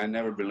beginning, I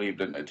never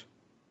believed in it.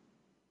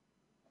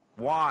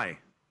 Why?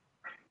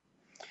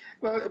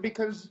 Well,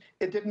 because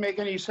it didn't make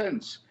any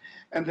sense.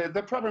 And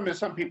the problem is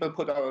some people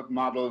put out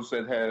models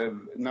that have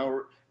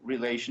no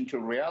relation to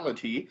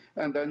reality,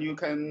 and then you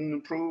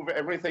can prove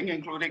everything,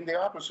 including the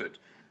opposite.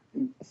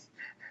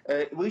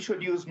 We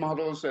should use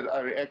models that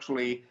are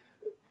actually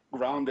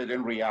grounded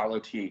in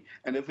reality.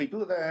 And if we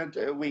do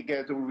that, we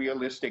get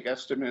realistic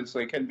estimates.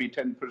 They can be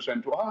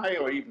 10% too high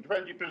or even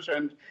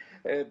 20%,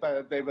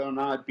 but they will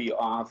not be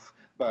off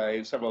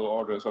by several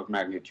orders of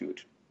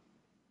magnitude.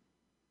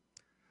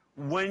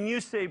 When you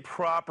say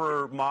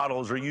proper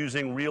models are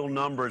using real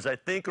numbers, I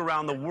think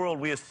around the world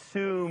we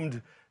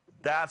assumed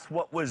that's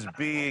what was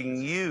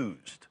being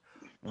used.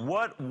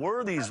 What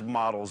were these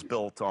models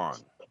built on?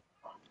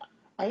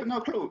 I have no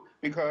clue,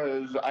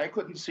 because I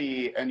couldn't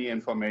see any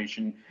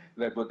information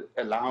that would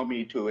allow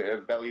me to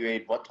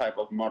evaluate what type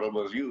of model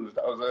was used,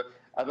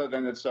 other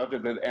than it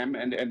started with M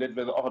and ended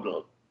with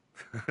Otto.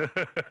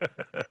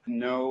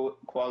 No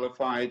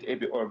qualified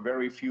or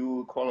very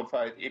few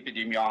qualified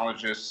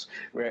epidemiologists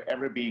were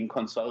ever being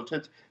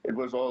consulted. It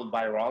was all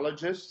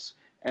virologists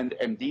and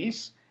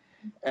MDs,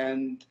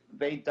 and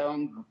they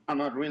are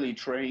not really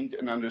trained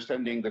in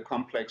understanding the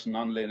complex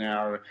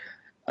nonlinear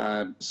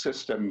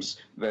systems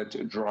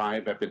that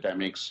drive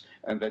epidemics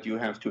and that you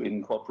have to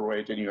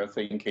incorporate in your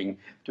thinking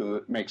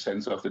to make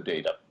sense of the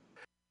data.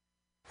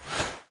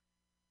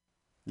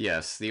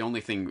 Yes, the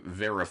only thing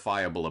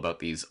verifiable about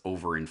these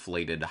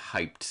overinflated,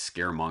 hyped,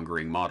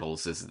 scaremongering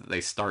models is that they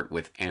start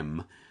with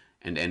M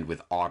and end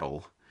with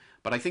AUDL.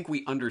 But I think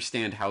we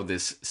understand how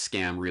this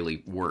scam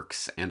really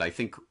works, and I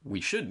think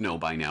we should know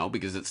by now,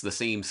 because it's the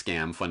same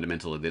scam,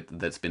 fundamentally,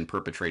 that's been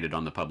perpetrated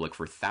on the public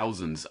for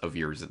thousands of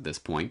years at this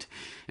point.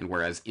 And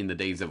whereas in the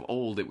days of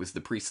old, it was the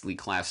priestly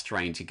class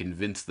trying to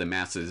convince the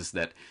masses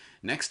that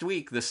next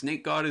week the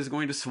snake god is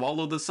going to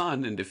swallow the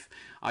sun, and if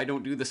I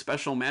don't do the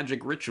special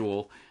magic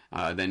ritual,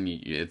 then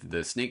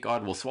the snake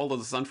god will swallow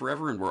the sun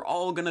forever, and we're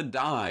all gonna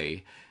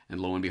die. And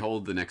lo and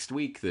behold, the next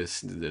week, the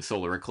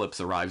solar eclipse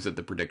arrives at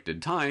the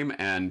predicted time,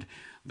 and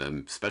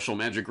the special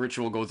magic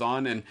ritual goes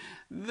on, and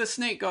the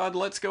snake god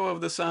lets go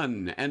of the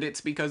sun, and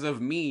it's because of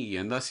me,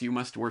 and thus you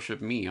must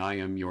worship me. I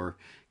am your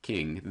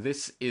king.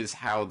 This is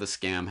how the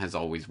scam has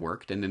always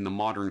worked, and in the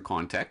modern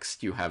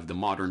context, you have the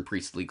modern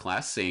priestly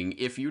class saying,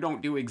 if you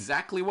don't do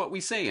exactly what we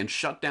say and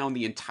shut down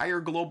the entire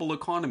global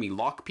economy,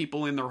 lock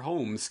people in their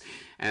homes,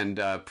 and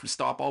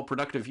stop all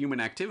productive human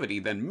activity,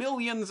 then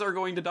millions are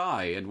going to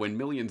die. And when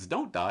millions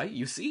don't die,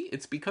 you see,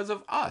 it's because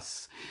of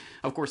us.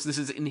 Of course, this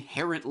is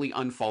inherently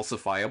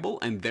unfalsifiable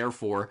and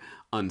therefore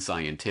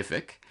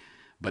unscientific,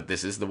 but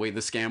this is the way the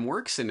scam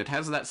works, and it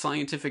has that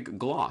scientific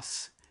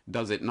gloss,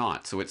 does it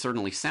not? So it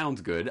certainly sounds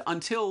good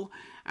until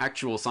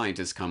actual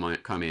scientists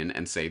come in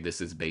and say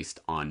this is based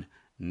on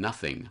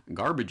nothing.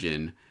 Garbage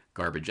in,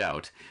 garbage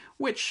out,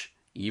 which,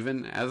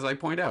 even as I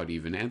point out,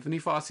 even Anthony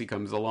Fauci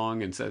comes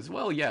along and says,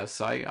 well, yes,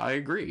 I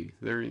agree.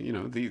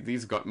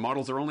 These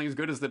models are only as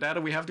good as the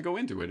data we have to go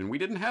into it, and we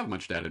didn't have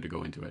much data to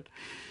go into it.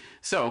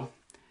 So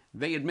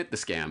they admit the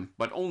scam,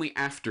 but only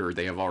after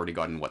they have already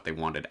gotten what they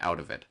wanted out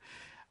of it.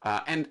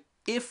 And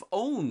if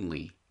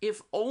only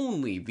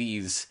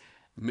these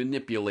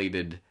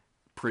manipulated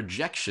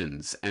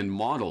projections and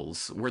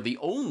models were the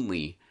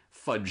only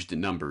fudged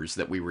numbers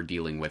that we were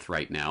dealing with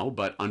right now,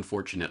 but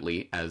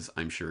unfortunately, as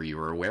I'm sure you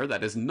are aware,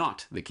 that is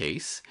not the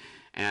case.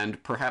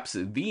 And perhaps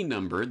the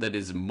number that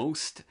is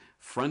most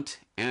front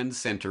and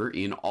center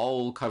in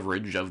all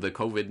coverage of the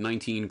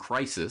COVID-19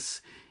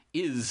 crisis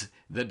is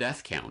the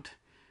death count.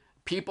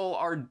 People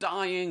are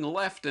dying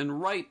left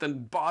and right. The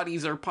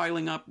bodies are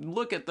piling up.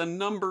 Look at the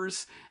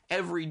numbers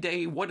every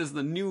day. What is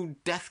the new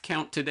death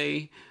count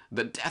today?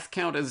 The death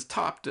count has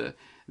topped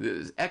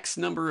the X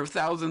number of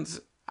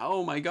thousands.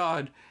 Oh my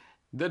God.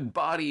 The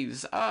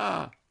bodies.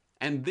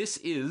 And this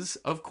is,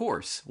 of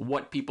course,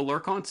 what people are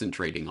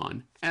concentrating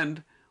on.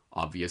 And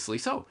obviously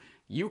so.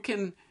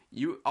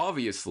 You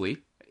obviously,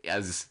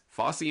 as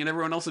Fauci and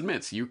everyone else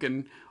admits, you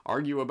can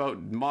argue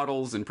about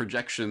models and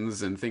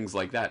projections and things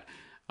like that.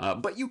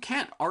 But you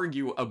can't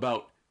argue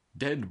about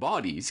dead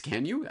bodies,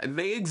 can you?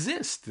 They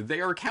exist.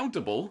 They are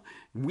countable.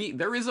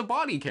 There is a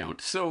body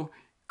count. So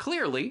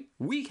clearly,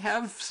 we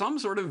have some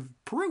sort of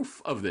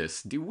proof of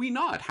this. Do we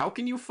not? How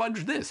can you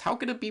fudge this? How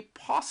can it be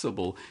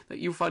possible that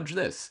you fudge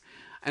this?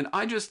 And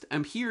I just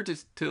am here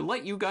to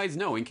let you guys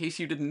know, in case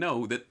you didn't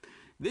know, that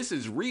this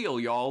is real,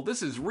 y'all.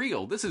 This is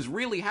real. This is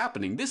really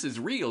happening. This is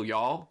real,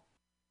 y'all.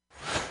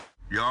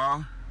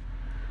 Y'all,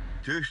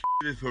 this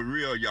is for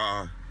real,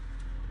 y'all.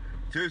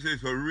 This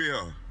is for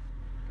real.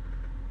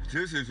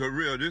 This is for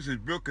real. This is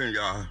Brooklyn,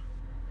 y'all.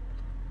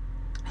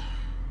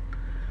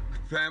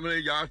 Family,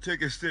 y'all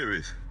take it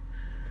serious.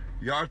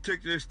 Y'all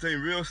take this thing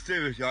real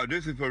serious, y'all.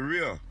 This is for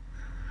real.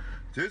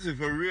 This is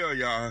for real,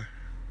 y'all.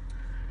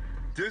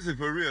 This is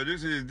for real.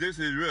 This is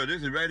real.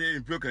 This is right here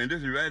in Brooklyn.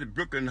 This is right at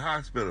Brooklyn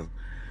Hospital.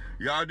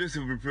 Y'all, this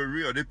is for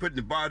real. They putting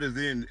the bodies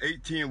in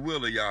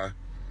 18-wheeler, y'all.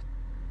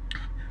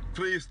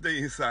 Please stay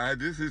inside.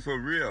 This is for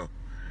real.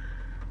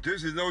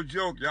 This is no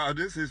joke, y'all.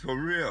 This is for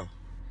real.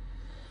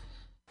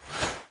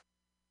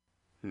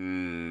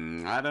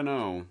 I don't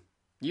know.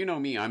 You know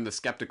me, I'm the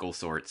skeptical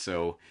sort,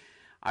 so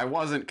I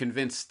wasn't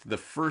convinced the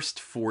first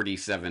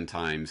 47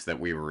 times that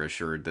we were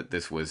assured that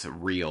this was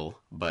real,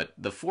 but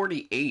the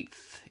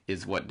 48th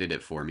is what did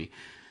it for me.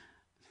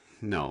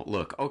 No,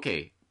 look,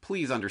 okay,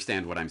 please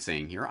understand what I'm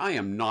saying here. I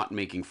am not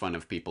making fun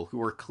of people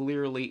who are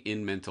clearly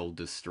in mental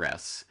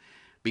distress,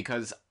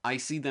 because I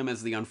see them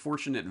as the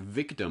unfortunate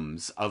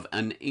victims of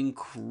an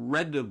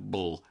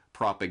incredible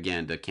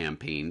propaganda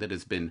campaign that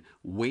has been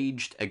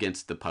waged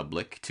against the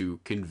public to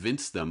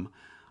convince them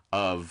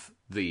of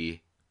the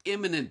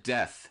imminent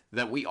death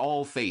that we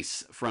all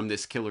face from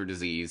this killer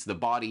disease. The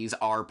bodies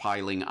are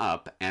piling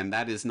up, and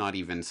that is not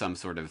even some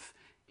sort of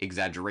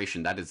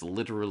exaggeration. That is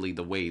literally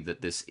the way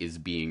that this is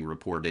being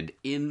reported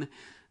in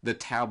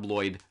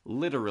the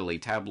literally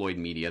tabloid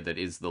media that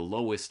is the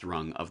lowest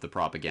rung of the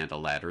propaganda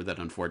ladder, that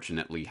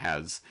unfortunately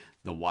has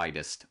the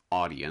widest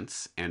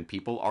audience, and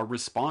people are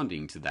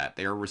responding to that.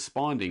 They are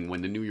responding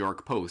when the New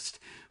York Post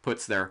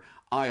puts their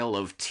Isle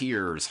of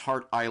Tears,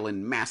 Heart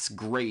Island mass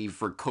grave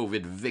for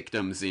COVID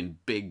victims in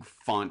big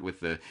font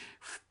with the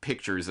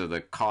pictures of the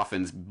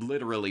coffins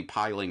literally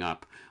piling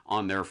up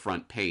on their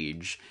front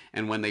page.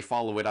 And when they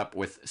follow it up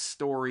with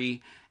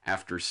story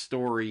after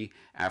story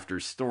after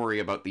story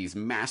about these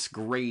mass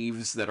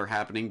graves that are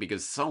happening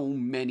because so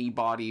many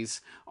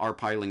bodies are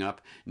piling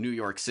up. New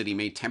York City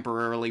may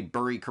temporarily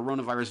bury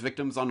coronavirus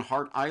victims on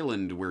Hart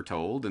Island, we're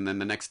told, and then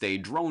the next day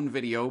drone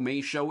video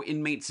may show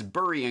inmates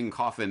burying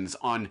coffins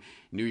on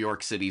New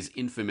York City's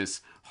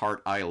infamous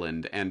Hart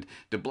Island. And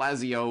de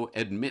Blasio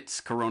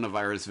admits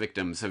coronavirus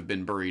victims have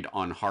been buried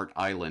on Hart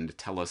Island,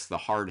 tell us the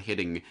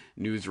hard-hitting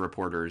news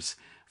reporters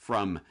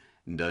from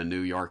the New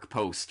York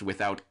Post,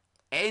 without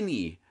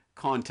any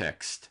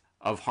context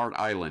of Hart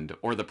Island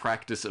or the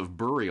practice of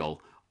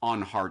burial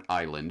on Hart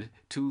Island,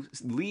 to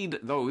lead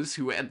those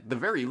who at the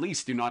very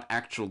least do not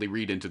actually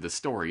read into the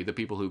story, the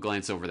people who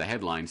glance over the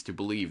headlines, to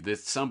believe that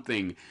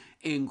something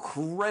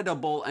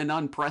incredible and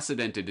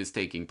unprecedented is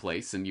taking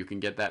place. And you can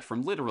get that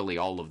from literally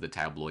all of the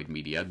tabloid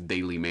media,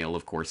 Daily Mail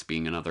of course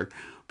being another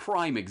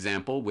prime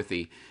example, with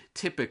a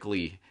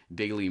typically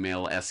Daily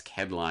Mail-esque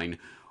headline: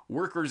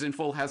 "Workers in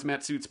full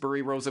hazmat suits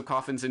bury rows of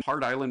coffins in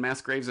Hart Island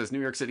mass graves as New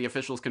York City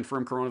officials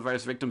confirm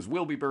coronavirus victims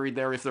will be buried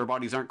there if their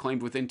bodies aren't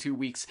claimed within 2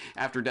 weeks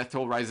after death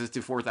toll rises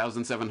to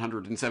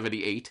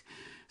 4,778.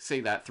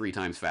 Say that 3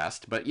 times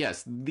fast. But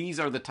yes, these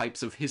are the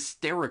types of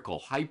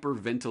hysterical,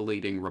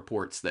 hyperventilating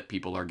reports that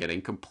people are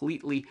getting,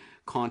 completely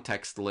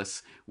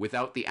contextless,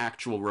 without the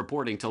actual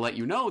reporting to let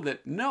you know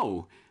that,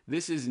 no,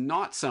 this is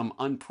not some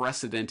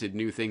unprecedented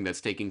new thing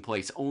that's taking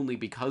place only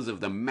because of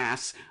the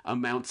mass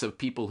amounts of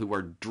people who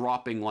are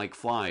dropping like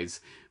flies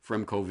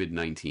from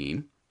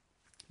COVID-19.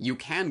 You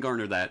can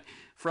garner that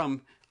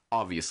from,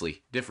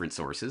 obviously, different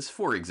sources.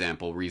 For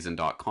example,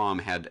 Reason.com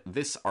had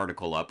this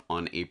article up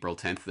on April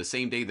 10th, the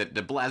same day that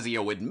de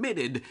Blasio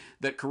admitted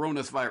that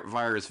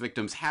coronavirus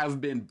victims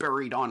have been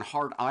buried on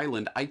Hart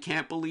Island. I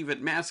can't believe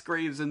it. Mass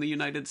graves in the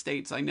United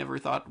States. I never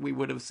thought we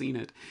would have seen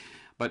it.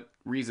 But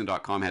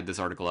Reason.com had this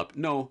article up: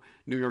 "No,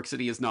 New York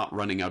City is not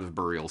running out of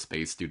burial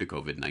space due to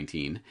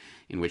COVID-19,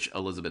 in which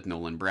Elizabeth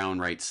Nolan Brown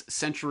writes,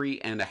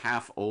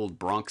 "Century-and-a-half-old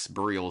Bronx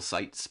burial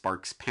site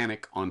sparks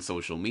panic on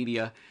social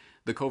media.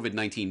 The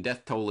COVID-19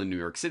 death toll in New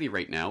York City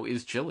right now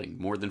is chilling,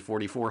 more than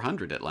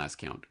 4,400 at last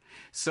count.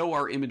 So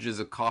are images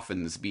of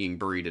coffins being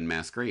buried in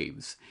mass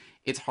graves.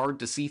 It's hard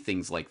to see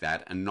things like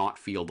that and not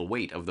feel the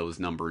weight of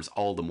those numbers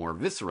all the more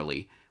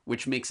viscerally,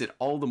 which makes it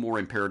all the more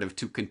imperative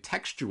to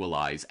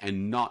contextualize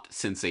and not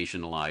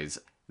sensationalize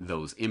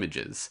those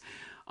images."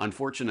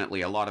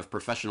 Unfortunately, a lot of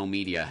professional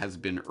media has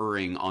been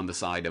erring on the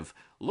side of,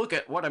 look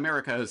at what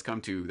America has come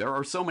to. There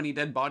are so many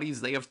dead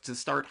bodies, they have to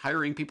start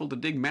hiring people to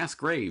dig mass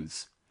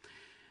graves.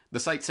 The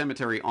site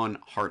cemetery on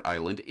Hart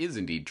Island is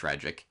indeed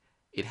tragic.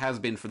 It has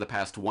been for the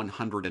past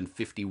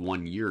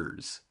 151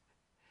 years.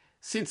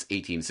 Since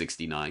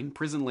 1869,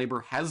 prison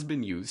labor has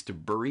been used to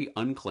bury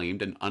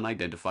unclaimed and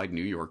unidentified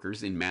New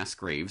Yorkers in mass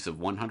graves of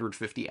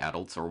 150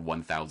 adults or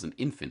 1,000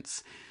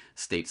 infants,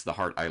 states the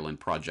Hart Island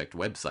Project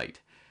website.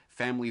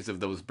 Families of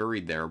those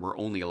buried there were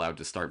only allowed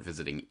to start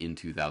visiting in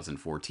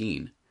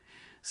 2014.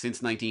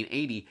 Since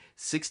 1980,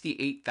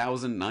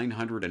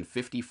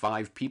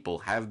 68,955 people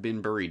have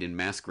been buried in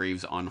mass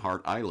graves on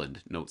Hart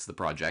Island, notes the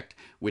project,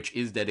 which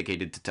is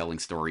dedicated to telling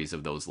stories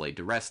of those laid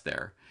to rest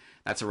there.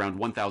 That's around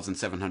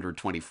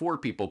 1,724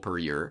 people per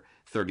year,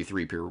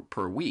 33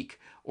 per week,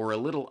 or a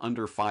little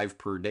under 5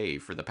 per day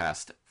for the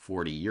past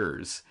 40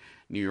 years.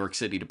 New York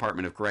City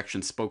Department of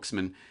Corrections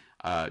spokesman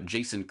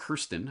Jason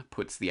Kirsten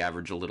puts the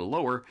average a little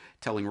lower,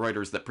 telling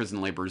Reuters that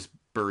prison laborers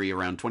bury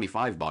around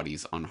 25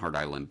 bodies on Hart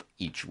Island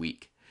each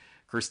week.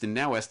 Kirsten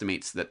now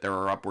estimates that there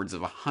are upwards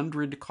of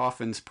 100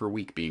 coffins per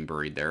week being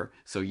buried there,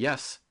 so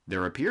yes,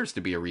 there appears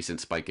to be a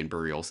recent spike in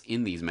burials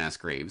in these mass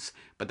graves,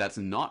 but that's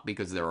not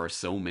because there are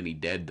so many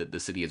dead that the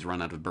city has run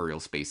out of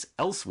burial space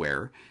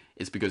elsewhere.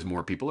 It's because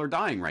more people are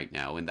dying right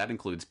now, and that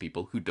includes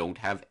people who don't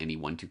have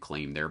anyone to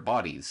claim their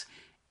bodies.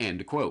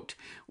 End quote.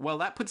 Well,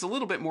 that puts a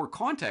little bit more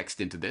context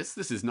into this.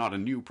 This is not a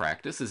new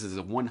practice. This is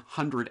a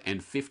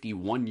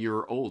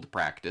 151-year-old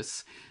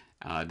practice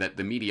that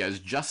the media is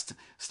just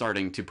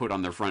starting to put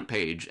on their front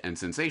page and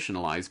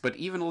sensationalize. But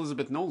even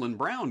Elizabeth Nolan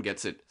Brown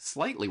gets it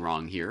slightly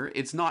wrong here.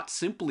 It's not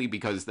simply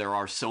because there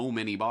are so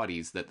many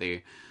bodies that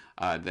they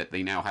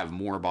now have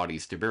more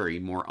bodies to bury,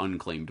 more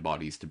unclaimed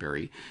bodies to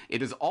bury.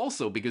 It is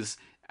also because,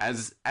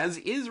 as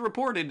is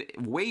reported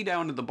way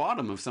down at the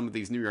bottom of some of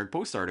these New York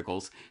Post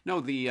articles, no,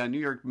 the New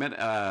York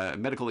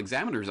Medical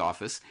Examiner's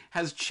Office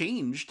has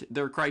changed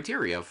their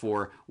criteria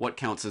for what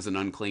counts as an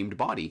unclaimed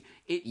body.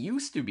 It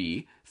used to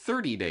be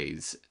 30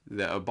 days.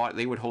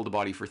 They would hold a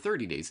body for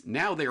 30 days.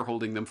 Now they are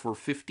holding them for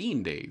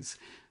 15 days.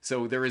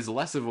 So there is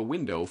less of a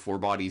window for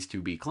bodies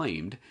to be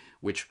claimed,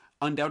 which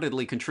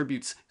undoubtedly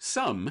contributes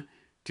some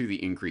to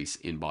the increase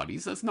in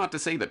bodies. That's not to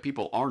say that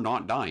people are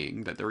not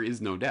dying, that there is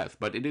no death,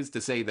 but it is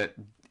to say that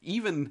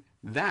even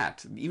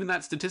that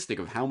statistic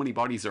of how many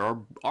bodies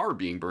are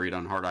being buried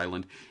on Hart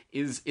Island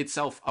is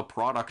itself a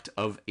product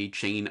of a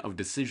chain of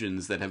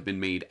decisions that have been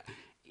made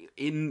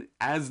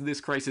as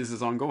this crisis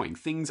is ongoing.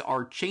 Things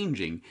are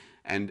changing,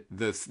 and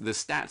the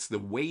stats, the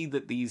way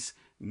that these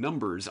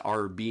numbers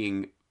are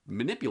being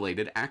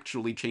manipulated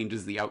actually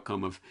changes the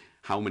outcome of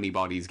how many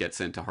bodies get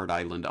sent to Hart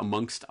Island,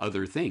 amongst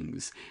other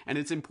things. And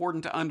it's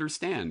important to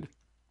understand,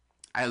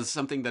 as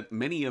something that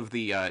many of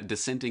the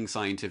dissenting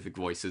scientific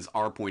voices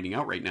are pointing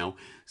out right now,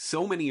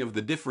 so many of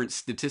the different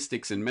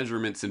statistics and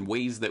measurements and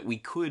ways that we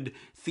could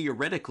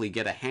theoretically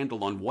get a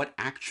handle on what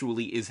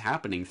actually is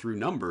happening through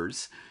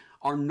numbers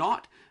are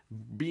not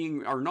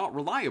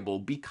reliable,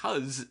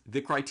 because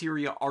the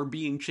criteria are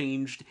being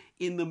changed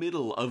in the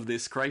middle of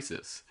this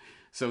crisis.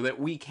 So that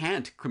we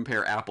can't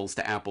compare apples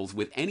to apples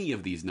with any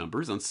of these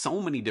numbers on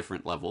so many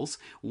different levels,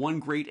 one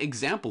great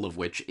example of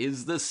which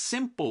is the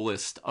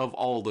simplest of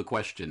all the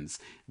questions.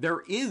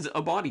 There is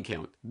a body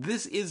count.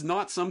 This is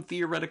not some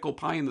theoretical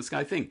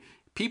pie-in-the-sky thing.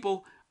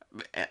 People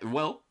have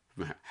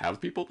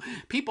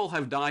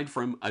died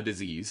from a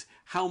disease.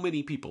 How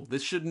many people?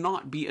 This should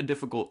not be a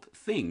difficult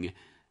thing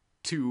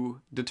to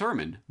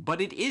determine,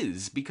 but it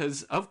is,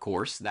 because of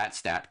course that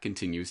stat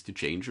continues to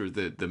change, or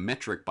the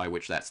metric by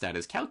which that stat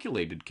is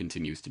calculated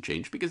continues to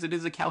change, because it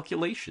is a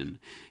calculation,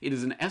 it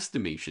is an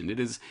estimation, it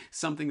is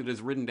something that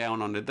is written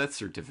down on a death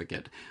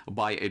certificate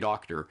by a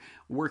doctor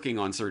working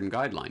on certain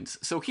guidelines.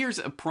 So here's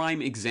a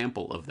prime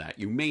example of that.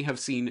 You may have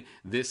seen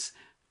this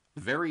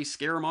very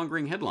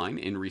scaremongering headline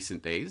in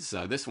recent days.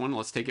 This one,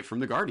 let's take it from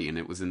The Guardian.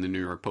 It was in the New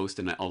York Post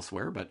and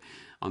elsewhere, but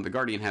on The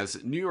Guardian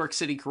has New York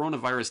City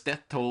coronavirus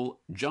death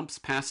toll jumps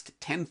past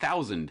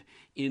 10,000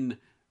 in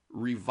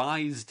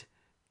revised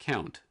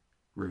count.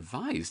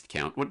 Revised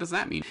count? What does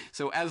that mean?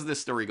 So as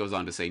this story goes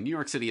on to say, New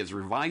York City has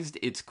revised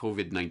its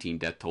COVID-19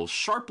 death toll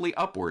sharply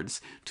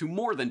upwards to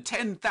more than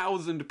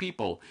 10,000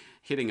 people,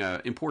 hitting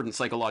an important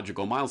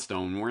psychological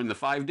milestone. We're in the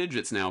 5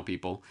 digits now,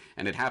 people.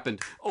 And it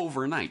happened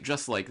overnight,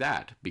 just like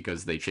that,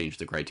 because they changed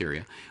the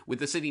criteria. With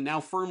the city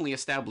now firmly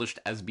established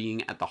as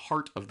being at the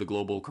heart of the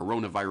global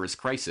coronavirus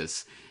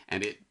crisis,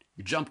 and it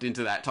jumped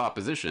into that top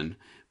position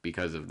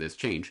because of this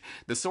change.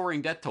 The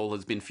soaring death toll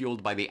has been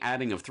fueled by the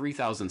adding of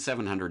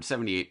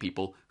 3,778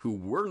 people who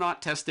were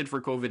not tested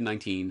for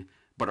COVID-19,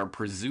 but are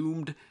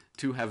presumed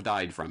to have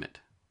died from it.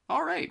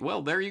 All right,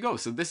 well, there you go.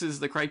 So this is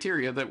the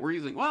criteria that we're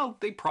using. Well,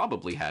 they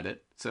probably had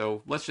it,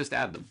 so let's just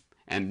add them.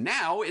 And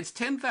now it's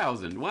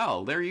 10,000.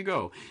 Well, there you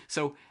go.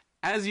 So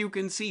as you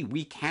can see,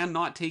 we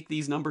cannot take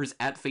these numbers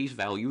at face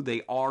value.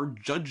 They are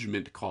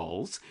judgment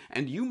calls,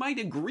 and you might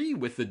agree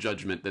with the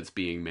judgment that's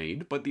being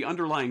made, but the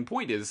underlying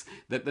point is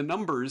that the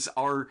numbers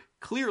are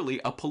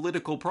clearly a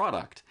political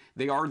product.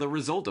 They are the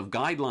result of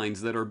guidelines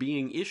that are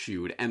being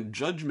issued and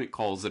judgment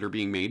calls that are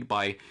being made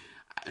by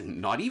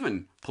not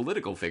even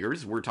political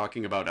figures. We're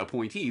talking about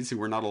appointees who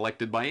were not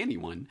elected by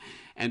anyone.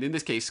 And in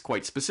this case,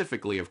 quite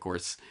specifically, of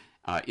course,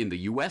 in the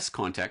U.S.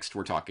 context,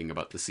 we're talking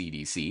about the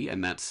CDC,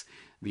 and that's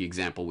the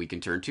example we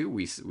can turn to.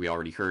 We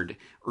already heard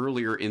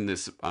earlier in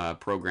this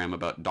program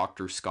about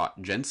Dr.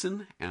 Scott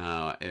Jensen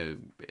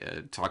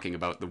talking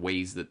about the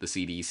ways that the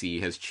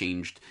CDC has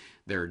changed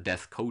their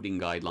death coding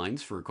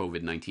guidelines for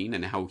COVID-19,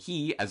 and how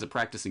he, as a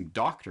practicing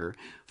doctor,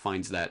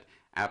 finds that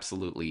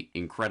absolutely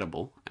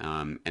incredible.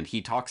 And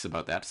he talks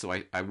about that, so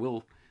I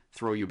will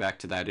throw you back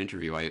to that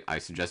interview. I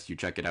suggest you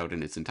check it out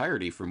in its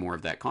entirety for more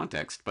of that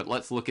context. But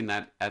let's look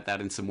at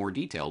that in some more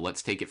detail.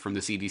 Let's take it from the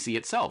CDC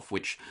itself,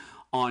 which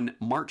on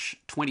March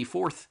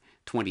 24th,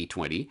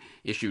 2020,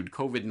 issued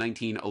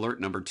COVID-19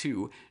 Alert Number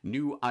 2,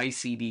 new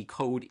ICD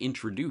code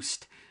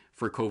introduced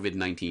for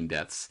COVID-19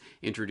 deaths,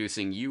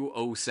 introducing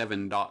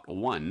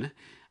U07.1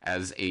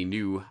 as a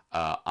new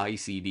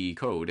ICD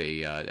code,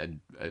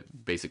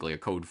 basically a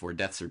code for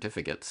death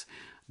certificates,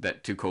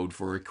 that to code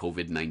for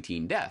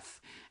COVID-19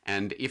 death.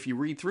 And if you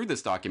read through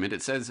this document,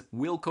 it says,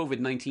 will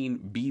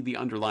COVID-19 be the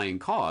underlying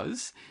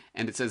cause?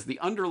 And it says the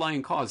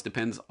underlying cause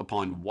depends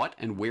upon what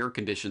and where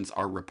conditions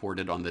are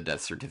reported on the death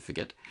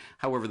certificate.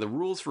 However, the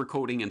rules for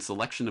coding and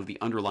selection of the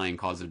underlying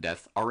cause of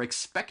death are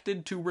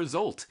expected to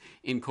result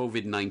in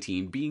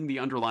COVID-19 being the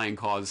underlying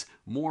cause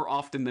more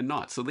often than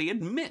not. So they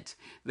admit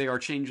they are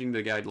changing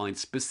the guidelines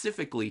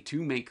specifically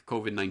to make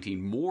COVID-19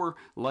 more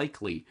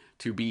likely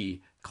to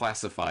be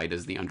classified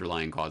as the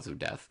underlying cause of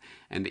death.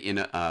 And in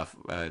a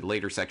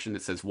later section,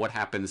 it says, what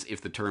happens if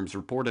the terms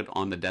reported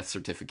on the death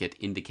certificate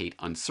indicate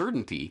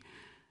uncertainty?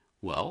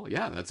 Well,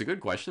 yeah, that's a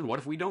good question. What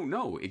if we don't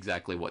know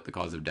exactly what the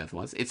cause of death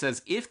was? It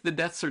says, if the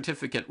death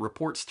certificate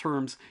reports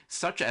terms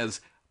such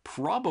as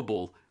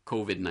probable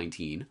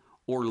COVID-19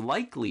 or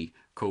likely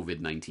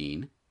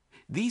COVID-19,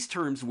 these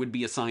terms would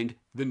be assigned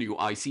the new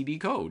ICD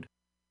code.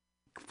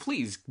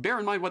 Please bear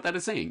in mind what that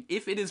is saying.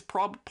 If it is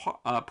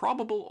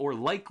probable or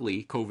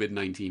likely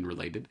COVID-19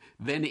 related,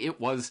 then it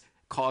was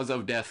cause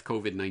of death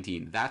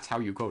COVID-19. That's how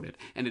you code it.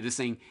 And it is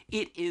saying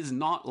it is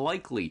not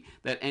likely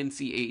that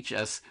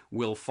NCHS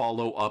will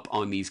follow up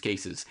on these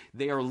cases.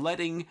 They are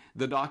letting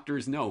the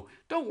doctors know,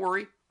 don't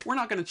worry, we're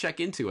not going to check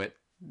into it.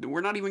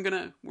 We're not even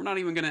gonna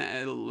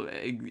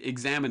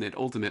examine it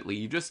ultimately.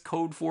 You just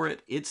code for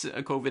it. It's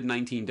a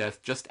COVID-19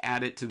 death. Just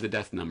add it to the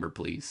death number,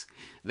 please.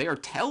 They are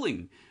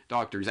telling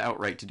doctors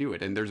outright to do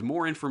it. And there's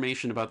more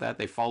information about that.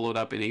 They followed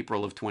up in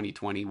April of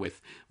 2020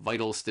 with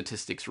Vital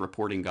Statistics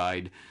Reporting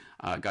Guide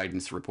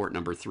guidance report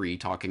number 3,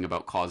 talking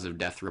about cause of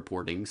death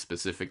reporting,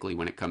 specifically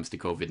when it comes to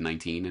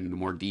COVID-19, and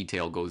more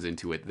detail goes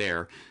into it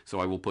there. So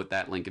I will put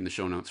that link in the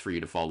show notes for you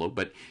to follow.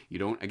 But you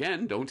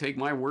don't take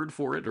my word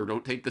for it, or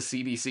don't take the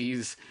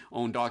CDC's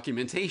own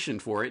documentation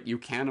for it. You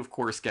can, of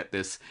course, get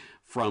this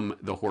from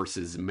the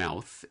horse's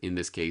mouth, in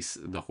this case,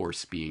 the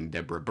horse being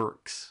Deborah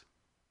Birx.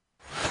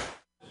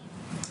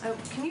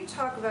 Can you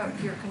talk about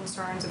your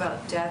concerns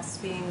about deaths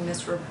being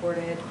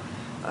misreported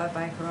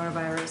by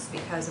coronavirus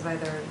because of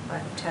either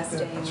lack of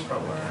testing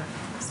or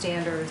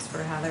standards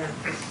for how they're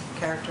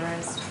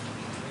characterized?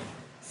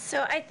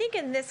 So I think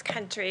in this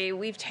country,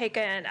 we've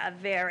taken a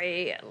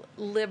very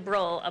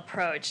liberal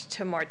approach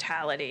to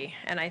mortality.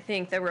 And I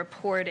think the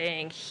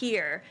reporting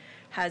here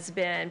has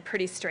been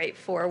pretty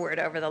straightforward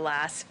over the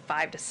last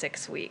 5 to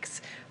 6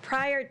 weeks.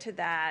 Prior to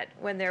that,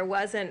 when there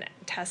wasn't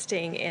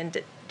testing in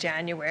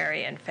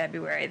January and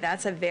February,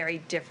 that's a very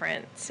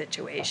different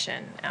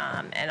situation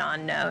and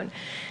unknown.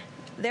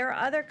 There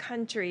are other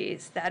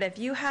countries that if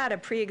you had a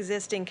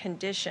pre-existing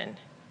condition,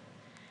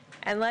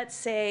 and let's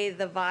say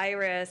the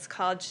virus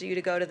caused you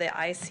to go to the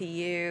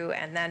ICU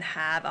and then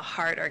have a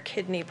heart or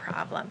kidney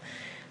problem,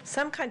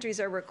 some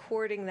countries are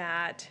recording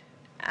that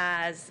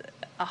as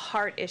a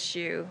heart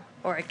issue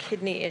or a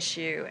kidney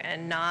issue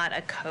and not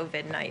a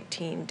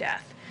COVID-19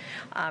 death.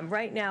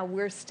 Right now,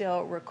 we're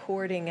still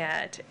recording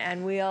it,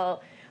 and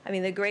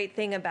the great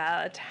thing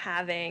about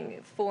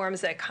having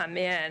forms that come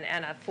in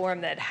and a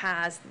form that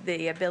has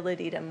the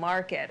ability to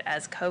mark it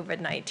as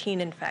COVID-19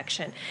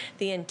 infection,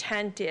 the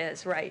intent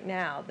is right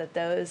now that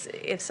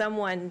if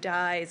someone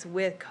dies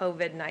with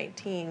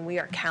COVID-19, we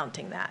are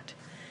counting that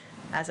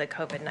as a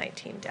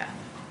COVID-19 death.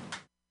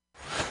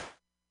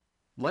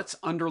 Let's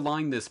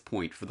underline this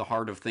point for the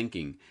heart of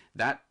thinking.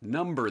 That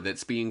number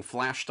that's being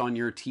flashed on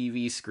your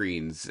TV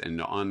screens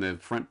and on the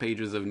front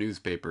pages of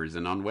newspapers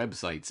and on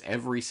websites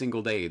every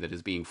single day that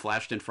is being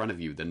flashed in front of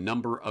you, the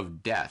number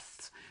of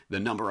deaths, the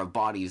number of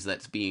bodies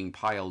that's being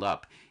piled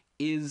up,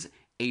 is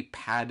a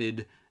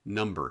padded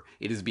number.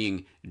 It is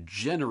being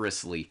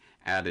generously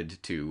added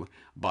to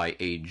by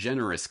a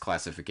generous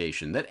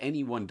classification that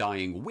anyone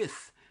dying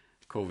with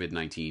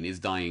COVID-19 is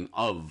dying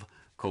of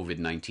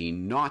COVID-19,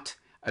 not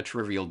a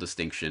trivial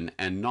distinction,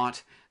 and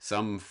not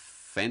some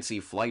fancy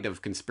flight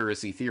of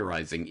conspiracy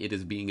theorizing. It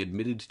is being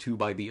admitted to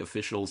by the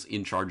officials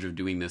in charge of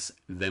doing this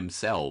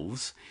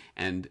themselves.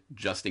 And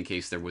just in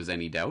case there was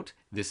any doubt,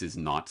 this is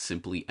not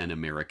simply an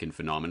American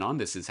phenomenon.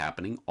 This is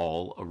happening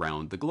all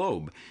around the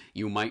globe.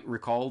 You might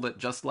recall that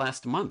just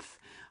last month,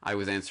 I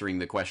was answering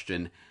the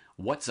question,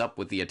 what's up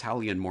with the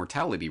Italian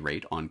mortality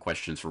rate on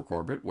Questions for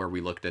Corbett, where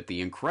we looked at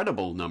the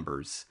incredible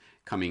numbers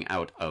coming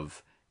out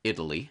of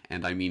Italy,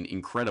 and I mean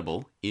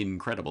incredible in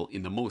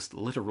the most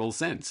literal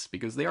sense,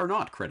 because they are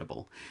not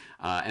credible.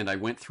 And I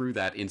went through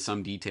that in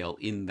some detail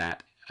in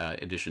that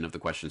edition of the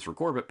Questions for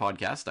Corbett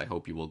podcast. I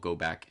hope you will go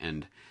back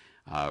and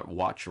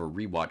watch or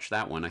rewatch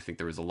that one. I think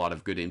there was a lot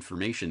of good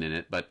information in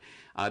it, but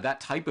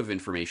that type of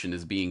information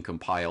is being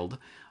compiled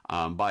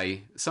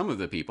by some of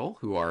the people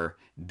who are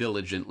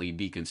diligently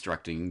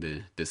deconstructing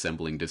the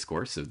dissembling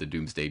discourse of the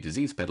doomsday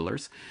disease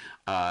peddlers,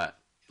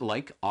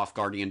 like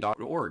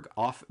off-guardian.org,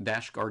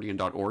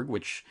 off-guardian.org,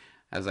 which,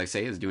 as I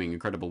say, is doing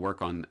incredible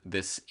work on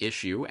this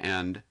issue.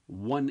 And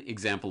one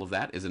example of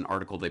that is an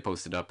article they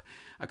posted up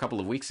a couple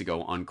of weeks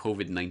ago on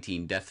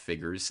COVID-19 death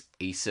figures,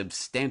 a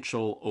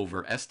substantial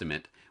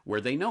overestimate,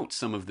 where they note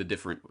some of the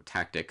different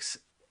tactics,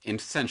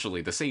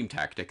 essentially the same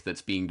tactic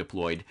that's being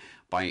deployed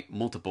by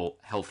multiple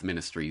health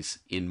ministries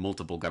in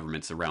multiple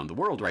governments around the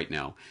world right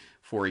now.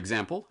 For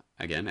example,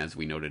 again, as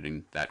we noted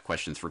in that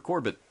Questions for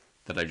Corbett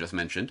that I just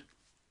mentioned,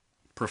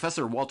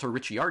 Professor Walter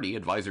Ricciardi,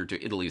 advisor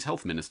to Italy's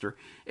health minister,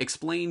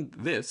 explained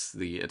this,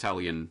 the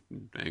Italian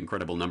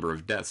incredible number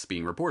of deaths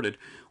being reported,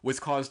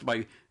 was caused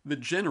by the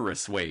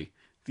generous way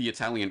the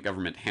Italian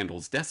government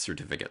handles death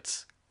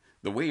certificates.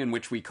 The way in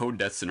which we code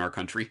deaths in our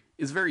country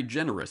is very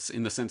generous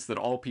in the sense that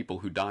all people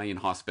who die in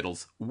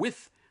hospitals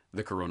with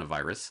the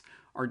coronavirus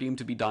are deemed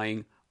to be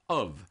dying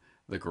of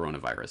the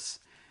coronavirus.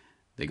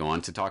 They go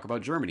on to talk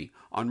about Germany.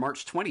 On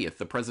March 20th,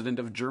 the president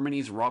of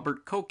Germany's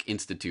Robert Koch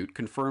Institute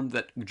confirmed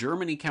that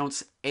Germany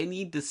counts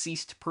any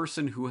deceased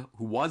person who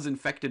was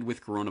infected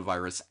with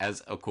coronavirus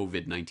as a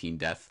COVID-19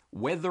 death,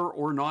 whether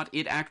or not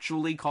it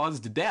actually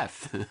caused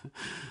death.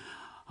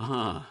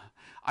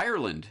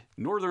 Ireland,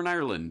 Northern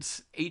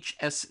Ireland's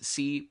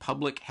HSC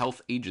Public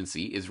Health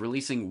Agency is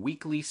releasing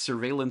weekly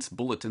surveillance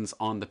bulletins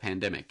on the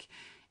pandemic.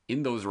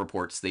 In those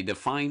reports, they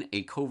define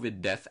a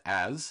COVID death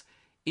as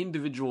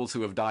individuals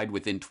who have died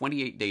within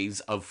 28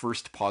 days of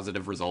first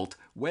positive result,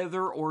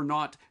 whether or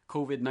not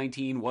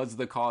COVID-19 was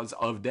the cause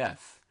of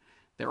death.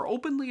 They're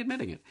openly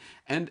admitting it.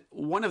 And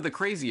one of the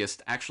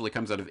craziest actually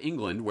comes out of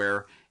England,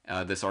 where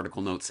this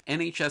article notes,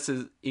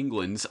 NHS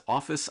England's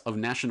Office of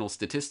National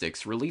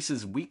Statistics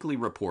releases weekly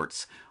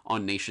reports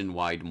on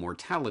nationwide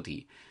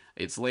mortality.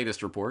 Its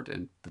latest report,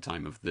 at the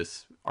time of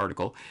this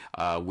article,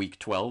 week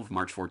 12,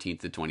 March 14th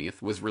to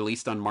 20th, was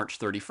released on March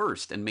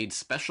 31st and made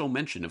special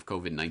mention of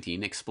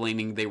COVID-19,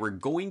 explaining they were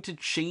going to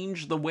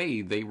change the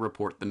way they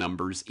report the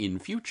numbers in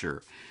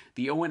future.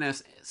 The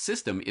ONS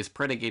system is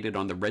predicated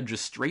on the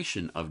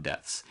registration of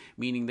deaths,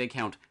 meaning they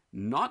count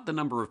not the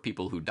number of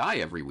people who die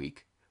every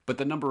week, but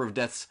the number of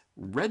deaths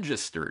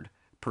registered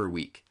per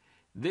week.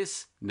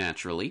 This,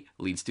 naturally,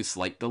 leads to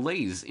slight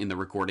delays in the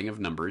recording of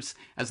numbers,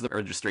 as the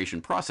registration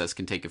process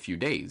can take a few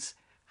days.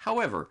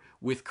 However,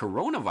 with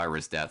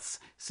coronavirus deaths,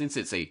 since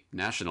it's a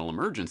national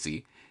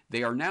emergency,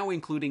 they are now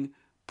including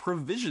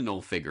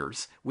provisional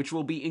figures, which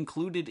will be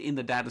included in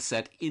the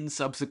dataset in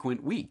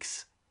subsequent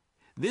weeks.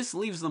 This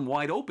leaves them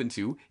wide open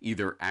to,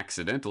 either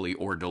accidentally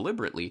or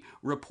deliberately,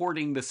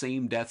 reporting the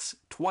same deaths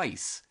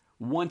twice,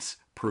 once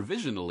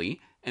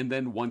provisionally and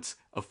then once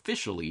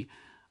officially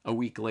a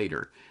week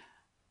later.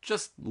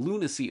 Just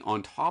lunacy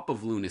on top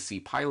of lunacy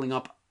piling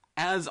up,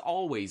 as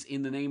always,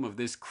 in the name of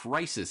this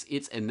crisis.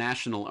 It's a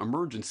national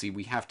emergency.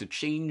 We have to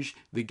change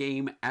the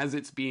game as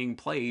it's being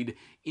played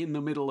in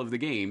the middle of the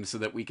game so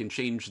that we can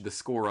change the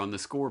score on the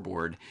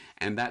scoreboard.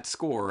 And that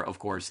score, of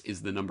course,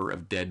 is the number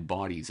of dead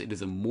bodies. It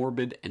is a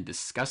morbid and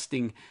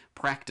disgusting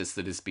practice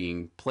that is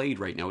being played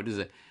right now. It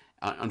is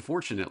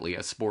unfortunately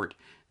a sport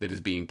that is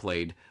being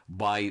played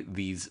by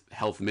these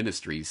health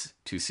ministries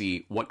to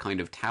see what kind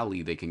of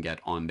tally they can get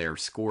on their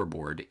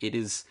scoreboard. It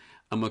is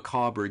a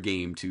macabre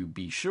game, to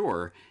be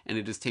sure, and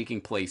it is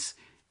taking place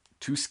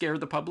to scare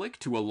the public,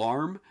 to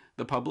alarm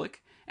the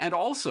public, and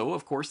also,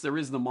 of course, there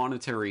is the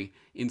monetary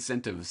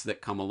incentives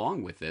that come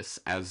along with this,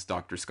 as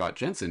Dr. Scott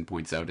Jensen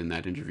points out in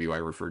that interview I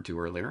referred to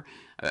earlier.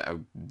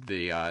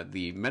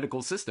 The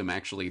medical system,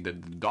 actually, the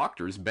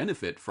doctors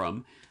benefit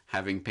from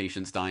having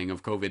patients dying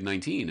of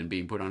COVID-19 and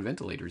being put on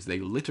ventilators. They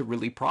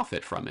literally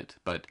profit from it.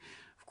 But,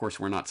 of course,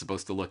 we're not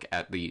supposed to look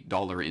at the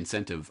dollar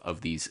incentive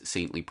of these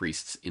saintly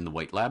priests in the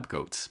white lab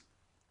coats.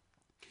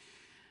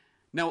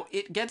 Now,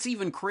 it gets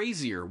even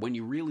crazier when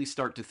you really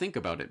start to think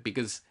about it,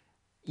 because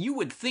you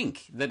would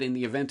think that in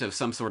the event of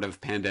some sort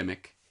of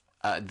pandemic,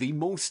 the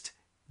most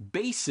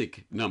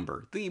basic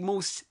number, the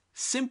most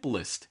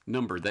simplest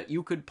number that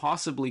you could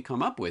possibly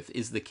come up with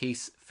is the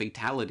case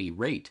fatality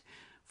rate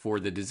for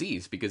the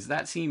disease, because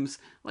that seems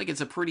like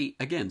it's a pretty,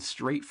 again,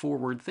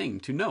 straightforward thing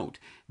to note.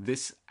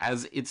 This,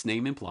 as its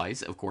name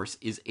implies, of course,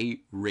 is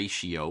a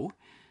ratio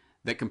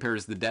that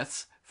compares the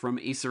deaths from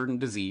a certain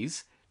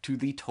disease to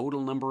the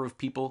total number of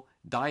people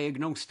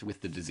diagnosed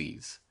with the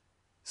disease.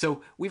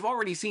 So we've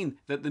already seen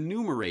that the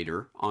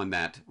numerator on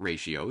that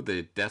ratio,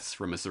 the deaths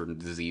from a certain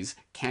disease,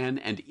 can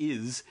and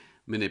is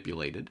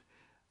manipulated.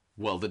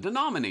 Well, the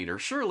denominator,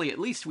 surely at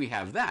least we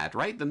have that,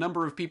 right? The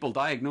number of people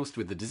diagnosed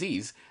with the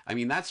disease. I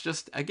mean, that's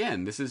just,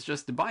 again, this is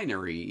just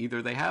binary.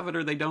 Either they have it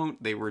or they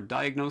don't. They were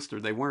diagnosed or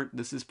they weren't.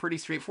 This is pretty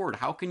straightforward.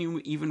 How can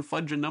you even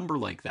fudge a number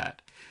like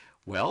that?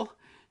 Well,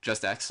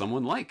 just ask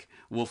someone like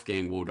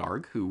Wolfgang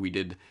Wodarg, who we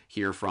did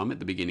hear from at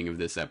the beginning of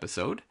this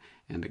episode.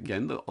 And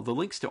again, the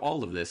links to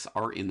all of this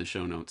are in the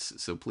show notes,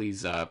 so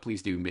please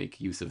do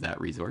make use of that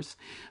resource.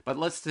 But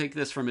let's take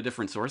this from a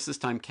different source, this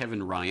time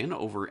Kevin Ryan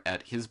over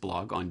at his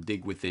blog on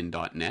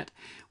digwithin.net,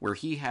 where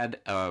he had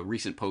a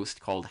recent post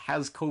called,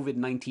 "Has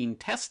COVID-19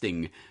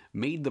 Testing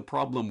Made the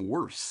Problem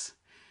Worse?"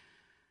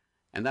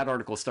 And that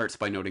article starts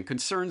by noting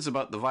concerns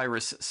about the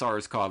virus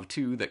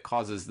SARS-CoV-2 that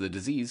causes the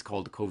disease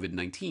called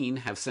COVID-19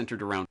 have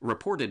centered around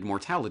reported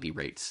mortality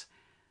rates.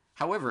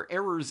 However,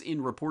 errors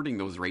in reporting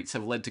those rates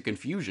have led to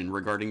confusion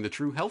regarding the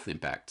true health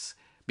impacts.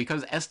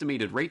 Because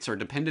estimated rates are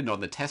dependent on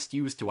the test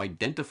used to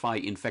identify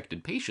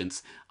infected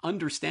patients,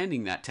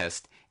 understanding that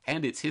test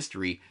and its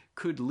history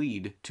could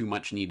lead to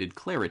much-needed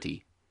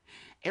clarity.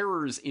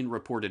 Errors in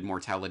reported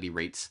mortality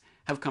rates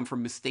have come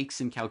from mistakes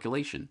in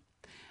calculation.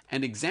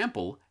 An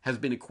example has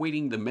been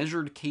equating the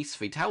measured case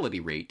fatality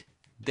rate,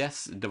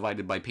 deaths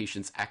divided by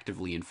patients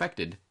actively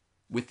infected,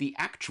 with the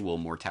actual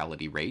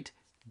mortality rate,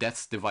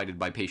 deaths divided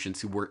by patients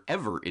who were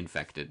ever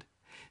infected.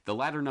 The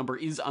latter number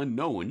is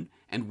unknown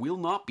and will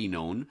not be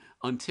known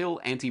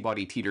until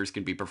antibody titers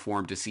can be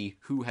performed to see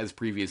who has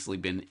previously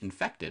been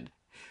infected.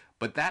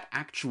 But that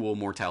actual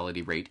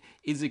mortality rate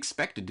is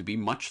expected to be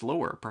much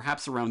lower,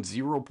 perhaps around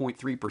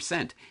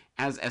 0.3%,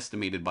 as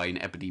estimated by an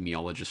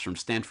epidemiologist from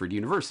Stanford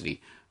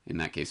University, in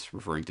that case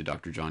referring to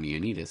Dr. John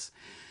Ioannidis.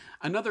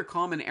 Another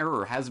common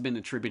error has been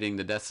attributing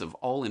the deaths of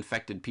all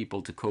infected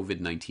people to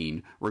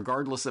COVID-19,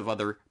 regardless of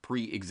other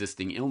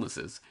pre-existing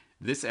illnesses.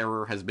 This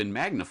error has been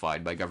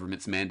magnified by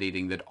governments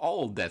mandating that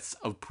all deaths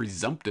of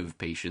presumptive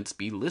patients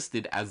be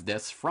listed as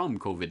deaths from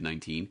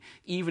COVID-19,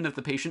 even if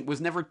the patient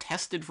was never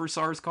tested for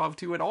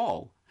SARS-CoV-2 at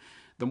all.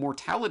 The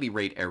mortality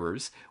rate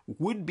errors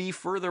would be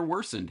further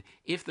worsened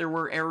if there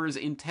were errors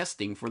in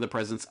testing for the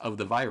presence of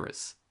the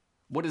virus.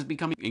 What is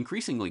becoming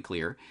increasingly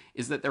clear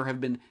is that there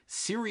have been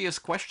serious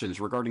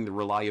questions regarding the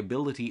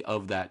reliability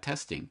of that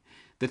testing.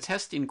 The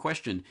test in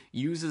question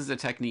uses a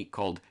technique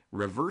called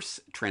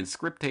reverse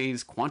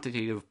transcriptase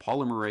quantitative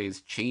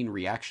polymerase chain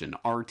reaction,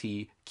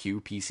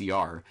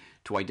 RT-qPCR,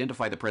 to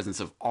identify the presence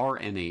of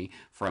RNA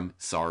from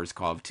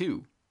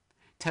SARS-CoV-2.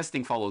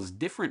 testing follows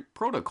different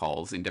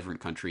protocols in different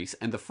countries,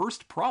 and the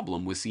first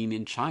problem was seen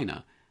in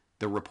China,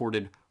 the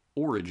reported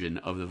origin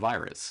of the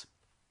virus.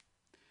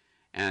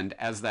 And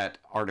as that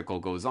article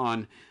goes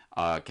on,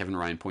 Kevin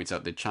Ryan points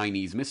out the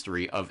Chinese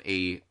mystery of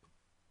a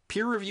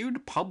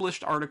peer-reviewed,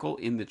 published article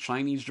in the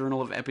Chinese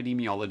Journal of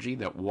Epidemiology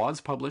that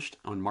was published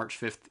on March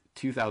 5th,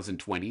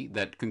 2020,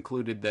 that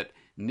concluded that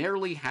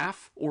nearly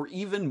half or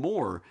even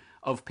more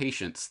of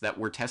patients that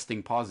were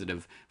testing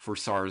positive for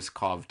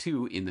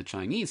SARS-CoV-2 in the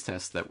Chinese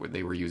tests that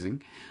they were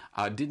using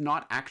did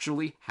not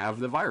actually have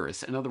the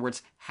virus. In other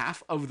words,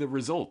 half of the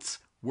results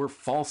were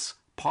false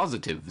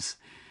positives.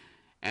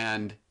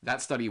 And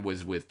that study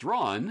was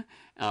withdrawn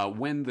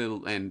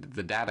and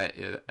the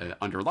data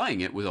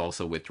underlying it was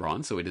also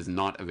withdrawn, so it is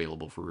not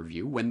available for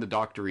review. When the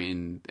doctor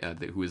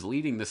who is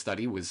leading the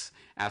study was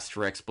asked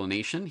for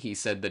explanation, he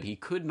said that he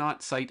could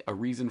not cite a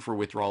reason for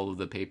withdrawal of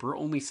the paper,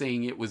 only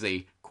saying it was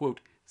a,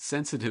 quote,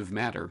 sensitive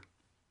matter.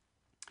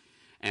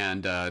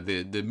 And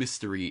the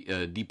mystery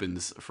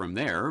deepens from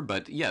there.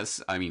 But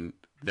yes, I mean,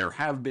 there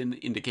have been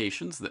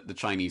indications that the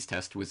Chinese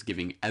test was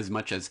giving as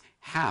much as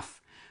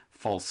half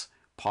false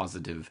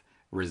positive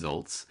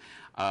results.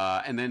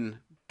 And then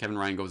Kevin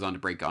Ryan goes on to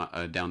break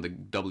down the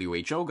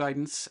WHO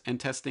guidance and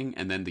testing,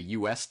 and then the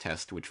US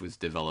test, which was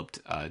developed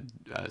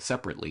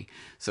separately.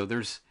 So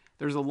there's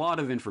a lot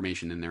of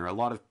information in there. A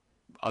lot of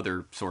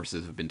other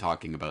sources have been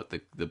talking about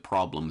the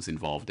problems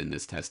involved in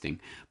this testing.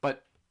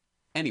 But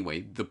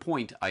anyway, the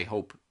point, I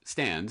hope,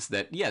 stands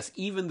that, yes,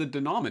 even the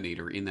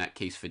denominator in that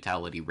case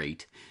fatality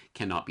rate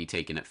cannot be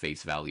taken at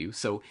face value.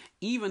 So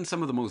even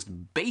some of the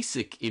most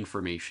basic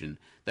information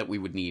that we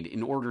would need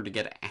in order to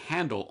get a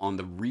handle on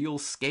the real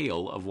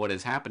scale of what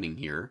is happening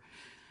here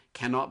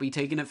cannot be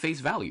taken at face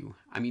value.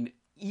 I mean,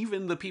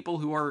 even the people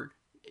who are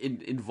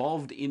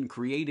involved in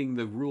creating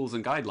the rules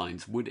and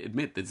guidelines would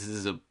admit that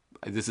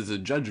this is a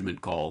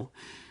judgment call.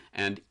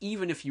 And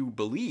even if you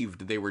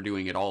believed they were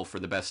doing it all for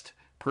the best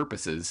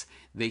purposes,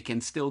 they can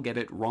still get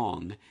it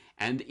wrong,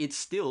 and it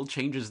still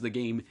changes the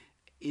game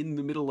in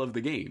the middle of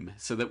the game,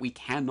 so that we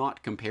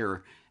cannot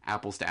compare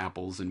apples to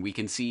apples, and we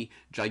can see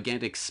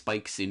gigantic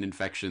spikes in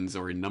infections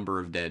or in number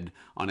of dead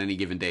on any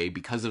given day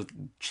because of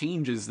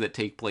changes that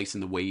take place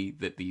in the way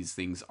that these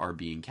things are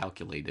being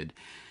calculated.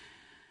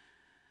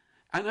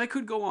 And I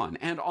could go on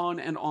and on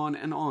and on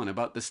and on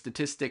about the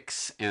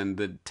statistics and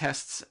the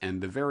tests and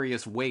the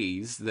various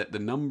ways that the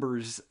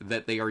numbers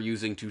that they are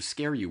using to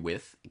scare you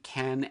with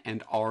can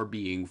and are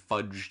being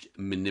fudged,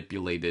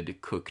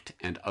 manipulated, cooked,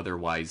 and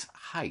otherwise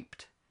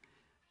hyped.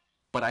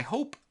 But I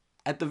hope,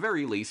 at the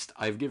very least,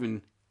 I've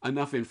given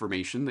enough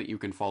information that you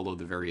can follow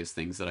the various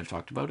things that I've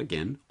talked about.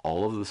 Again,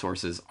 all of the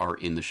sources are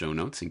in the show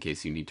notes in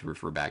case you need to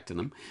refer back to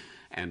them.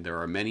 And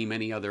there are many,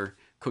 many other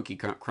cookie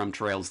crumb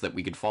trails that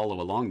we could follow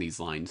along these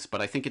lines,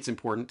 but I think it's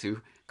important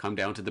to come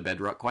down to the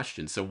bedrock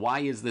question. So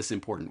why is this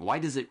important? Why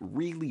does it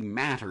really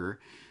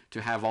matter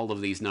to have all of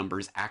these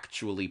numbers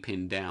actually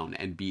pinned down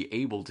and be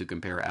able to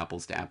compare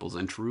apples to apples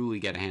and truly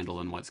get a handle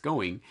on what's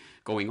going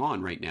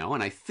on right now?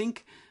 And I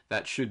think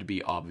that should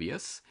be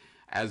obvious,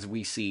 as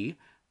we see,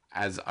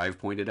 as I've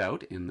pointed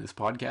out in this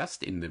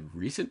podcast, in the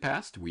recent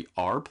past, we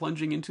are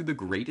plunging into the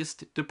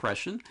Greatest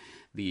Depression.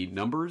 The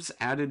numbers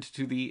added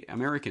to the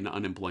American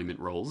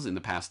unemployment rolls in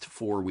the past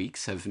 4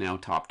 weeks have now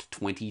topped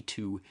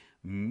 22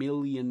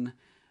 million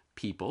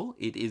people.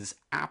 It is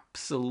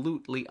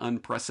absolutely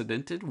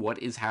unprecedented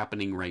what is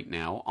happening right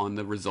now on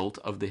the result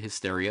of the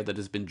hysteria that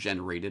has been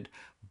generated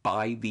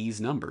by these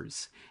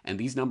numbers. And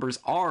these numbers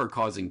are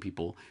causing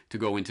people to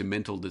go into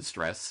mental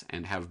distress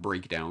and have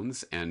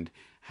breakdowns and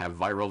have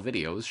viral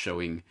videos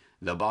showing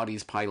the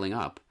bodies piling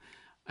up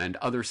and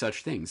other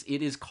such things.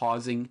 It is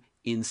causing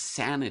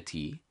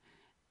insanity,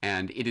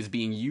 and it is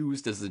being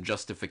used as a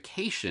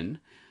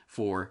justification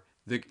for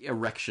the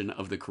erection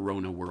of the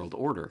Corona World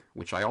Order,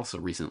 which I also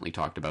recently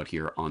talked about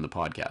here on the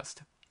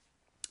podcast.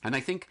 And I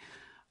think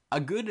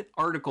a good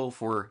article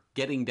for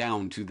getting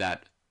down to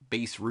that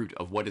base root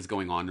of what is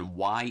going on and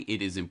why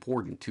it is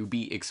important to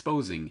be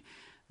exposing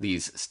the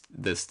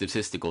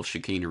statistical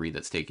chicanery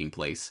that's taking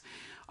place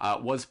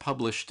was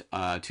published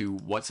to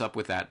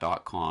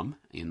whatsupwiththat.com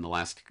in the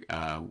last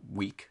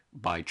week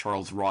by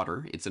Charles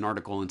Rotter. It's an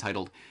article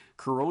entitled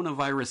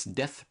Coronavirus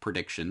Death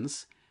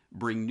Predictions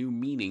Bring New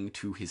Meaning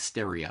to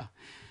Hysteria.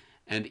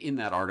 And in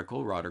that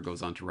article, Rotter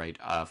goes on to write,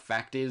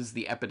 fact is,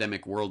 the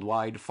epidemic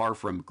worldwide, far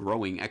from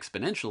growing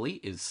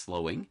exponentially, is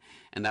slowing,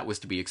 and that was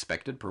to be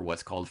expected per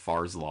what's called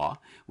Farr's law,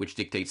 which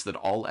dictates that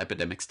all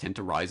epidemics tend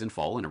to rise and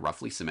fall in a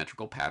roughly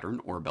symmetrical pattern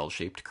or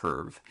bell-shaped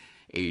curve.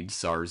 AIDS,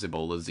 SARS,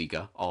 Ebola,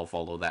 Zika all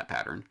follow that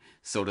pattern.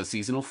 So does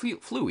seasonal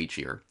flu each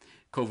year.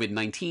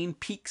 COVID-19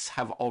 peaks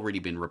have already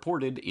been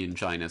reported in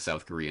China,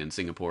 South Korea, and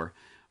Singapore,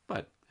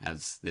 but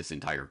as this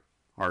entire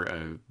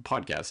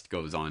podcast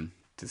goes on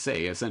to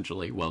say,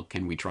 essentially, well,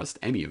 can we trust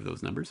any of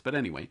those numbers? But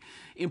anyway,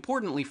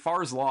 importantly,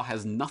 Farr's law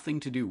has nothing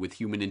to do with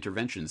human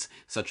interventions,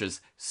 such as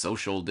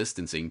social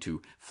distancing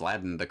to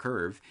flatten the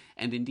curve,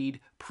 and indeed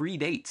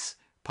predates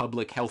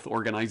public health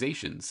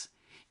organizations.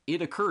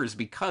 It occurs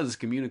because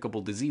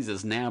communicable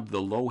diseases nab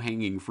the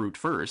low-hanging fruit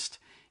first,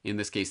 in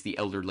this case the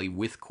elderly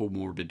with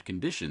comorbid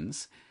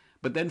conditions,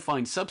 but then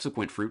find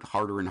subsequent fruit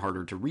harder and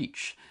harder to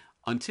reach.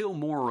 Until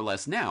more or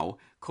less now,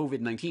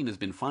 COVID-19 has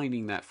been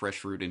finding that fresh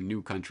fruit in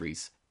new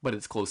countries, but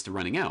it's close to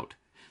running out.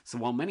 So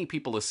while many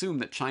people assume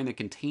that China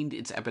contained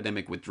its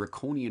epidemic with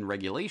draconian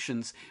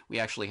regulations, we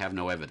actually have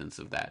no evidence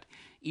of that.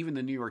 Even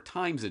the New York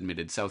Times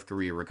admitted South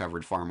Korea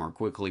recovered far more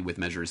quickly with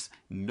measures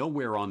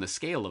nowhere on the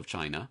scale of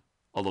China,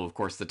 although of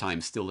course the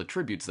Times still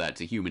attributes that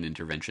to human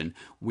intervention,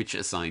 which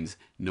assigns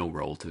no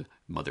role to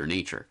Mother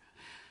Nature.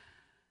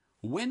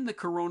 When the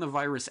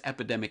coronavirus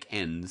epidemic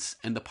ends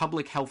and the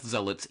public health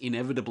zealots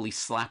inevitably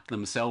slap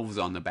themselves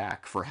on the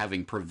back for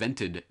having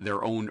prevented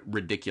their own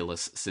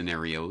ridiculous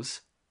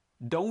scenarios,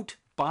 don't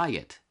buy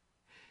it.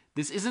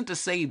 This isn't to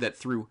say that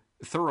through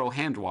thorough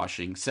hand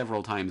washing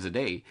several times a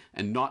day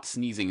and not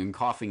sneezing and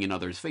coughing in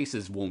others'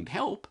 faces won't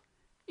help.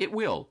 It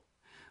will.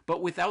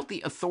 But without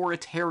the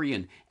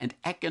authoritarian and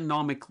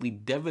economically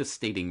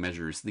devastating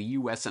measures the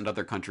US and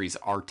other countries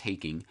are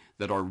taking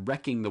that are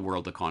wrecking the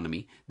world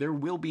economy, there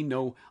will be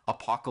no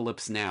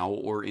apocalypse now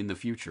or in the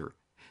future.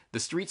 The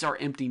streets are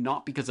empty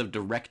not because of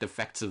direct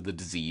effects of the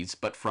disease,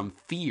 but from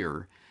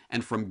fear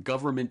and from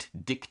government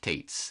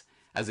dictates,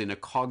 as in a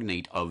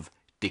cognate of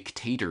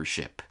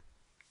dictatorship.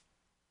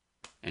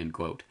 End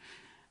quote.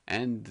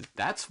 And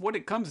that's what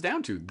it comes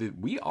down to.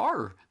 We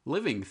are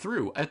living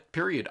through a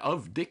period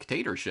of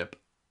dictatorship,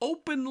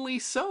 openly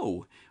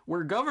so,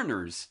 where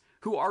governors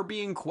who are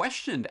being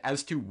questioned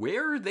as to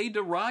where they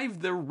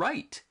derive the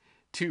right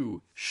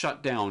to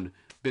shut down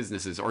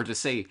businesses or to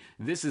say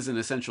this is an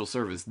essential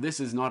service, this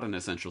is not an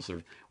essential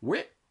service.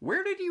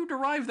 Where did you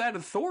derive that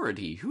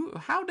authority?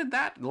 How did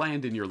that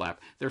land in your lap?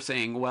 They're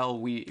saying, well,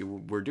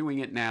 we're doing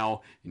it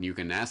now, and you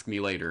can ask me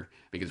later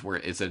because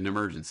it's an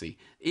emergency.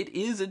 It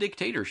is a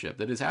dictatorship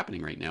that is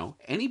happening right now.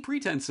 Any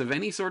pretense of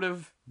any sort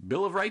of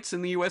Bill of Rights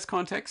in the U.S.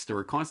 context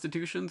or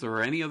constitutions or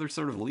any other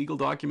sort of legal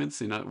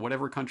documents in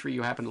whatever country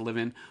you happen to live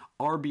in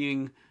are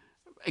being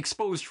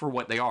exposed for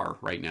what they are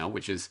right now,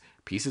 which is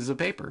pieces of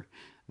paper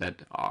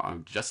that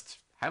just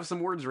have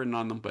some words written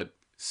on them, but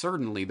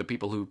certainly the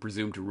people who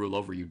presume to rule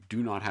over you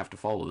do not have to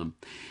follow them.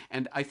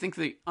 And I think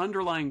the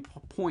underlying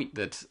point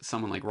that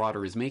someone like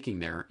Rotter is making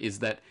there is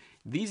that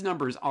these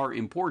numbers are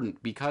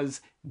important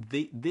because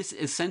this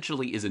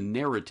essentially is a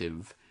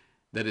narrative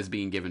that is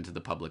being given to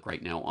the public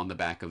right now on the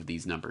back of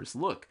these numbers.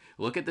 Look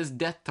at this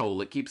death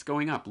toll. It keeps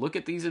going up. Look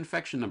at these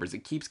infection numbers.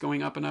 It keeps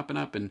going up and up and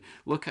up. And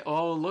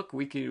look,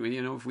 we can,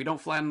 if we don't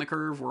flatten the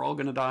curve, we're all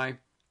going to die.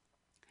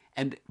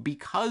 And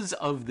because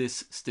of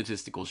this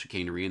statistical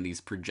chicanery and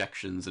these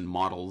projections and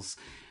models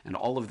and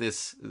all of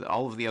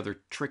the other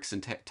tricks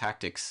and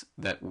tactics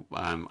that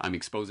I'm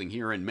exposing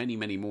here and many,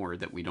 many more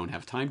that we don't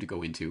have time to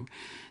go into,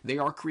 they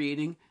are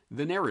creating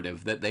the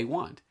narrative that they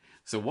want.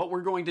 So what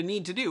we're going to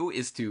need to do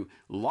is to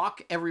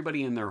lock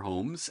everybody in their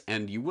homes,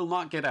 and you will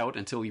not get out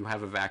until you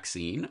have a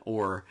vaccine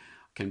or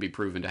can be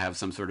proven to have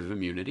some sort of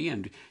immunity,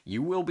 and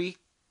you will be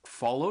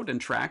followed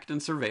and tracked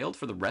and surveilled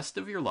for the rest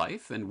of your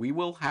life, and we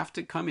will have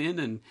to come in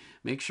and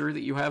make sure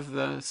that you have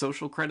the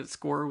social credit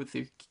score with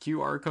the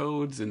QR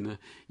codes and the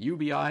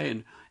UBI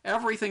and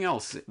everything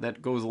else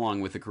that goes along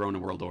with the Corona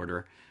World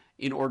Order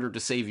in order to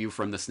save you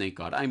from the snake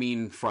god. I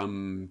mean,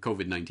 from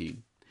COVID-19.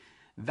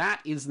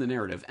 That is the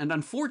narrative. And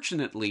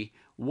unfortunately,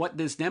 what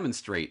this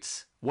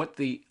demonstrates, what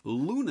the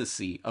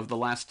lunacy of the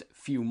last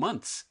few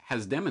months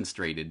has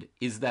demonstrated,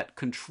 is that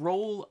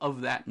control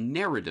of that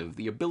narrative,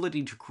 the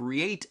ability to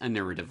create a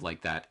narrative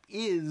like that,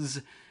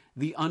 is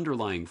the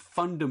underlying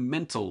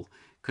fundamental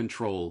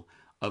control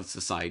of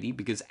society.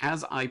 Because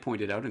as I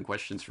pointed out in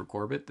Questions for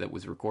Corbett that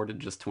was recorded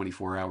just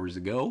 24 hours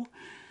ago,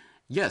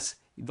 yes,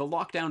 the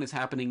lockdown is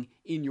happening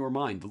in your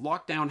mind. The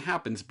lockdown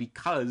happens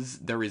because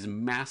there is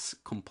mass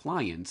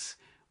compliance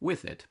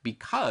with it,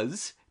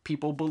 because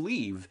people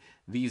believe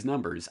these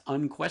numbers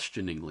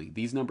unquestioningly,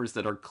 these numbers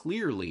that are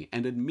clearly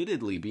and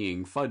admittedly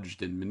being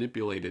fudged and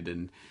manipulated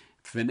and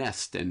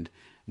finessed and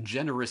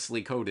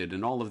generously coded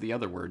and all of the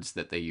other words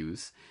that they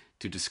use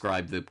to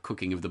describe the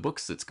cooking of the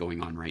books that's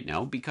going on right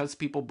now, because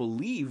people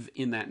believe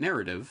in that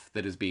narrative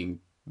that is being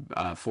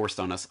forced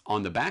on us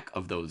on the back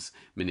of those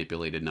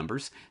manipulated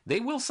numbers. They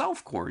will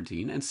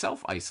self-quarantine and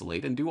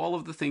self-isolate and do all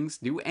of the things,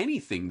 do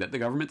anything that the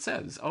government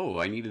says. Oh,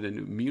 I needed an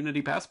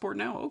immunity passport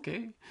now?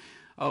 Okay.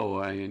 Oh,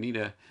 I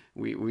need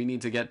we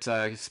need to get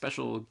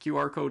special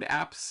QR code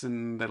apps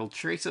and that'll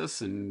trace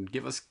us and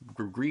give us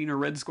green or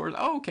red scores.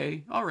 Oh,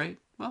 okay. All right.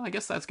 Well, I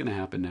guess that's going to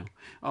happen now.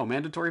 Oh,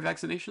 mandatory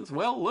vaccinations?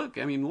 Well, look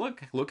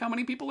how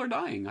many people are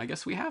dying. I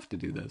guess we have to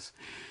do this.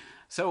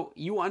 So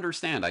you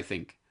understand, I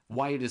think,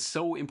 why it is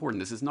so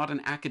important. This is not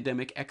an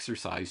academic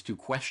exercise to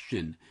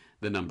question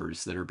the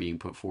numbers that are being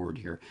put forward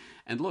here.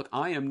 And look,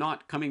 I am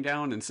not coming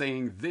down and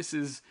saying this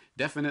is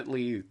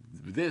definitely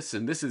this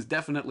and this is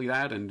definitely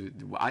that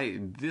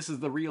and this is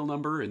the real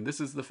number and this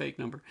is the fake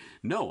number.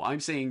 No, I'm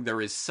saying there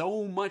is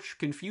so much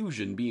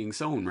confusion being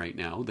sown right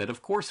now that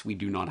of course we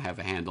do not have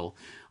a handle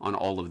on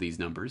all of these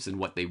numbers and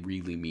what they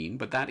really mean,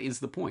 but that is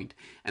the point.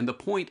 And the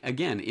point,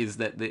 again, is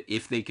that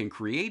if they can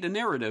create a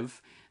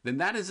narrative, then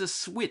that is a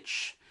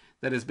switch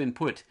that has been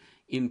put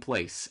in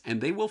place,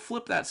 and they will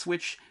flip that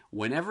switch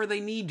whenever they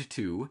need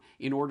to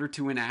in order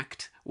to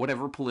enact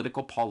whatever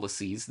political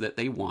policies that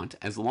they want,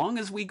 as long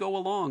as we go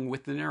along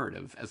with the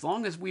narrative, as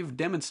long as we've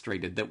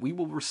demonstrated that we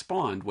will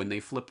respond when they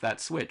flip that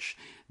switch.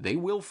 They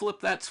will flip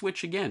that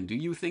switch again. Do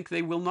you think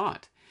they will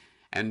not?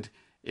 And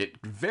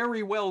it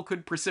very well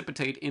could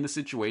precipitate in a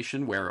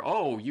situation where,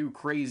 oh, you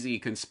crazy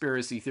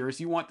conspiracy theorists,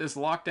 you want this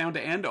lockdown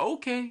to end?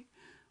 Okay.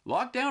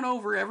 Lockdown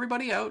over,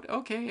 everybody out.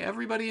 Okay,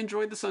 everybody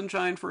enjoyed the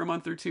sunshine for a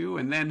month or two,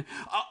 and then,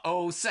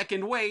 uh-oh,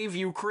 second wave,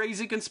 you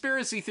crazy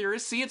conspiracy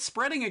theorists. See it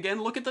spreading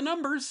again. Look at the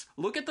numbers.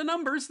 Look at the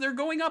numbers. They're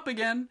going up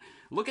again.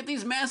 Look at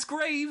these mass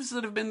graves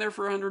that have been there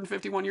for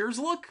 151 years.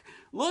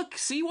 Look,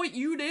 see what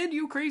you did,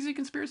 you crazy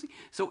conspiracy.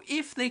 So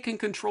if they can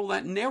control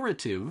that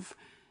narrative,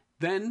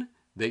 then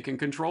they can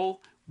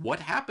control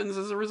what happens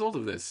as a result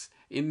of this.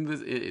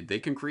 They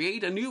can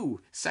create a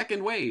new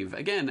second wave,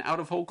 again, out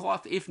of whole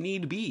cloth if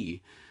need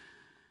be.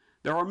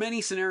 There are many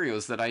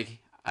scenarios that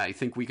I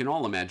think we can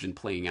all imagine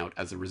playing out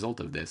as a result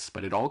of this,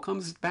 but it all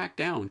comes back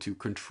down to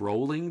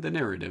controlling the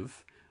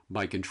narrative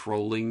by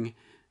controlling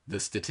the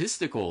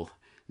statistical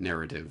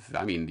narrative.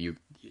 I mean,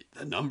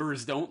 the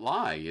numbers don't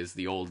lie is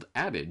the old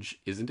adage,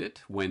 isn't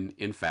it? When,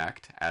 in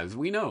fact, as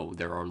we know,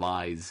 there are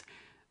lies,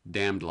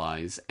 damned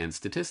lies, and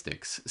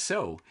statistics.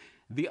 So,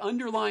 the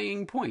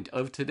underlying point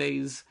of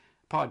today's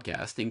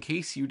podcast, in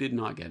case you did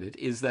not get it,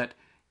 is that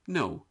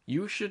no,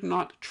 you should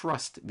not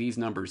trust these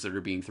numbers that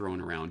are being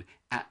thrown around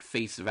at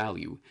face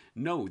value.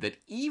 Know that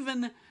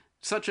even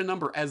such a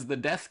number as the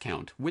death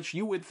count, which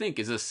you would think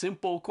is a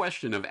simple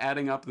question of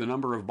adding up the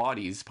number of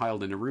bodies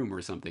piled in a room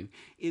or something,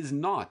 is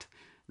not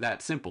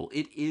that simple.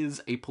 It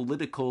is a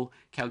political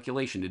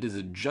calculation. It is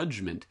a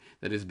judgment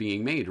that is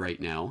being made right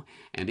now,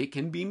 and it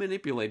can be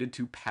manipulated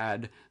to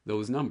pad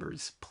those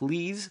numbers.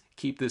 Please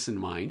keep this in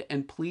mind,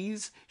 and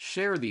please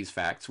share these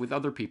facts with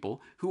other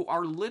people who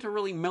are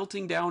literally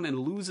melting down and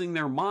losing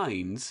their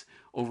minds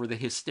over the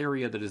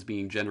hysteria that is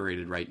being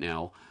generated right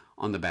now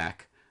on the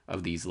back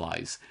of these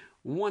lies.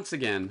 Once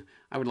again,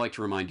 I would like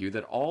to remind you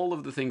that all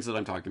of the things that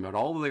I'm talking about,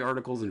 all of the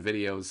articles and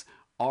videos,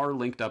 are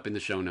linked up in the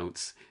show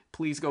notes.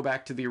 Please go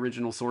back to the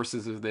original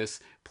sources of this.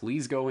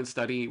 Please go and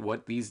study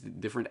what these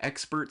different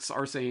experts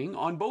are saying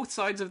on both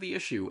sides of the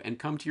issue and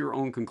come to your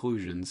own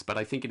conclusions. But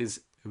I think it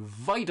is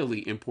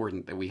vitally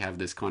important that we have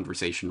this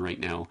conversation right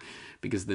now, because the